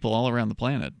for people all around the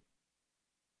planet.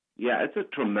 Yeah, it's a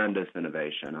tremendous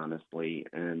innovation, honestly.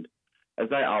 And as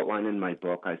I outline in my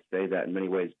book, I say that in many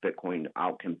ways Bitcoin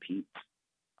outcompetes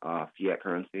fiat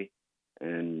currency.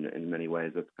 And in many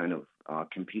ways, it's kind of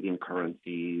competing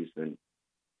currencies. And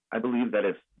I believe that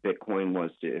if Bitcoin was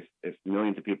to, if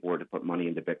millions of people were to put money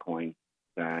into Bitcoin,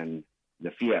 then the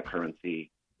fiat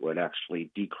currency would actually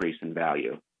decrease in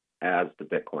value as the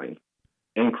Bitcoin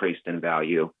increased in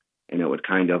value. And it would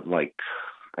kind of like,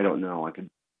 I don't know,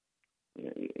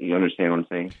 you understand what I'm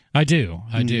saying? I do.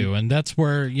 And that's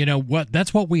where,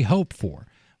 that's what we hope for.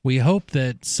 We hope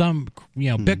that some,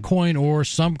 Bitcoin or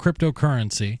some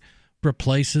cryptocurrency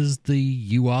replaces the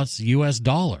U.S.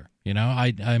 dollar.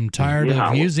 I'm tired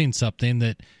of using something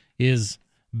that is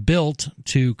built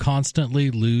to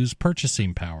constantly lose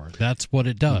purchasing power. That's what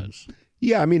it does.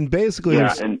 Yeah, I mean, basically,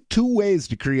 there's two ways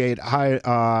to create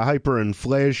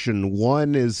hyperinflation.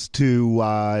 One is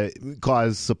to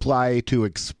cause supply to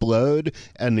explode,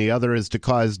 and the other is to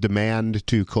cause demand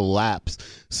to collapse.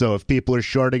 So if people are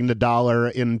shorting the dollar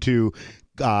into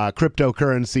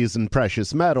cryptocurrencies and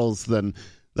precious metals, then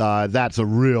that's a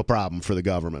real problem for the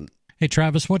government. Hey,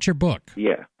 Travis, what's your book?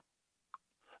 Yeah.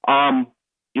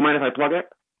 You mind if I plug it?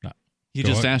 He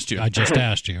just asked you. I just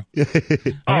asked you.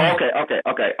 Okay.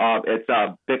 It's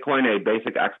Bitcoin, A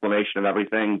Basic Explanation of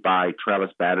Everything by Travis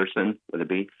Batterson with a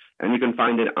B. And you can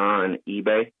find it on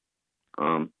eBay.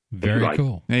 Very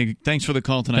cool. Hey, thanks for the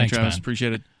call tonight, Travis. Man.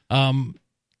 Appreciate it.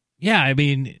 Yeah, I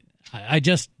mean, I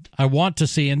want to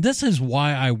see, and this is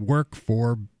why I work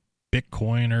for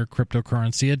Bitcoin or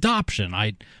cryptocurrency adoption.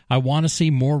 I want to see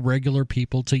more regular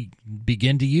people to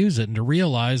begin to use it and to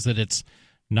realize that it's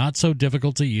not so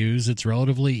difficult to use. It's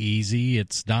relatively easy.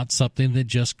 It's not something that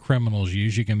just criminals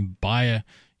use. You can go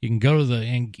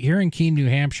to here in Keene, New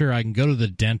Hampshire, I can go to the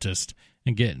dentist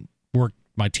and get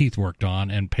my teeth worked on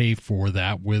and pay for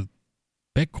that with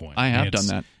Bitcoin. I have done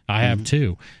that. I have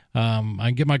too. I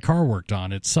can get my car worked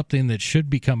on. It's something that should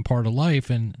become part of life,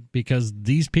 and because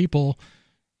these people,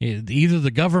 either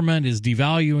the government is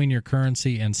devaluing your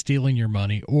currency and stealing your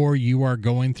money, or you are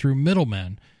going through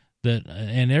middlemen.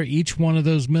 And each one of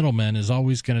those middlemen is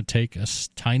always going to take a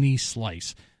tiny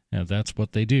slice. Now, that's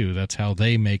what they do. That's how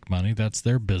they make money. That's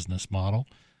their business model.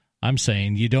 I'm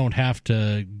saying you don't have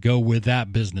to go with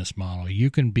that business model. You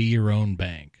can be your own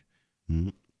bank,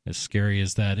 as scary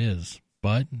as that is.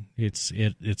 But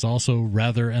it's also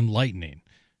rather enlightening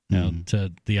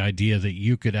to the idea that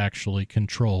you could actually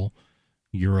control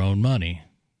your own money.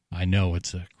 I know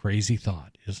it's a crazy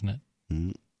thought, isn't it?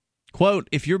 Mm-hmm. Quote,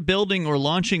 if you're building or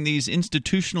launching these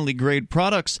institutionally grade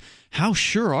products, how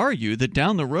sure are you that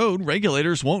down the road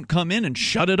regulators won't come in and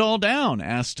shut it all down?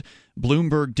 Asked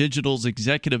Bloomberg Digital's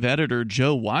executive editor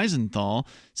Joe Weisenthal,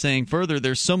 saying further,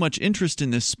 there's so much interest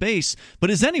in this space, but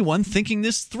is anyone thinking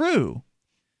this through?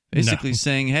 Basically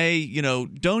saying, hey,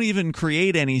 don't even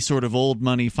create any sort of old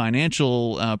money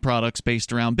financial products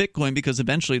based around Bitcoin, because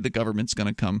eventually the government's going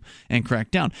to come and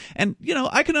crack down. And,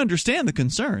 I can understand the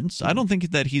concerns. I don't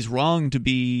think that he's wrong to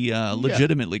be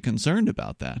legitimately concerned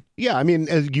about that. Yeah, I mean,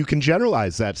 you can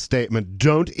generalize that statement.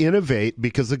 Don't innovate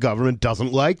because the government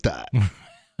doesn't like that.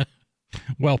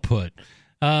 Well put.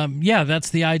 Yeah, that's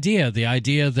the idea. The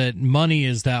idea that money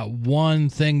is that one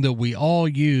thing that we all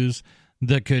use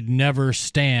that could never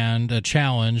stand a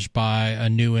challenge by a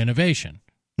new innovation.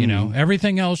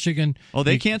 Everything else you can... Oh,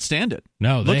 they can't stand it.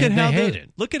 No, they hate it.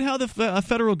 Look at how the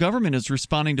federal government is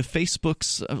responding to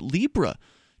Facebook's Libra.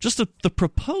 Just the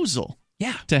proposal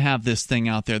to have this thing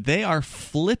out there. They are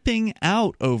flipping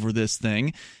out over this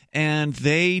thing, and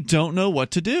they don't know what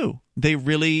to do. They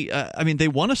really... they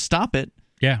want to stop it.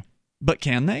 Yeah. But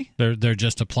can they? They're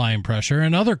just applying pressure,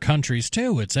 and other countries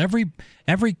too. It's every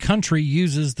country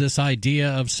uses this idea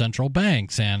of central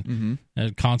banks and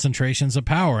concentrations of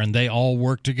power, and they all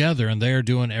work together, and they are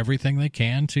doing everything they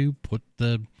can to put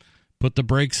the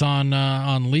brakes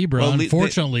on Libra.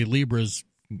 Unfortunately, Libra's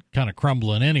kind of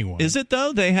crumbling anyway. Is it,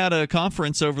 though? They had a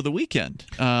conference over the weekend,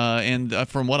 and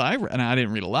from what I read, and I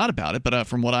didn't read a lot about it, but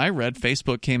from what I read,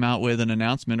 Facebook came out with an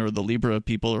announcement, or the Libra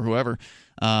people or whoever,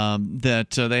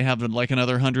 that they have like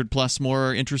another 100+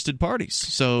 more interested parties.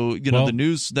 So, the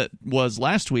news that was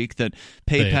last week that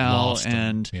PayPal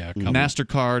and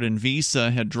MasterCard and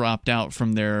Visa had dropped out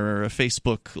from their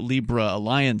Facebook Libra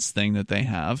alliance thing that they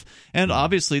have. And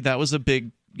obviously that was a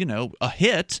big, a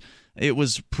hit. It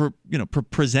was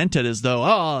presented as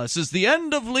though, this is the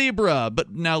end of Libra.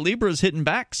 But now Libra is hitting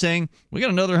back saying, we got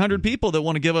another 100 people that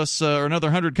want to give us, or another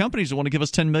 100 companies that want to give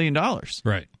us $10 million.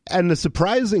 Right. And the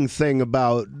surprising thing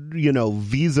about,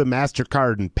 Visa,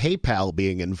 MasterCard, and PayPal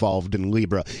being involved in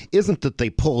Libra isn't that they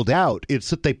pulled out. It's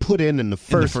that they put in the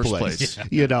first place.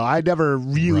 Yeah. I never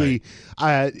really,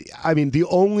 I mean, the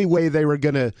only way they were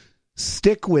going to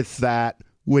stick with that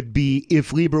would be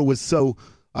if Libra was so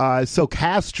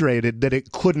castrated that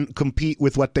it couldn't compete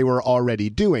with what they were already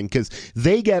doing, because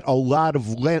they get a lot of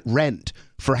rent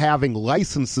for having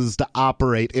licenses to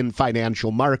operate in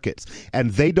financial markets,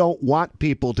 and they don't want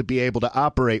people to be able to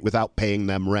operate without paying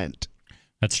them rent.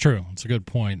 That's true. That's a good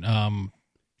point.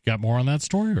 Got more on that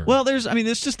story? Or? Well, there's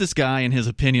just this guy and his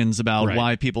opinions about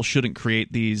why people shouldn't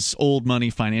create these old money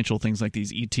financial things like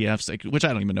these ETFs, which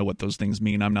I don't even know what those things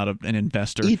mean. I'm not an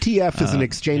investor. ETF is an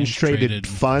exchange-traded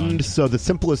fund, so the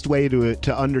simplest way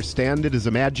to understand it is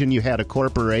imagine you had a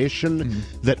corporation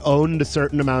that owned a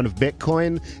certain amount of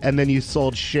Bitcoin, and then you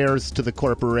sold shares to the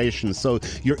corporation. So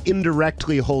you're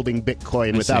indirectly holding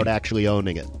Bitcoin without actually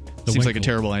owning it. Seems like a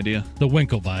terrible idea. The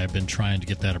Winklevi have been trying to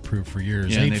get that approved for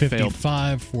years. Yeah,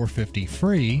 855 450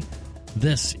 free.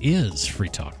 This is Free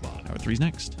Talk Live. Hour 3's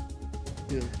next.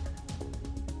 Yeah.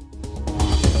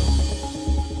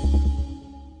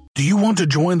 Do you want to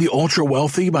join the ultra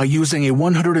wealthy by using a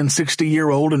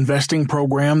 160-year-old investing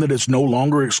program that is no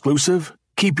longer exclusive?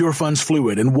 Keep your funds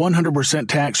fluid and 100%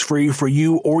 tax-free for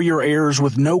you or your heirs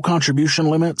with no contribution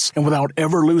limits and without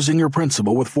ever losing your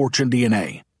principal with Fortune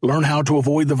DNA. Learn how to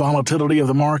avoid the volatility of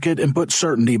the market and put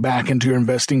certainty back into your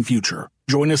investing future.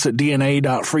 Join us at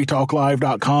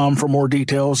dna.freetalklive.com for more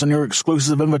details and your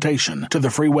exclusive invitation to the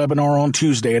free webinar on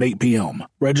Tuesday at 8 p.m.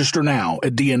 Register now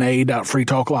at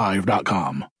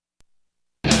dna.freetalklive.com.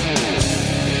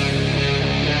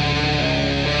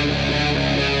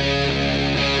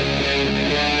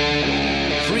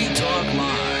 Free Talk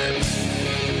Live.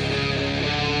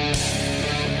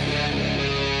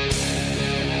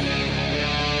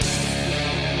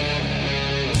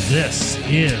 This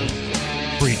is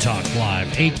Free Talk Live.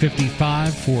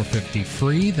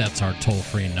 855-450-FREE. That's our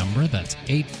toll-free number. That's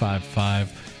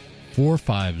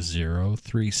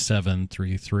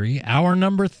 855-450-3733. Hour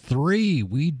number 3.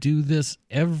 We do this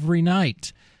every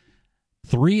night.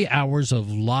 3 hours of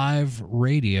live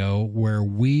radio where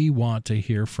we want to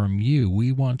hear from you.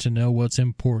 We want to know what's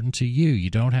important to you. You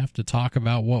don't have to talk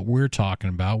about what we're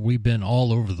talking about. We've been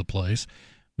all over the place.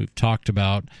 We've talked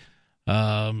about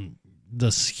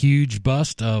this huge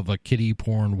bust of a kiddie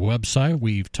porn website.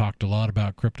 We've talked a lot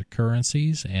about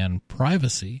cryptocurrencies and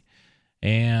privacy.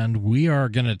 And we are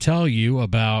going to tell you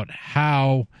about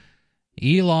how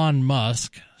Elon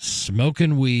Musk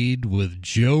smoking weed with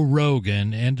Joe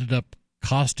Rogan ended up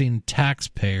costing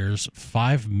taxpayers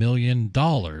 $5 million.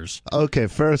 Okay,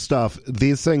 first off,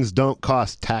 these things don't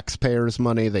cost taxpayers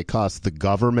money. They cost the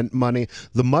government money.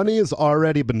 The money has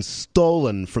already been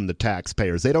stolen from the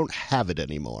taxpayers. They don't have it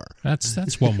anymore.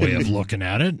 That's one way of looking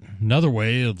at it. Another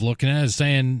way of looking at it is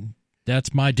saying,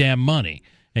 that's my damn money.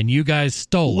 And you guys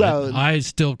stole it. I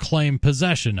still claim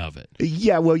possession of it.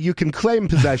 Yeah, well, you can claim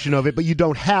possession of it, but you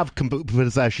don't have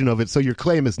possession of it, so your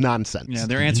claim is nonsense. Yeah,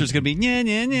 their answer is going to be,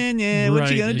 yeah.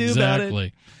 What you going to do about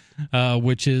it?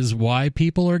 Which is why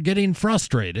people are getting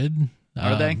frustrated.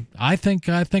 Are they? I think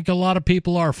a lot of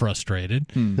people are frustrated.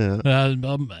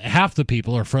 Half the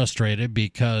people are frustrated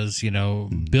because,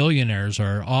 billionaires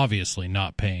are obviously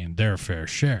not paying their fair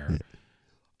share.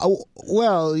 Oh,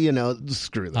 well,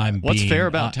 screw that. What's fair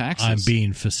about taxes? I'm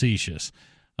being facetious.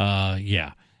 But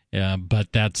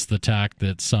that's the tack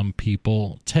that some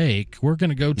people take. We're going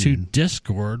to go to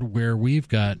Discord, where we've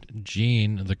got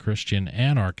Gene, the Christian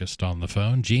anarchist, on the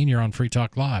phone. Gene, you're on Free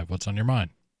Talk Live. What's on your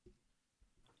mind?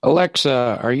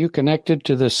 Alexa, are you connected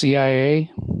to the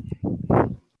CIA?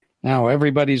 Now,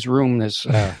 everybody's room is,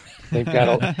 they've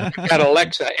got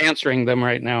Alexa answering them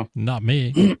right now. Not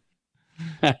me.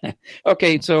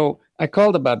 Okay, so I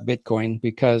called about Bitcoin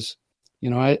because,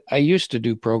 I used to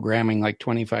do programming like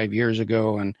 25 years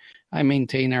ago, and I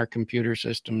maintain our computer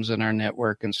systems and our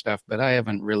network and stuff, but I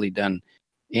haven't really done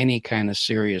any kind of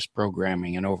serious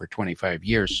programming in over 25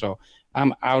 years. So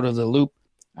I'm out of the loop.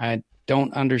 I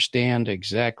don't understand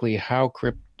exactly how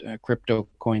crypto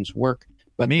coins work,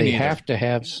 but they have to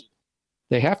have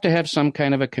some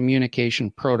kind of a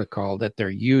communication protocol that they're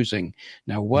using.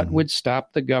 Now, what would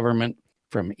stop the government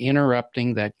from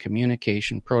interrupting that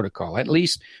communication protocol, at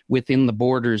least within the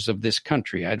borders of this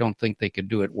country? I don't think they could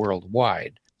do it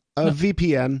worldwide. A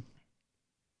VPN.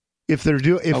 If they're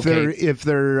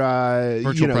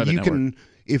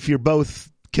if you're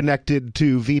both connected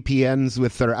to VPNs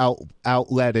with their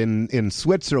outlet in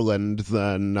Switzerland,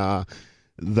 then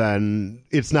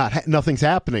it's nothing's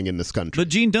happening in this country. But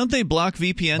Gene, don't they block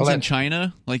VPNs in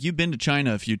China? Like, you've been to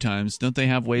China a few times. Don't they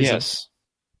have ways of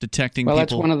detecting people?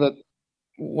 That's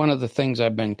one of the things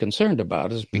I've been concerned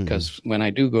about, is because when I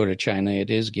do go to China, it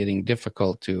is getting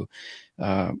difficult to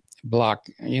block,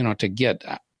 to get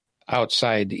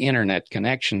outside internet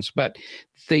connections. But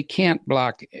they can't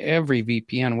block every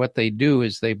VPN. What they do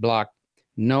is they block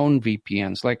known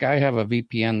VPNs. Like, I have a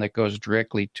VPN that goes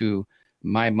directly to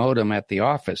my modem at the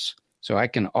office, so I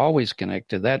can always connect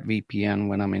to that VPN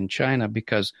when I'm in China,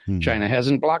 because China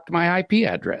hasn't blocked my IP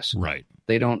address. Right.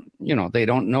 They don't know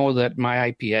that my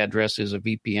IP address is a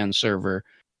VPN server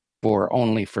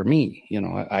only for me.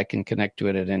 I can connect to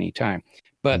it at any time.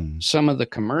 But some of the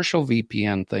commercial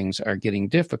VPN things are getting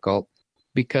difficult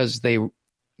because they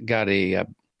got a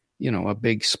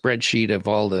big spreadsheet of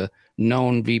all the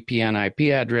known VPN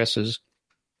IP addresses,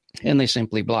 and they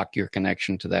simply block your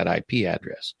connection to that IP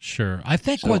address. Sure. I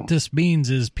think what this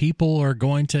means is people are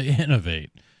going to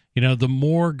innovate. The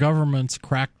more governments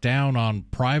crack down on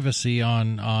privacy,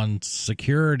 on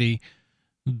security,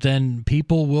 then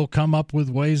people will come up with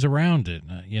ways around it.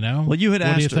 Well, you had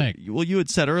what do you think? Well, you had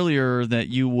said earlier that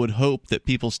you would hope that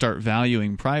people start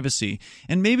valuing privacy,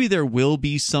 and maybe there will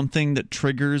be something that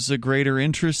triggers a greater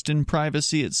interest in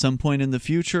privacy at some point in the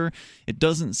future. It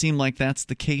doesn't seem like that's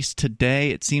the case today.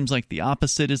 It seems like the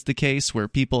opposite is the case, where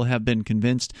people have been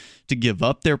convinced to give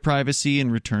up their privacy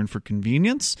in return for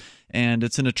convenience. And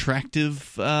it's an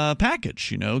attractive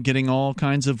package, getting all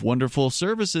kinds of wonderful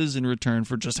services in return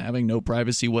for just having no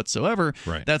privacy whatsoever.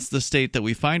 Right. That's the state that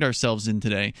we find ourselves in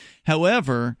today.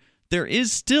 However, there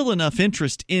is still enough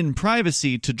interest in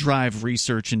privacy to drive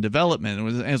research and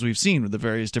development, as we've seen with the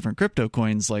various different crypto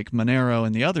coins like Monero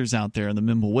and the others out there, and the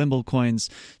Mimblewimble coins.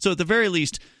 So at the very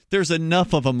least, there's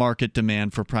enough of a market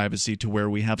demand for privacy to where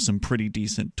we have some pretty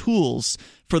decent tools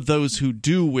for those who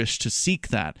do wish to seek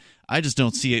that. I just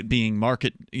don't see it being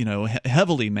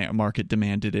heavily market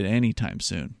demanded at any time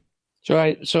soon. So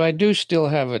I do still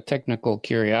have a technical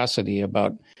curiosity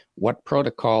about what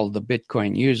protocol the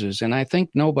Bitcoin uses, and I think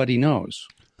nobody knows.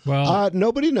 Well,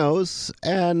 nobody knows,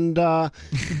 and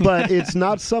but it's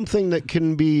not something that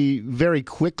can be very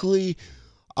quickly.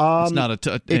 It's not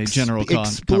a general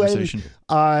conversation.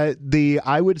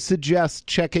 I would suggest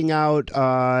checking out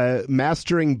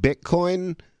Mastering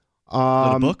Bitcoin.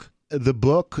 The book? The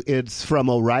book. It's from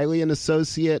O'Reilly and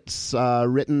Associates,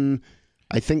 written,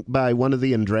 I think, by one of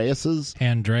the Andreases.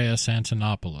 Andreas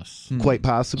Antonopoulos. Quite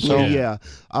possibly, yeah.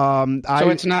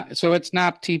 It's not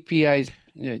TPI.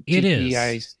 It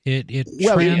is.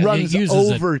 It runs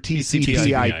over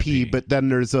TCP/IP, but then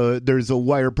there's a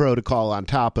wire protocol on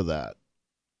top of that.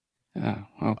 Oh,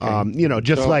 okay.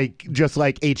 Just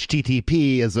like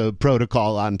HTTP is a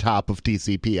protocol on top of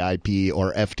TCP/IP,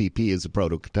 or FTP is a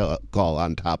protocol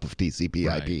on top of TCP/IP.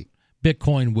 Right.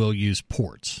 Bitcoin will use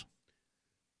ports.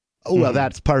 Oh, well,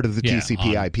 that's part of the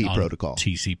TCP/IP protocol.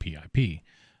 TCP/IP.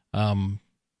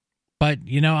 But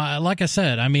like I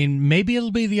said, I mean, maybe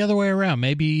it'll be the other way around.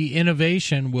 Maybe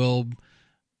innovation will.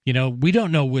 We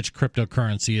don't know which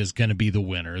cryptocurrency is going to be the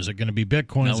winner. Is it going to be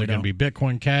Bitcoin? No, is it going to be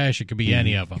Bitcoin Cash? It could be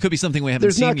any of them. It could be something we haven't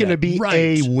There's seen not going to be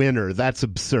right. a winner. That's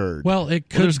absurd. Well, it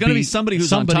could there's going to be somebody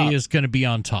who's on top. Somebody is going to be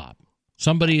on top.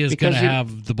 Somebody is going to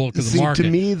have the bulk of the market. To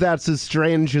me, that's as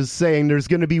strange as saying there's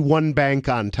going to be one bank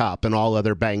on top and all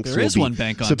other banks will be one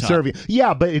bank on subservient. top.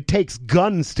 Yeah, but it takes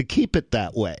guns to keep it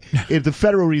that way. If the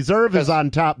Federal Reserve is on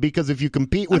top, because if you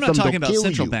compete with them, they'll kill you. I'm not talking about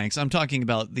central banks. I'm talking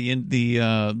about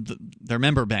their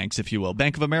member banks, if you will.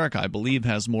 Bank of America, I believe,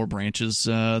 has more branches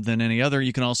than any other.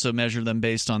 You can also measure them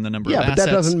based on the number of assets. Yeah, but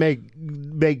that doesn't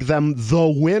make them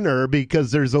the winner, because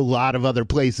there's a lot of other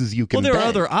places you can there bank. are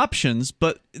other options,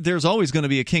 but there's always going to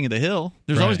be a king of the hill.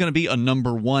 There's always going to be a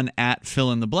number one at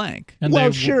fill in the blank.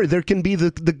 And sure, there can be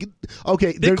the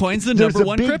okay. Bitcoin's the number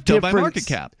one crypto by market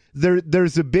cap.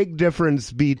 There's a big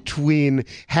difference between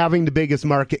having the biggest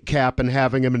market cap and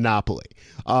having a monopoly.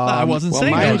 I wasn't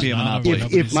saying that would be a monopoly.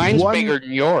 If mine's bigger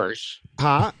than yours,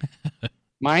 huh?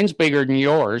 Mine's bigger than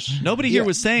yours. Nobody here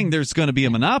was saying there's going to be a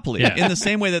monopoly. Yeah. In the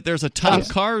same way that there's a top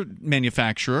car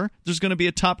manufacturer, there's going to be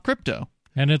a top crypto.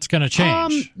 And it's going to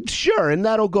change. Sure, and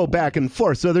that'll go back and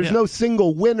forth. So there's no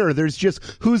single winner. There's just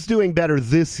who's doing better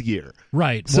this year.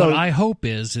 Right. So what I hope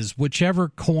is whichever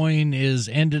coin is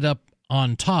ended up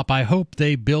on top, I hope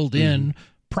they build in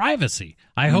privacy.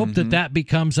 I hope that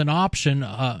becomes an option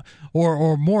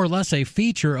or more or less a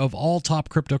feature of all top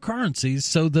cryptocurrencies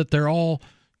so that they're all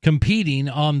competing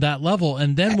on that level.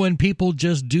 And then when people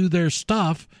just do their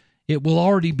stuff, it will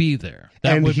already be there.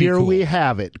 That and would here be cool. we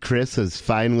have it. Chris has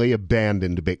finally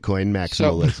abandoned Bitcoin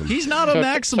maximalism. He's not a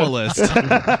maximalist.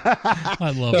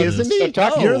 I love this. Isn't he?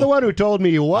 You're the one who told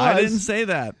me he was. I didn't say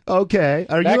that. Okay.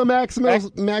 Are you a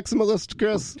maximalist,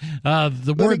 Chris?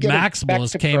 The word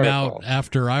maximalist came out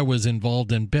after I was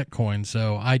involved in Bitcoin,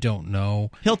 so I don't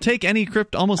know. He'll take any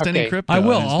almost any crypto. I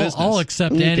will. in his I'll business.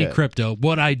 accept any crypto.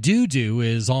 What I do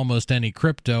is almost any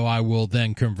crypto I will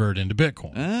then convert into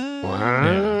Bitcoin.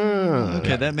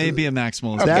 Okay, that may be a maximalist.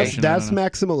 That's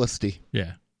maximalisty.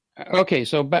 Yeah. Okay,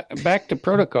 so back to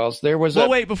protocols. There was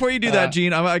wait, before you do that,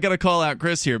 Gene, I got to call out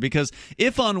Chris here, because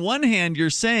if on one hand you're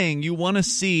saying you want to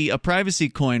see a privacy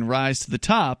coin rise to the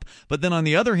top, but then on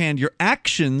the other hand your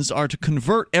actions are to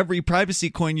convert every privacy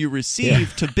coin you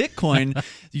receive to Bitcoin,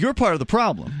 you're part of the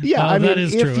problem. Yeah, I mean, that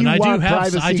is if true. you And I want do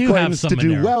have privacy coins some to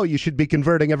do Monero. well, you should be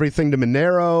converting everything to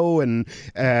Monero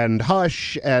and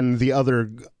Hush and the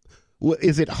other.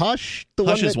 Is it Hush? The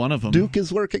Hush one is one of them. Duke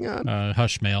is working on.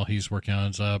 Hush Mail, he's working on.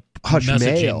 It's a Hush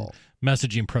Mail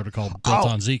messaging protocol built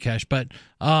on Zcash, but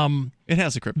it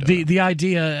has a crypto. The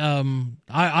idea,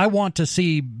 I want to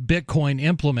see Bitcoin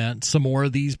implement some more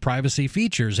of these privacy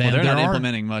features, and they're not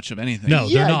implementing much of anything. No,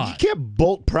 they're not. You can't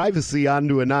bolt privacy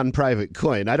onto a non-private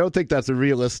coin. I don't think that's a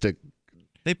realistic.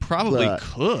 They probably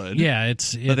could. Yeah,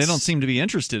 it's but they don't seem to be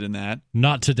interested in that.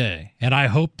 Not today, and I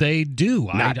hope they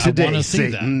do. Not today, I want to see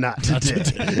that. Not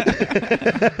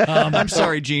today. I'm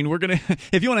sorry, Gene. We're gonna.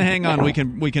 If you want to hang on, we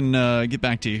can get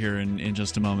back to you here in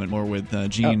just a moment. More with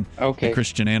Gene, the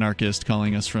Christian anarchist,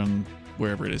 calling us from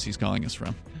wherever it is he's calling us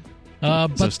from.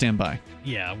 So stand by.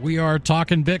 Yeah, we are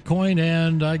talking Bitcoin,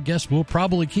 and I guess we'll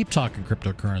probably keep talking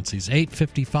cryptocurrencies.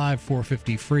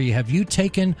 855-450 free. Have you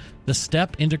taken the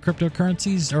step into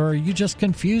cryptocurrencies, or are you just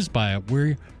confused by it?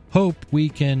 We hope we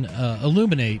can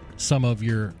illuminate some of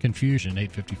your confusion.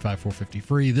 855-450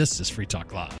 free. This is Free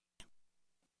Talk Live.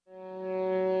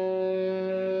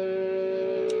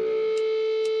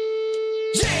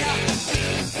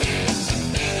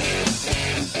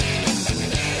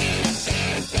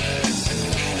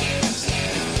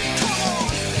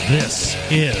 This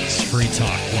is Free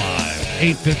Talk Live.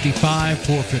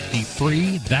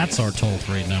 855-450-FREE. That's our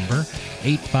toll-free number.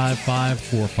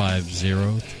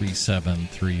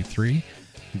 855-450-3733.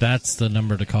 That's the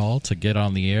number to call to get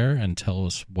on the air and tell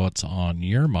us what's on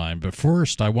your mind. But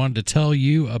first, I wanted to tell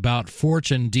you about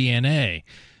Fortune DNA.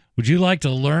 Would you like to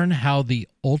learn how the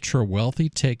ultra-wealthy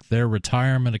take their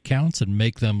retirement accounts and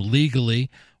make them legally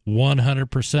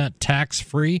 100%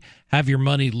 tax-free? Have your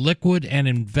money liquid and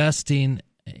invest in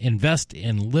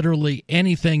literally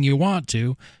anything you want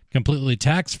to, completely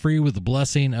tax-free with the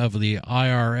blessing of the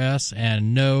IRS.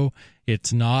 And no,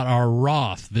 it's not our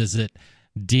Roth. Visit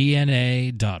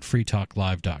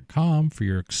dna.freetalklive.com for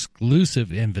your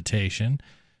exclusive invitation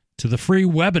to the free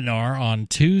webinar on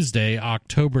Tuesday,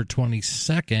 October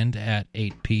 22nd at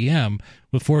 8 p.m.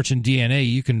 With Fortune DNA,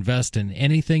 you can invest in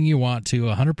anything you want to,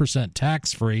 100%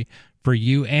 tax-free for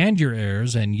you and your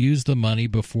heirs, and use the money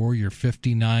before you're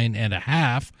 59 and a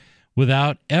half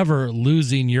without ever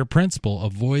losing your principal.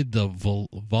 Avoid the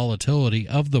volatility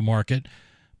of the market,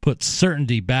 put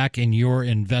certainty back in your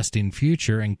investing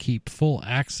future, and keep full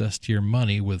access to your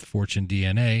money with Fortune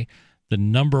DNA, the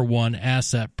 #1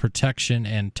 asset protection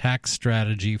and tax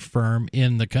strategy firm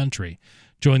in the country.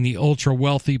 Join the ultra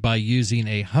wealthy by using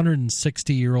a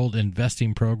 160-year-old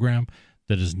investing program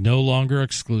that is no longer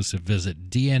exclusive. Visit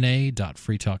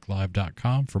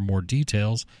dna.freetalklive.com for more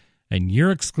details and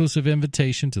your exclusive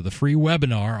invitation to the free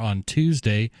webinar on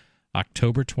Tuesday,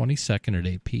 October 22nd at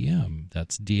 8 p.m.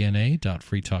 That's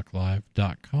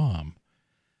dna.freetalklive.com.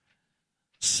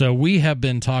 So we have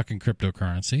been talking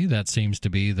cryptocurrency. That seems to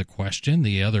be the question.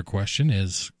 The other question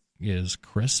is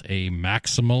Chris a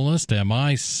maximalist? Am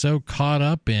I so caught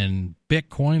up in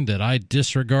Bitcoin that I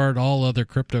disregard all other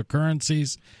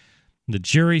cryptocurrencies? The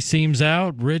jury seems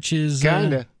out. Rich is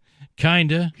kinda.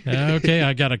 Okay,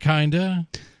 I got a kinda.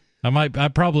 I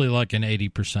probably like an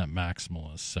 80%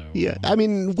 maximalist. So yeah, I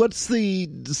mean, what's the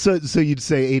so you'd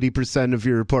say 80% of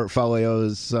your portfolio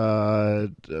is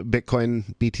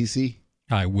Bitcoin BTC?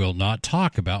 I will not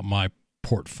talk about my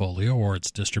portfolio or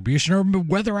its distribution or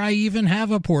whether I even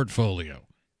have a portfolio.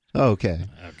 Okay.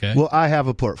 Okay. Well, I have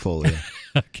a portfolio.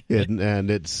 Okay.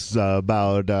 And it's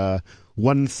about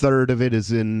 1/3 of it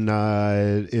is in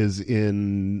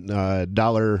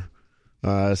dollar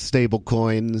stable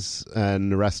coins,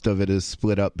 and the rest of it is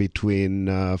split up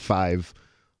between 5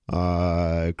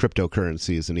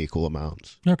 cryptocurrencies in equal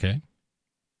amounts. Okay.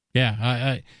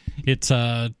 Yeah, it's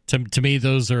to me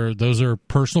those are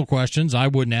personal questions. I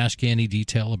wouldn't ask you any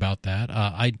detail about that.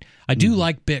 I do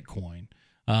like Bitcoin.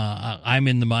 I'm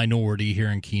in the minority here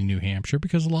in Keene, New Hampshire,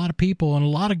 because a lot of people and a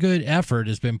lot of good effort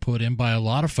has been put in by a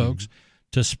lot of folks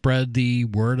to spread the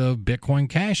word of Bitcoin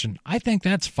Cash, and I think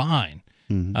that's fine.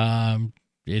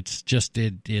 It's just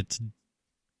it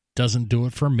doesn't do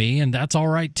it for me, and that's all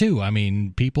right too. I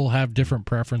mean, people have different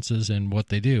preferences in what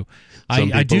they do. Some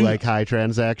people I do like high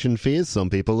transaction fees. Some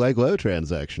people like low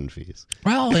transaction fees.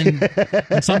 Well, and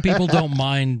some people don't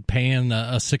mind paying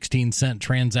a 16-cent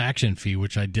transaction fee,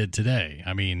 which I did today.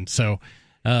 I mean, so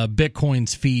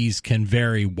Bitcoin's fees can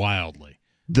vary wildly.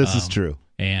 This is true.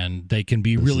 And they can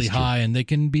be really high and they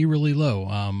can be really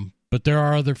low. But there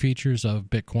are other features of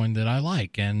Bitcoin that I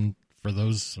like, and for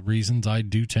those reasons, I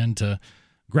do tend to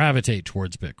gravitate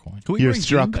towards Bitcoin. You're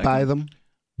struck by them?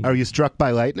 Are you struck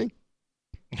by lightning?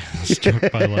 Struck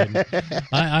by lightning.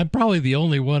 I'm probably the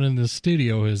only one in the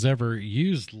studio who has ever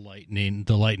used Lightning,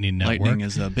 the Lightning Network. Lightning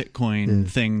is a Bitcoin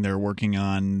thing they're working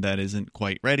on that isn't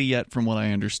quite ready yet, from what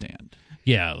I understand.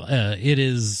 Yeah, it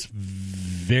is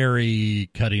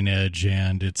very cutting edge,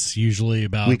 and it's usually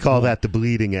about... We call that the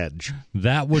bleeding edge.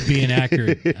 That would be an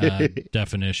accurate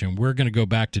definition. We're going to go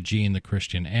back to Gene, the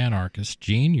Christian anarchist.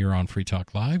 Gene, you're on Free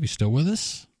Talk Live. You still with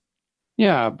us?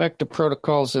 Yeah, back to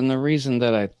protocols. And the reason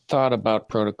that I thought about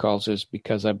protocols is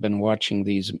because I've been watching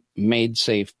these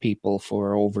MaidSafe people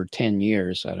for over 10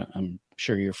 years. I'm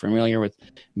sure you're familiar with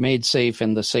MaidSafe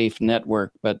and the Safe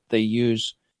Network, but they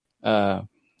use...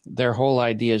 their whole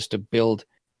idea is to build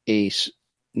a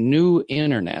new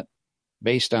internet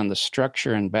based on the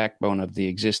structure and backbone of the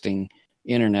existing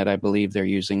internet. I believe they're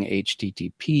using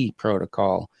HTTP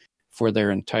protocol for their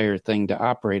entire thing to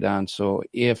operate on. So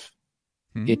if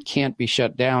it can't be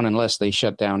shut down unless they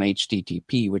shut down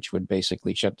HTTP, which would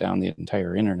basically shut down the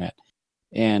entire internet.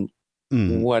 And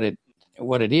what it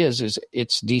is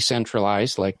it's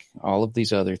decentralized, like all of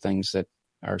these other things that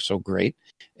are so great,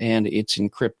 and it's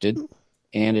encrypted.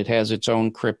 And it has its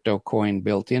own crypto coin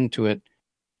built into it,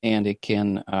 and it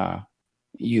can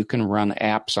you can run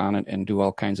apps on it and do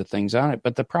all kinds of things on it.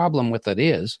 But the problem with it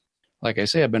is, like I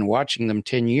say, I've been watching them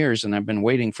 10 years, and I've been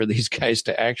waiting for these guys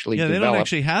to actually develop. They don't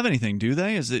actually have anything, do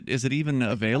they? Is it even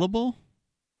available?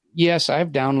 Yes, I've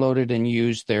downloaded and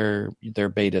used their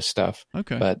beta stuff.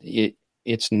 Okay, but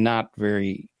it's not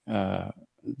very.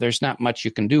 There's not much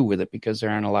you can do with it because there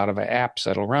aren't a lot of apps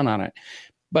that'll run on it.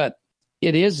 But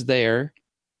it is there.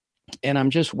 And I'm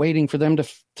just waiting for them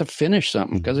to finish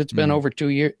something, because it's been over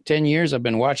 10 years I've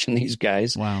been watching these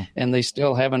guys. Wow. And they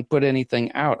still haven't put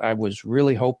anything out. I was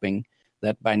really hoping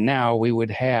that by now we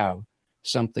would have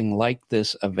something like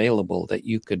this available, that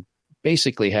you could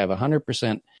basically have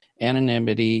 100%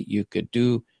 anonymity. You could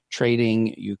do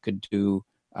trading. You could do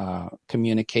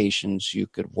communications. You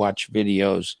could watch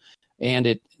videos.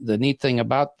 And the neat thing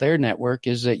about their network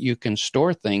is that you can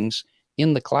store things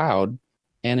in the cloud,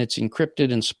 and it's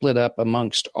encrypted and split up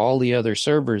amongst all the other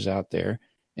servers out there.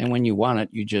 And when you want it,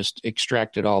 you just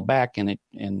extract it all back, and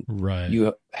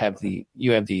you have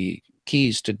the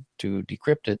keys to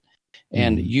decrypt it.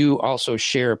 And you also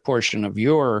share a portion of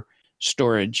your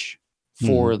storage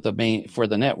for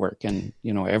the network. And,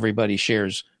 everybody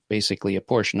shares basically a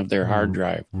portion of their hard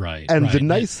drive. Right. And the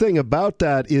nice thing about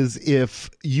that is,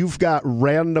 if you've got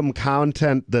random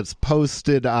content that's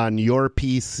posted on your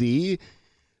PC,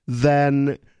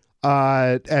 then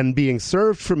and being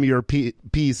served from your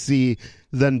PC,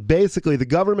 then basically the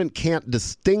government can't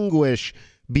distinguish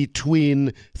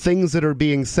between things that are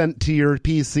being sent to your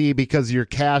PC because you're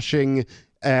caching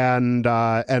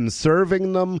and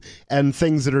serving them, and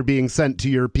things that are being sent to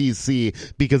your PC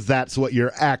because that's what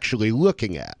you're actually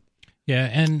looking at. Yeah,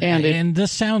 and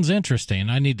this sounds interesting.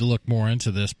 I need to look more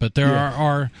into this, but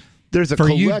there's a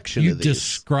collection you of these.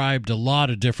 Described a lot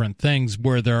of different things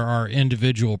where there are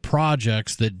individual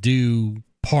projects that do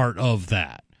part of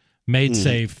that.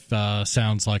 MaidSafe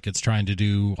sounds like it's trying to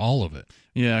do all of it.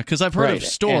 Yeah, because I've heard of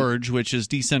Storj, which is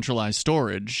decentralized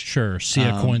storage. Sure,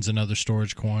 Sia Coin's another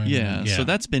storage coin. Yeah, so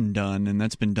that's been done, and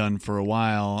that's been done for a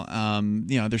while.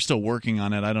 They're still working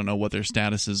on it. I don't know what their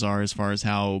statuses are as far as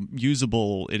how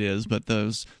usable it is, but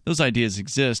those ideas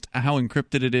exist. How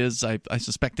encrypted it is, I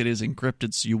suspect it is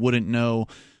encrypted, so you wouldn't know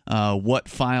what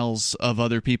files of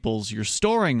other people's you're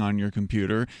storing on your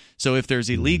computer. So if there's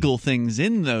illegal things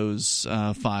in those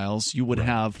files, you would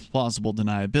have plausible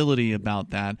deniability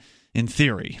about that. in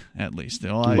theory, at least.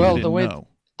 Well,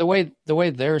 the way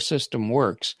their system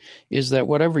works is that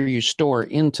whatever you store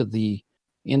into the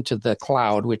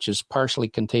cloud, which is partially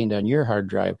contained on your hard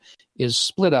drive, is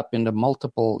split up into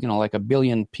multiple, like a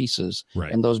billion pieces.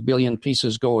 Right. And those billion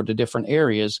pieces go to different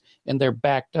areas, and they're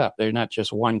backed up. They're not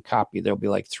just one copy. There'll be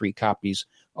like 3 copies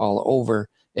all over.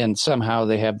 And somehow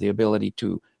they have the ability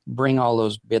to bring all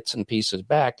those bits and pieces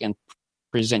back and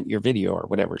present your video or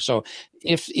whatever. So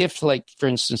if like, for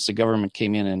instance, the government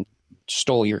came in and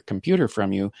stole your computer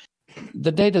from you,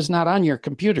 the data is not on your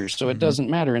computer, so it doesn't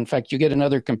matter. In fact, you get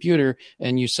another computer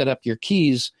and you set up your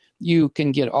keys, you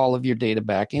can get all of your data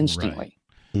back instantly.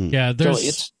 Right.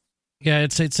 Yeah,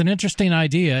 it's an interesting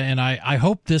idea, and I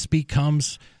hope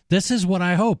this is what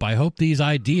I hope. I hope these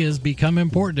ideas become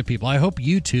important to people. I hope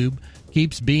YouTube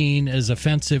keeps being as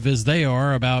offensive as they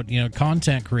are about,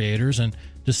 content creators, and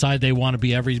decide they want to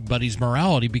be everybody's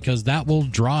morality, because that will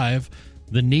drive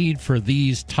the need for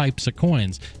these types of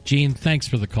coins. Gene, thanks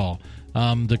for the call.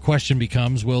 The question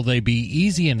becomes, will they be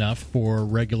easy enough for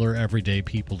regular everyday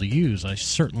people to use? I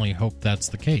certainly hope that's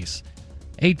the case.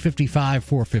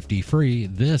 855-450-FREE.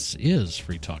 This is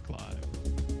Free Talk Live.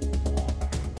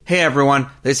 Hey everyone,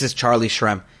 this is Charlie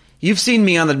Shrem. You've seen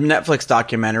me on the Netflix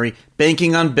documentary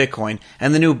Banking on Bitcoin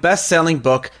and the new best-selling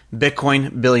book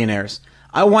Bitcoin Billionaires.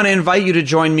 I want to invite you to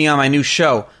join me on my new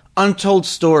show, Untold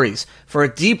Stories, for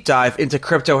a deep dive into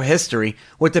crypto history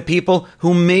with the people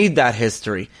who made that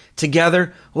history.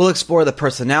 Together, we'll explore the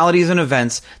personalities and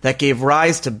events that gave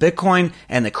rise to Bitcoin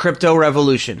and the crypto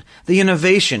revolution, the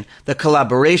innovation, the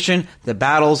collaboration, the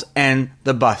battles, and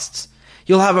the busts.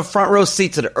 You'll have a front row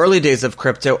seat to the early days of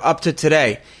crypto up to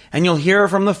today, and you'll hear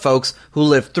from the folks who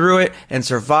lived through it and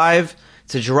survived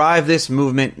to drive this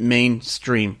movement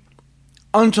mainstream.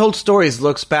 Untold Stories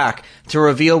looks back to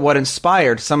reveal what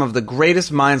inspired some of the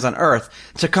greatest minds on Earth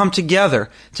to come together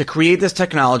to create this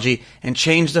technology and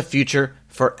change the future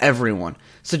for everyone.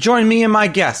 So join me and my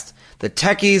guests, the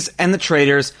techies and the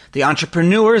traders, the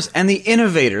entrepreneurs and the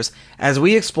innovators, as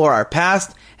we explore our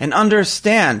past and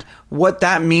understand what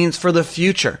that means for the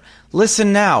future.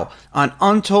 Listen now on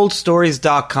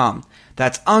UntoldStories.com.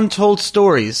 That's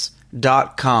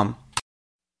UntoldStories.com.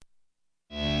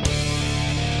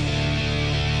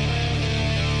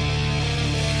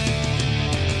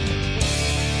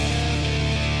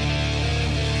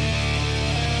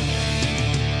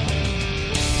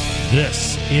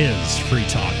 This is Free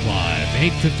Talk Live.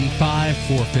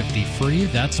 855-450-FREE.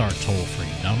 That's our toll-free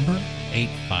number.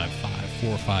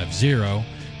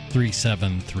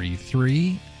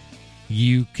 855-450-3733.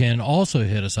 You can also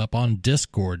hit us up on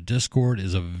Discord. Discord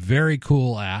is a very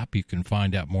cool app. You can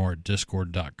find out more at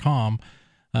discord.com.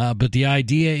 But the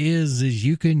idea is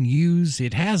you can use,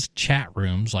 it has chat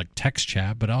rooms like text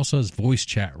chat, but also has voice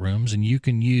chat rooms, and you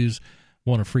can use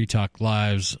one of Free Talk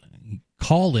Live's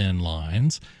call-in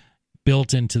lines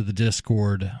built into the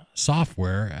Discord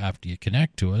software after you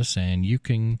connect to us, and you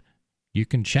can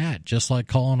chat just like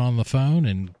calling on the phone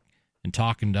and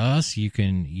talking to us. You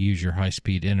can use your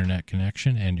high-speed internet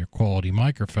connection and your quality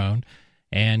microphone,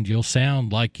 and you'll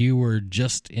sound like you were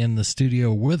just in the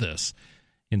studio with us.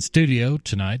 In studio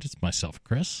tonight, it's myself,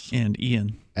 Chris. And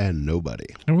Ian. And nobody.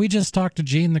 And we just talked to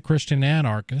Gene, the Christian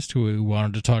anarchist, who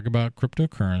wanted to talk about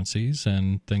cryptocurrencies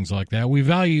and things like that. We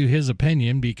value his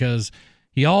opinion because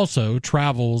he also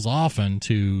travels often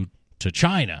to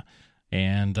China,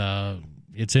 and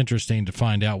it's interesting to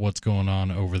find out what's going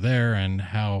on over there and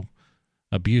how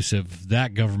abusive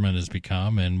that government has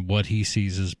become and what he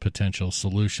sees as potential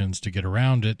solutions to get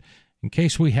around it in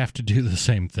case we have to do the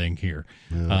same thing here.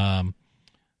 Yeah.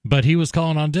 But he was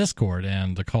calling on Discord,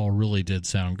 and the call really did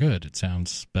sound good. It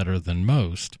sounds better than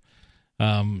most.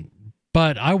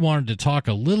 But I wanted to talk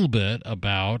a little bit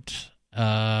about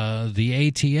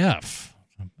the ATF.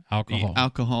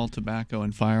 Alcohol, tobacco,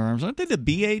 and firearms. Aren't they the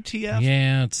BATF?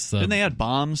 Yeah, it's didn't they add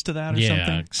bombs to that or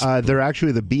something? They're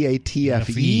actually the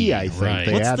BATFE, I think. Right.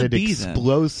 They What's added the B,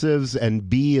 explosives, and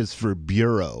B is for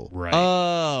Bureau. Right.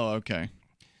 Oh, okay.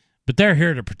 But they're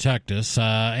here to protect us.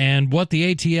 And what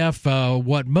the ATF,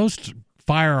 what most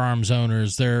firearms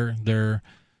owners, their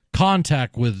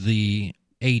contact with the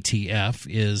ATF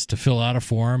is to fill out a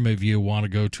form if you want to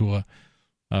go to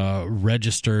a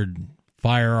registered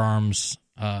firearms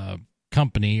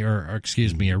company or a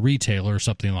retailer or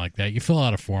something like that. You fill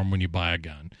out a form when you buy a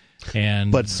gun.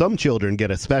 But some children get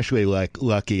especially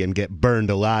lucky and get burned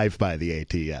alive by the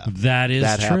ATF. That is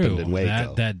true. Happened in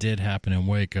Waco. That did happen in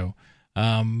Waco.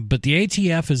 But the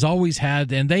ATF has always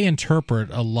had, and they interpret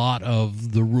a lot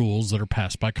of the rules that are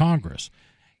passed by Congress.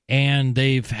 And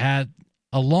they've had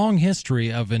a long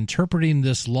history of interpreting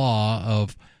this law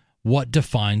of what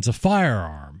defines a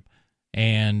firearm.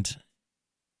 And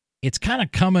it's kind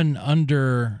of coming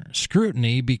under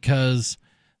scrutiny because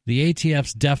the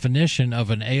ATF's definition of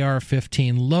an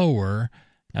AR-15 lower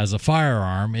as a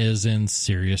firearm is in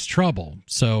serious trouble.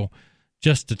 So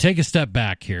just to take a step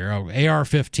back here,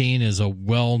 AR-15 is a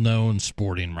well-known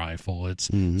sporting rifle. It's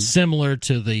similar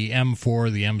to the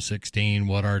M4, the M16,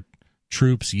 what our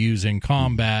troops use in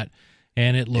combat,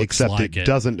 and it looks Except like it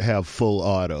doesn't have full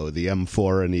auto. The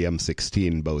M4 and the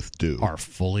M16 both do. Are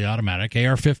fully automatic.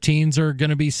 AR-15s are going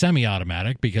to be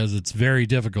semi-automatic because it's very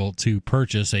difficult to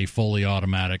purchase a fully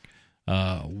automatic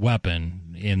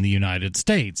weapon in the United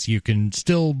States. You can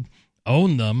still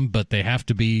own them, but they have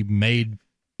to be made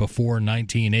before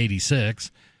 1986,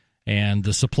 and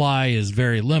the supply is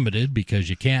very limited because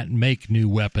you can't make new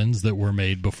weapons that were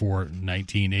made before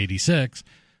 1986,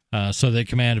 so they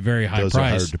command a very high price. Those are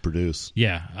hard to produce.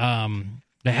 Yeah.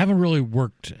 They haven't really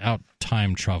worked out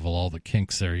time travel, all the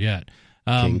kinks there yet.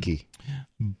 Kinky.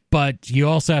 But you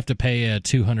also have to pay a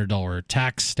 $200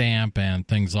 tax stamp and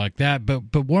things like that.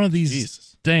 But one of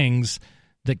these things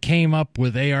that came up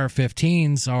with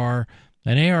AR-15s are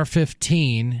an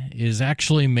AR-15 is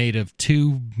actually made of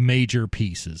two major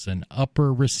pieces, an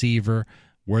upper receiver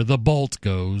where the bolt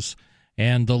goes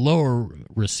and the lower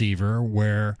receiver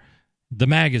where the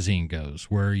magazine goes,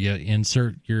 where you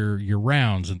insert your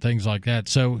rounds and things like that.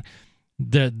 So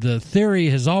the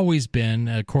theory has always been,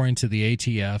 according to the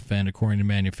ATF and according to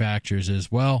manufacturers,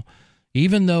 is, well,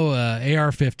 even though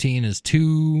AR-15 is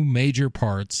two major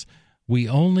parts, we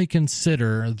only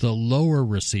consider the lower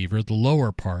receiver, the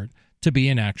lower part, to be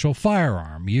an actual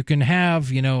firearm. You can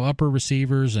have, upper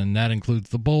receivers, and that includes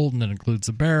the bolt, and that includes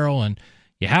the barrel, and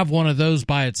you have one of those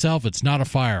by itself, it's not a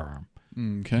firearm.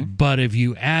 Okay. But if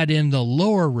you add in the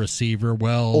lower receiver,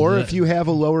 or if you have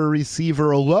a lower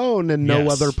receiver alone and no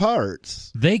other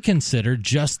parts, they consider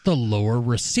just the lower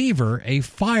receiver a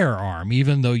firearm,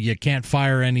 even though you can't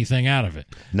fire anything out of it.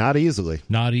 Not easily.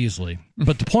 Not easily.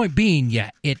 But the point being,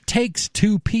 it takes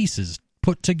two pieces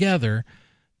put together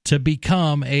to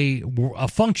become a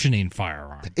functioning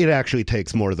firearm. It actually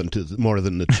takes more than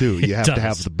the two. You have to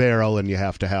have the barrel, and you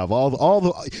have to have all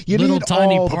the you little need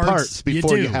tiny all the parts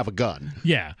before you have a gun.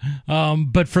 Yeah,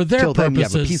 but for their Till purposes, then you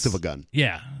have a piece of a gun.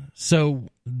 Yeah. So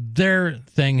their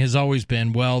thing has always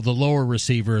been, well, the lower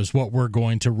receiver is what we're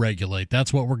going to regulate.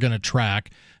 That's what we're going to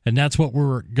track, and that's what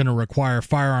we're going to require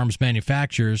firearms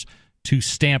manufacturers to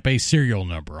stamp a serial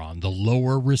number on, the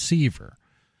lower receiver.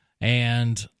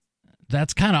 And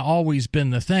that's kind of always been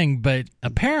the thing, but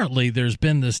apparently there's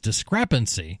been this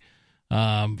discrepancy.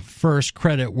 First,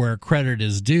 credit where credit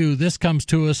is due. This comes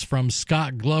to us from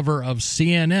Scott Glover of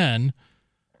CNN,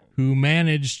 who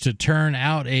managed to turn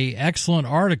out an excellent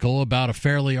article about a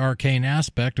fairly arcane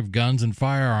aspect of guns and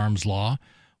firearms law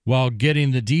while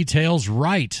getting the details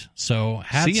right. So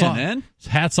hats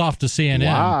off to CNN.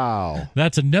 Wow.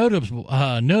 That's a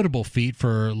notable feat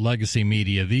for legacy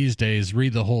media these days.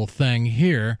 Read the whole thing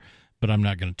here. But I'm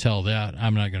not going to tell that.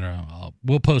 I'm not going to.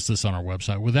 We'll post this on our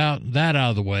website. Without that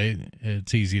out of the way,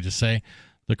 it's easy to say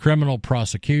the criminal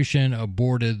prosecution,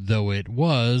 aborted though it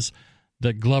was,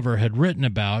 that Glover had written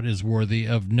about is worthy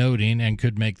of noting and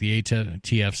could make the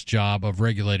ATF's job of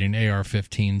regulating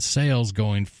AR-15 sales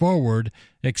going forward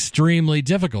extremely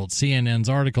difficult. CNN's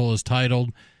article is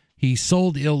titled, "He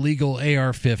Sold Illegal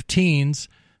AR-15s.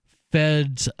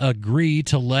 Feds Agree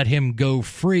to Let Him Go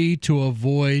Free to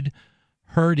Avoid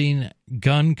Hurting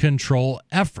Gun Control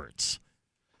Efforts."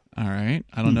 All right.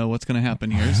 I don't know what's going to happen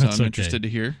here, so I'm interested to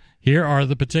hear. Here are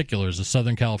the particulars. A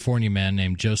Southern California man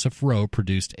named Joseph Rowe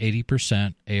produced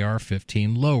 80%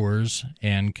 AR-15 lowers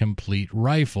and complete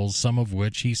rifles, some of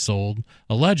which he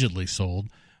allegedly sold,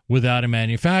 without a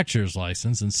manufacturer's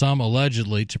license, and some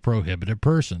allegedly to prohibited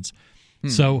persons.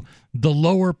 So the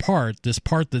lower part, this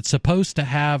part that's supposed to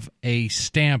have a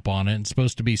stamp on it and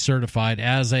supposed to be certified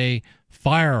as a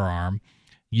firearm,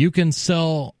 you can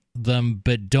sell them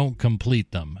but don't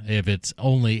complete them. If it's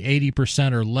only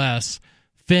 80% or less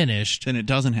finished, then it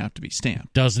doesn't have to be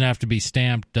stamped. Doesn't have to be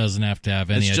stamped, doesn't have to have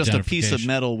any identification. It's just a piece of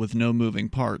metal with no moving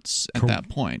parts at that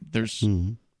point. There's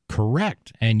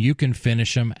Correct. And you can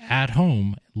finish them at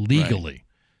home legally. Right.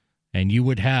 And you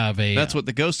would have a... That's what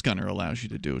the Ghost Gunner allows you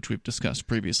to do, which we've discussed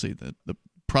previously, the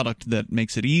product that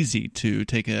makes it easy to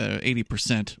take a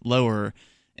 80% lower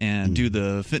and do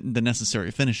the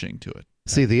necessary finishing to it.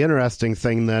 See, the interesting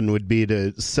thing then would be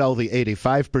to sell the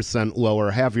 85%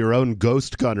 lower, have your own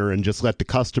Ghost Gunner, and just let the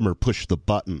customer push the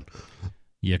button.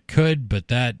 You could, but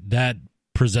that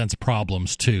presents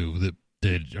problems too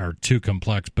that are too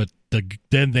complex. But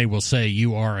then they will say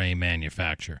you are a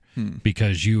manufacturer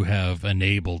because you have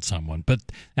enabled someone. But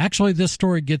actually, this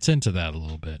story gets into that a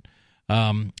little bit.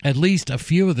 At least a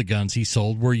few of the guns he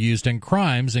sold were used in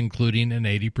crimes, including an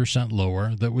 80%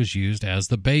 lower that was used as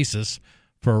the basis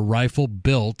for a rifle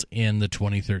built in the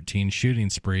 2013 shooting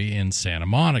spree in Santa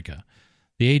Monica.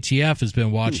 The ATF has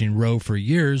been watching Rowe for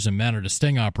years and mounted a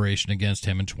sting operation against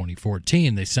him in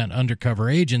 2014. They sent undercover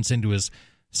agents into his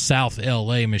South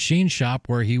L.A. machine shop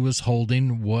where he was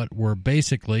holding what were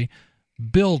basically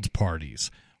build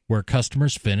parties, where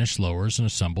customers finished lowers and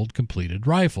assembled completed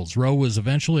rifles. Rowe was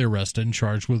eventually arrested and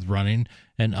charged with running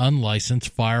an unlicensed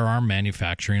firearm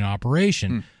manufacturing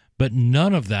operation. But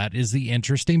none of that is the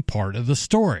interesting part of the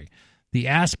story. The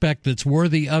aspect that's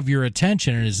worthy of your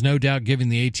attention and is no doubt giving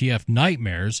the ATF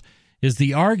nightmares is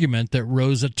the argument that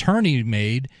Rowe's attorney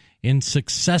made in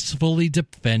successfully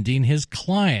defending his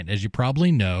client. As you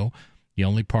probably know, the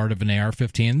only part of an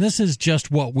AR-15, and this is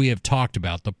just what we have talked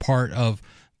about, the part of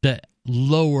the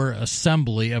lower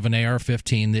assembly of an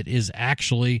AR-15 that is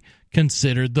actually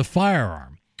considered the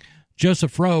firearm.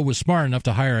 Joseph Rowe was smart enough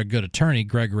to hire a good attorney,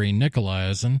 Gregory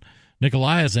Nicolaisen.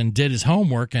 Nicolaisen did his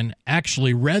homework and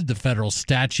actually read the federal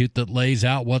statute that lays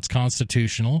out what's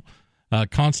constitutes,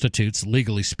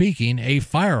 legally speaking, a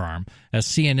firearm, as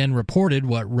CNN reported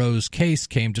what Rowe's case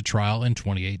came to trial in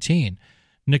 2018.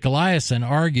 Nicolaisen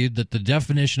argued that the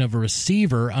definition of a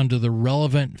receiver under the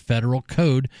relevant federal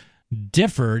code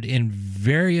differed in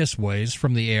various ways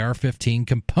from the AR-15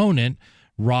 component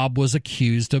Robb was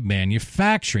accused of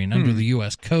manufacturing. Under the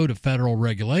U.S. Code of Federal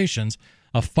Regulations,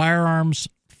 a firearms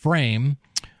frame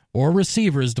or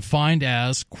receiver is defined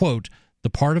as, quote,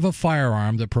 the part of a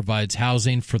firearm that provides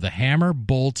housing for the hammer,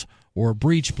 bolt, or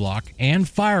breech block and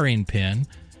firing pin,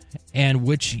 and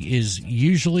which is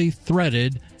usually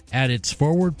threaded at its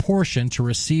forward portion to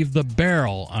receive the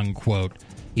barrel, unquote.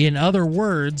 In other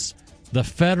words, the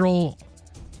federal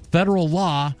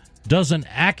law doesn't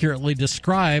accurately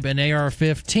describe an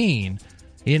AR-15.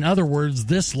 In other words,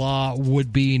 this law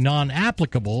would be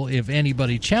non-applicable if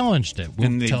anybody challenged it.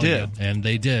 And they did. And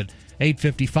they did.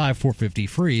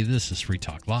 855-450-FREE. This is Free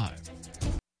Talk Live.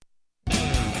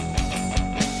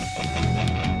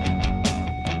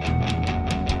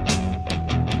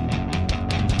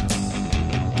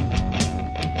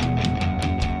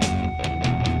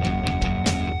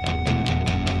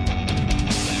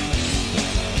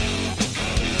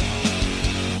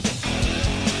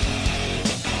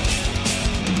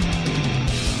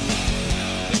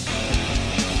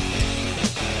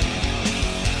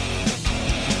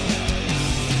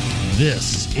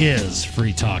 This is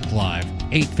Free Talk Live.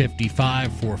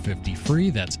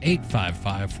 855-450-FREE. That's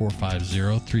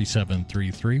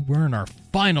 855-450-3733. We're in our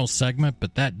final segment,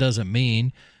 but that doesn't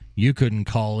mean you couldn't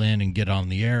call in and get on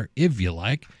the air if you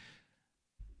like.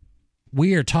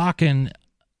 We are talking,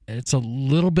 it's a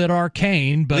little bit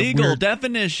arcane, but legal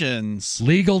definitions.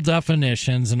 Legal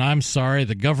definitions, and I'm sorry,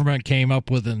 the government came up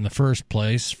with it in the first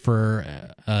place for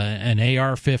an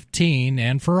AR-15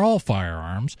 and for all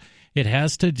firearms. It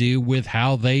has to do with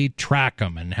how they track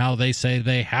them and how they say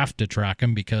they have to track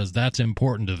them because that's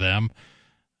important to them,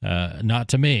 not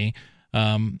to me.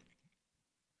 Well,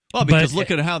 because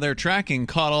look at how they're tracking,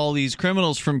 caught all these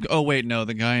criminals from, oh, wait, no,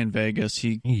 the guy in Vegas,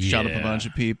 he shot up a bunch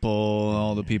of people,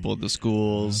 all the people at the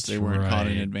schools, they weren't caught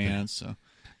in advance. So I'm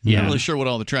not really sure what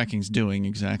all the tracking's doing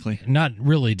exactly. Not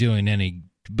really doing any.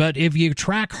 But if you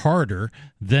track harder,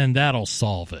 then that'll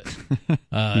solve it.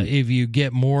 If you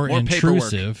get more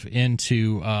intrusive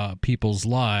into people's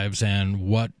lives and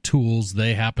what tools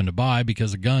they happen to buy,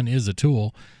 because a gun is a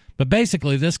tool. But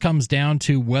basically, this comes down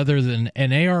to whether an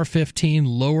AR-15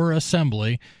 lower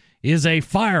assembly is a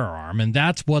firearm, and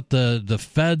that's what the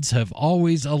feds have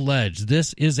always alleged.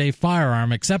 This is a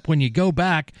firearm, except when you go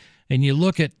back and you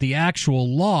look at the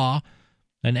actual law,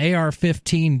 an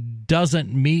AR-15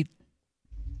 doesn't meet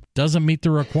the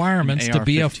requirements to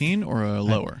be a AR-15 or a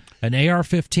lower. An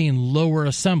AR-15 lower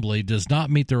assembly does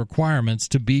not meet the requirements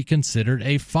to be considered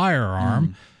a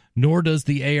firearm, nor does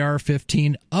the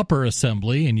AR-15 upper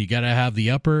assembly, and you got to have the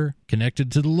upper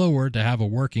connected to the lower to have a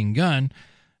working gun.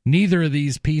 Neither of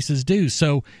these pieces do.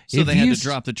 So they had to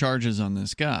drop the charges on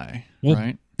this guy,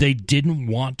 right? They didn't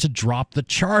want to drop the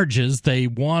charges. They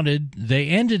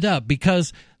ended up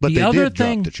because but the other did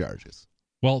thing drop the charges.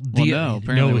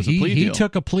 Apparently it was a plea deal. He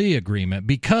took a plea agreement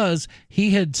because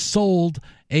he had sold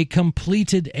a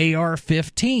completed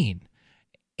AR-15,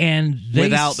 and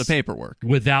without the paperwork.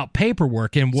 Without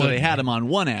paperwork, and so they had him on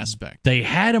one aspect. They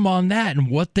had him on that,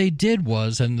 and what they did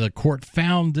was, and the court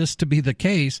found this to be the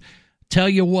case. Tell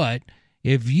you what,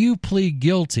 if you plead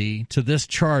guilty to this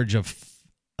charge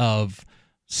of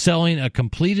selling a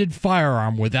completed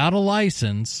firearm without a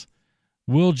license,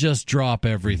 we'll just drop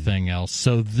everything else.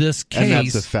 So this case, and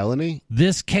that's a felony?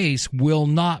 This case will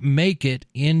not make it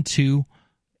into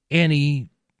any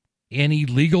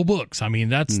legal books. I mean,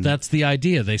 that's the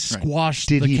idea. They squashed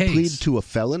the case. Did he plead to a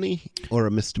felony or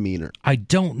a misdemeanor? I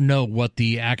don't know what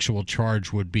the actual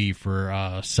charge would be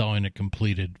for selling a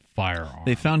completed firearm.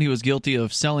 They found he was guilty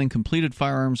of selling completed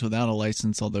firearms without a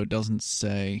license, although it doesn't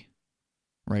say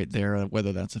right there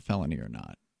whether that's a felony or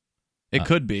not. It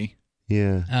could be.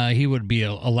 Yeah. He would be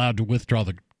allowed to withdraw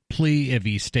the plea if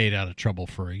he stayed out of trouble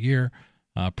for a year.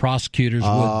 Prosecutors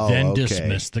would then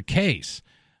dismiss the case.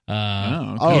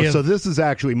 So this is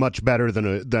actually much better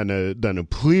than a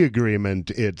plea agreement.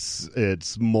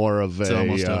 It's more of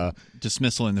almost a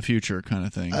dismissal in the future kind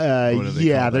of thing.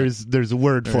 There's a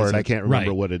word for it. I can't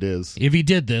remember what it is. If he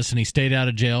did this and he stayed out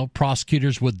of jail,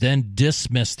 prosecutors would then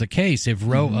dismiss the case. If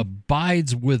Roe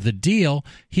abides with the deal,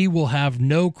 he will have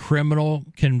no criminal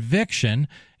conviction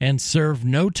and serve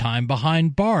no time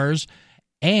behind bars.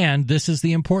 And this is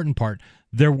the important part.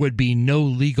 There would be no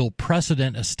legal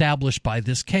precedent established by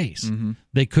this case.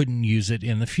 They couldn't use it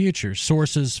in the future.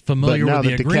 Sources familiar with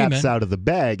the agreement. But now that the cat's out of the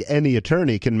bag, any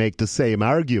attorney can make the same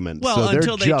argument. Well, so they're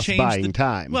until just they buying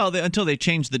time. Well, until they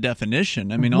change the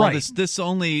definition. I mean, all this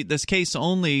case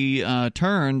only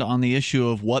turned on the issue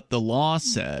of what the law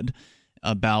said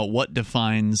about what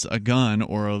defines a gun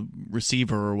or a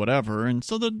receiver or whatever, and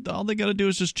so all they got to do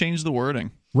is just change the wording.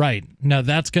 Right. Now,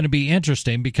 that's going to be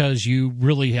interesting because you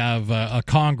really have a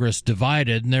Congress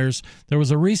divided. And there was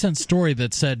a recent story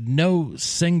that said no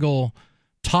single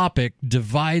topic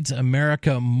divides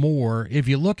America more. If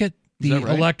you look at the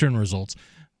election results,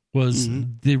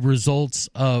 the results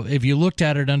of, if you looked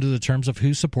at it under the terms of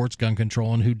who supports gun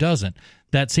control and who doesn't,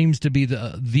 that seems to be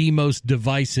the most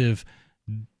divisive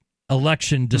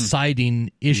election deciding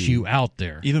issue out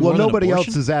there. Well, nobody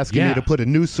else is asking me to put a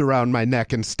noose around my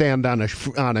neck and stand on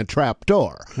a trap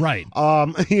door. Right.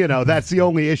 That's the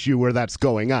only issue where that's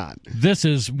going on. This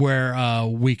is where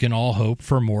we can all hope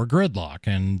for more gridlock,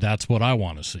 and that's what I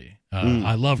want to see.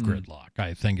 I love gridlock.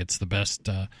 I think it's the best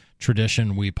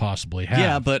tradition we possibly have.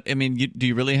 Yeah, but I mean, do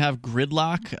you really have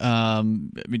gridlock? I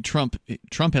mean,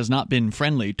 Trump has not been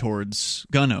friendly towards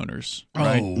gun owners,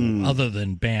 right? Other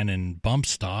than banning bump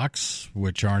stocks,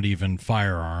 which aren't even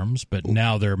firearms, but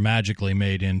now they're magically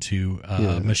made into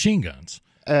machine guns.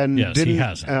 And yes, he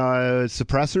hasn't.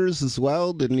 Suppressors as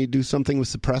well? Didn't he do something with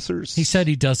suppressors? He said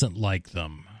he doesn't like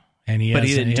them. And he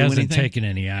hasn't taken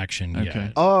any action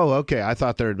yet. Oh, okay. I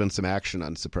thought there had been some action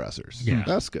on suppressors. Yeah.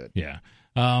 That's good. Yeah.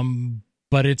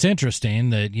 But it's interesting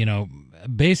that,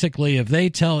 basically if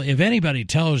anybody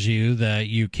tells you that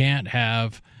you can't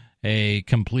have a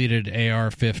completed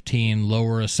AR-15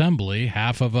 lower assembly,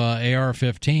 half of a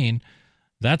AR-15,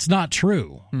 that's not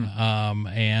true.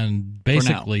 And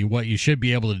basically what you should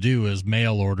be able to do is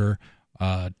mail order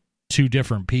 2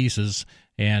 different pieces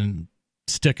and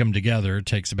stick them together. It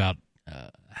takes about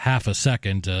half a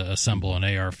second to assemble an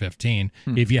AR-15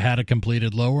 if you had a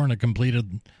completed lower and a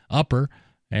completed upper,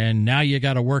 and now you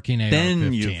got a working AR-15.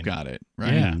 Then you've got it,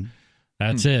 right? Yeah,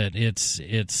 that's it.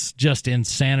 It's just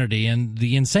insanity, and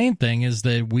the insane thing is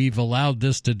that we've allowed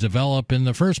this to develop in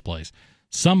the first place.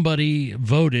 Somebody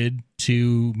voted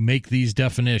to make these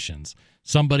definitions.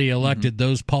 Somebody elected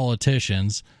those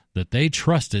politicians that they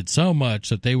trusted so much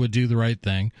that they would do the right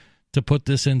thing to put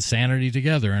this insanity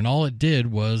together, and all it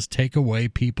did was take away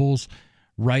people's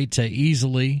right to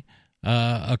easily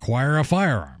acquire a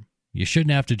firearm. You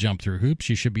shouldn't have to jump through hoops.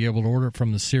 You should be able to order it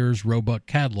from the Sears Roebuck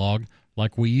catalog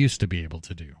like we used to be able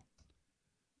to do.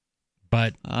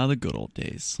 But the good old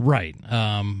days. Right.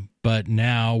 But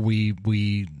now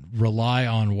we rely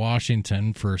on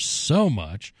Washington for so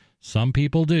much. Some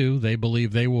people do. They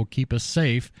believe they will keep us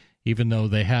safe, even though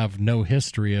they have no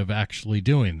history of actually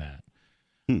doing that.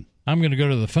 I'm going to go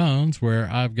to the phones where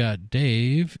I've got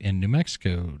Dave in New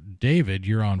Mexico. David,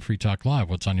 you're on Free Talk Live.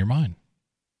 What's on your mind?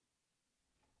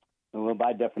 Well,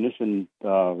 by definition,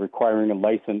 requiring a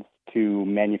license to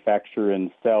manufacture and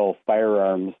sell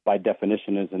firearms, by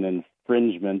definition, is an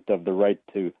infringement of the right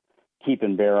to keep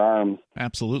and bear arms.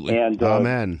 Absolutely. And,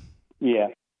 Amen. Yeah.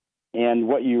 And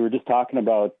what you were just talking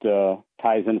about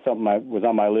ties in something that was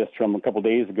on my list from a couple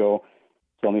days ago.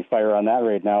 So let me fire on that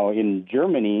right now. In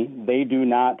Germany, they do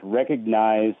not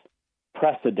recognize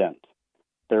precedent.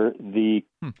 The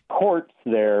courts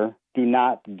there do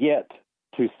not get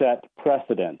to set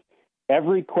precedent.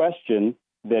 Every question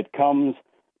that comes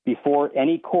before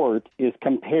any court is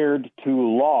compared to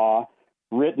law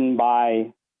written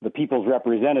by the people's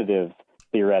representatives,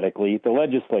 theoretically, the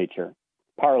legislature,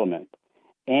 parliament.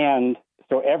 And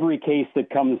so every case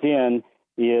that comes in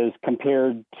is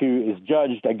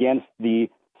judged against the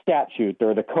statute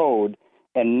or the code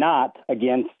and not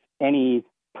against any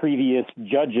previous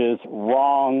judge's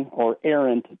wrong or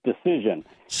errant decision.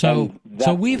 So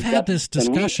we've had this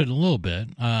discussion a little bit,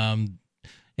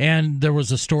 and there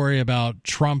was a story about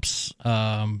Trump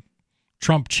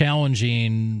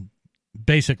challenging.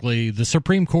 Basically, the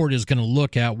Supreme Court is going to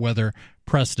look at whether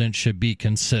precedent should be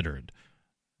considered,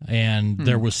 and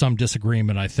there was some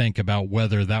disagreement, I think, about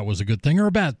whether that was a good thing or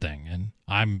a bad thing. And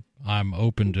I'm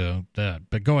open to that.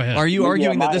 But go ahead. Are you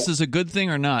arguing that this is a good thing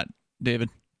or not, David?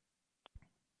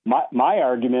 My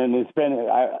argument has been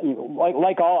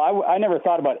I never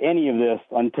thought about any of this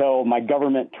until my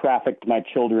government trafficked my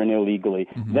children illegally.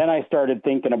 Mm-hmm. Then I started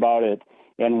thinking about it,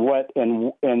 and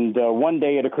one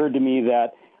day it occurred to me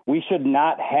that we should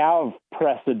not have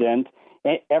precedent.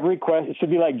 Every question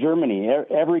should be like Germany.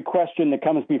 Every question that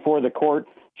comes before the court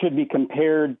should be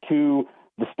compared to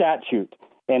the statute,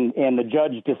 and the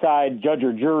judge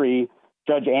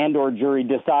and or jury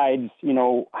decides,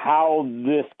 how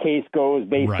this case goes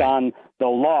based on the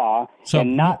law,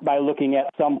 and not by looking at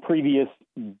some previous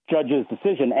judge's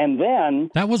decision. And then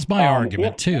that was my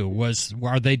argument too.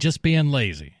 Are they just being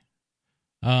lazy?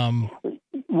 I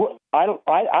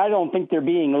don't think they're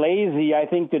being lazy. I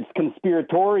think it's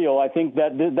conspiratorial. I think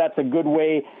that's a good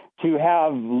way to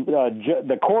have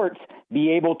the courts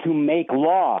be able to make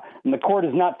law. And the court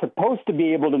is not supposed to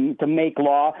be able to make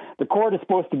law. The court is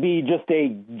supposed to be just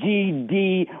a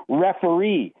GD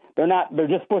referee. They're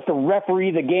just supposed to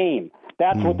referee the game.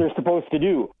 That's what they're supposed to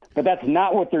do. But that's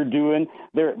not what they're doing.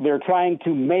 They're trying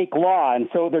to make law, and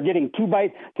so they're getting 2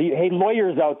 bites. Hey,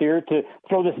 lawyers out there, to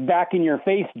throw this back in your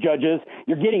face, judges,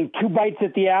 you're getting 2 bites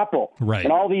at the apple. Right.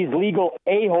 And all these legal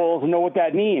a-holes know what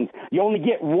that means. You only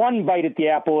get 1 bite at the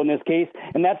apple in this case,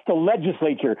 and that's the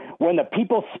legislature. When the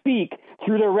people speak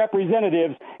through their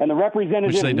representatives, and the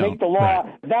representatives make the law,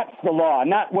 that's the law,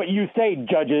 not what you say,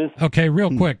 judges. Okay,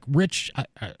 real quick, Rich.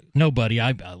 Nobody.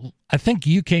 I think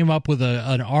you came up with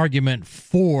an argument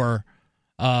for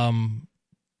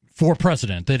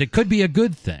precedent, that it could be a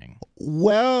good thing.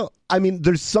 Well, I mean,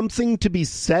 there's something to be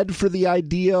said for the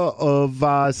idea of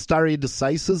stare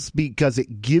decisis, because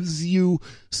it gives you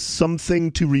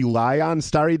something to rely on.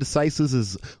 Stare decisis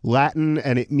is Latin,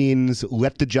 and it means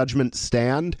let the judgment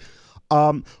stand.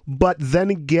 But then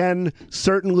again,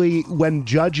 certainly when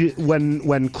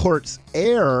courts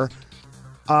err,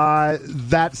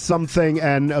 that's something,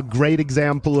 and a great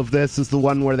example of this is the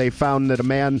one where they found that a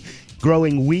man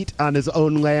growing wheat on his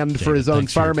own land for his own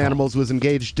farm animals was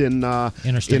engaged in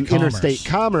interstate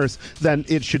commerce. Then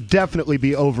it should definitely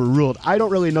be overruled. I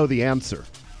don't really know the answer.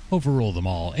 Overrule them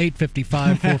all.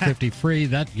 855, 450 free.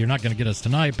 That you're not going to get us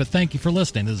tonight, but thank you for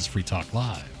listening. This is Free Talk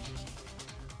Live.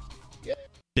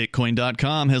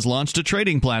 Bitcoin.com has launched a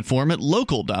trading platform at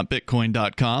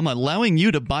local.bitcoin.com, allowing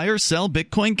you to buy or sell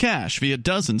Bitcoin Cash via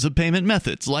dozens of payment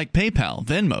methods like PayPal,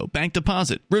 Venmo, bank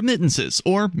deposit, remittances,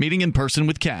 or meeting in person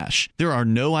with cash. There are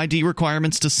no ID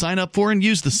requirements to sign up for and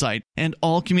use the site, and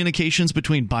all communications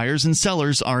between buyers and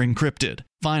sellers are encrypted.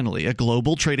 Finally, a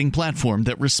global trading platform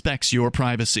that respects your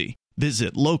privacy.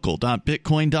 Visit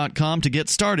local.bitcoin.com to get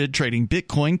started trading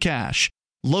Bitcoin Cash.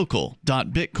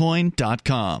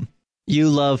 local.bitcoin.com. You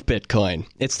love Bitcoin.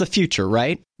 It's the future,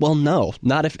 right? Well, no,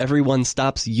 not if everyone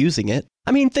stops using it.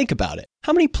 I mean, think about it.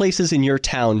 How many places in your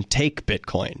town take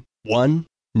Bitcoin? 1?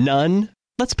 None?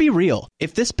 Let's be real.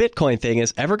 If this Bitcoin thing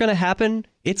is ever going to happen,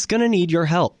 it's going to need your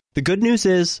help. The good news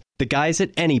is, the guys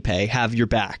at AnyPay have your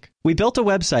back. We built a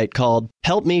website called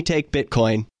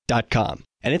helpmetakebitcoin.com,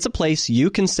 and it's a place you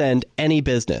can send any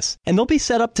business, and they'll be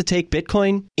set up to take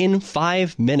Bitcoin in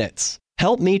 5 minutes.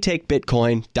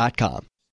 helpmetakebitcoin.com.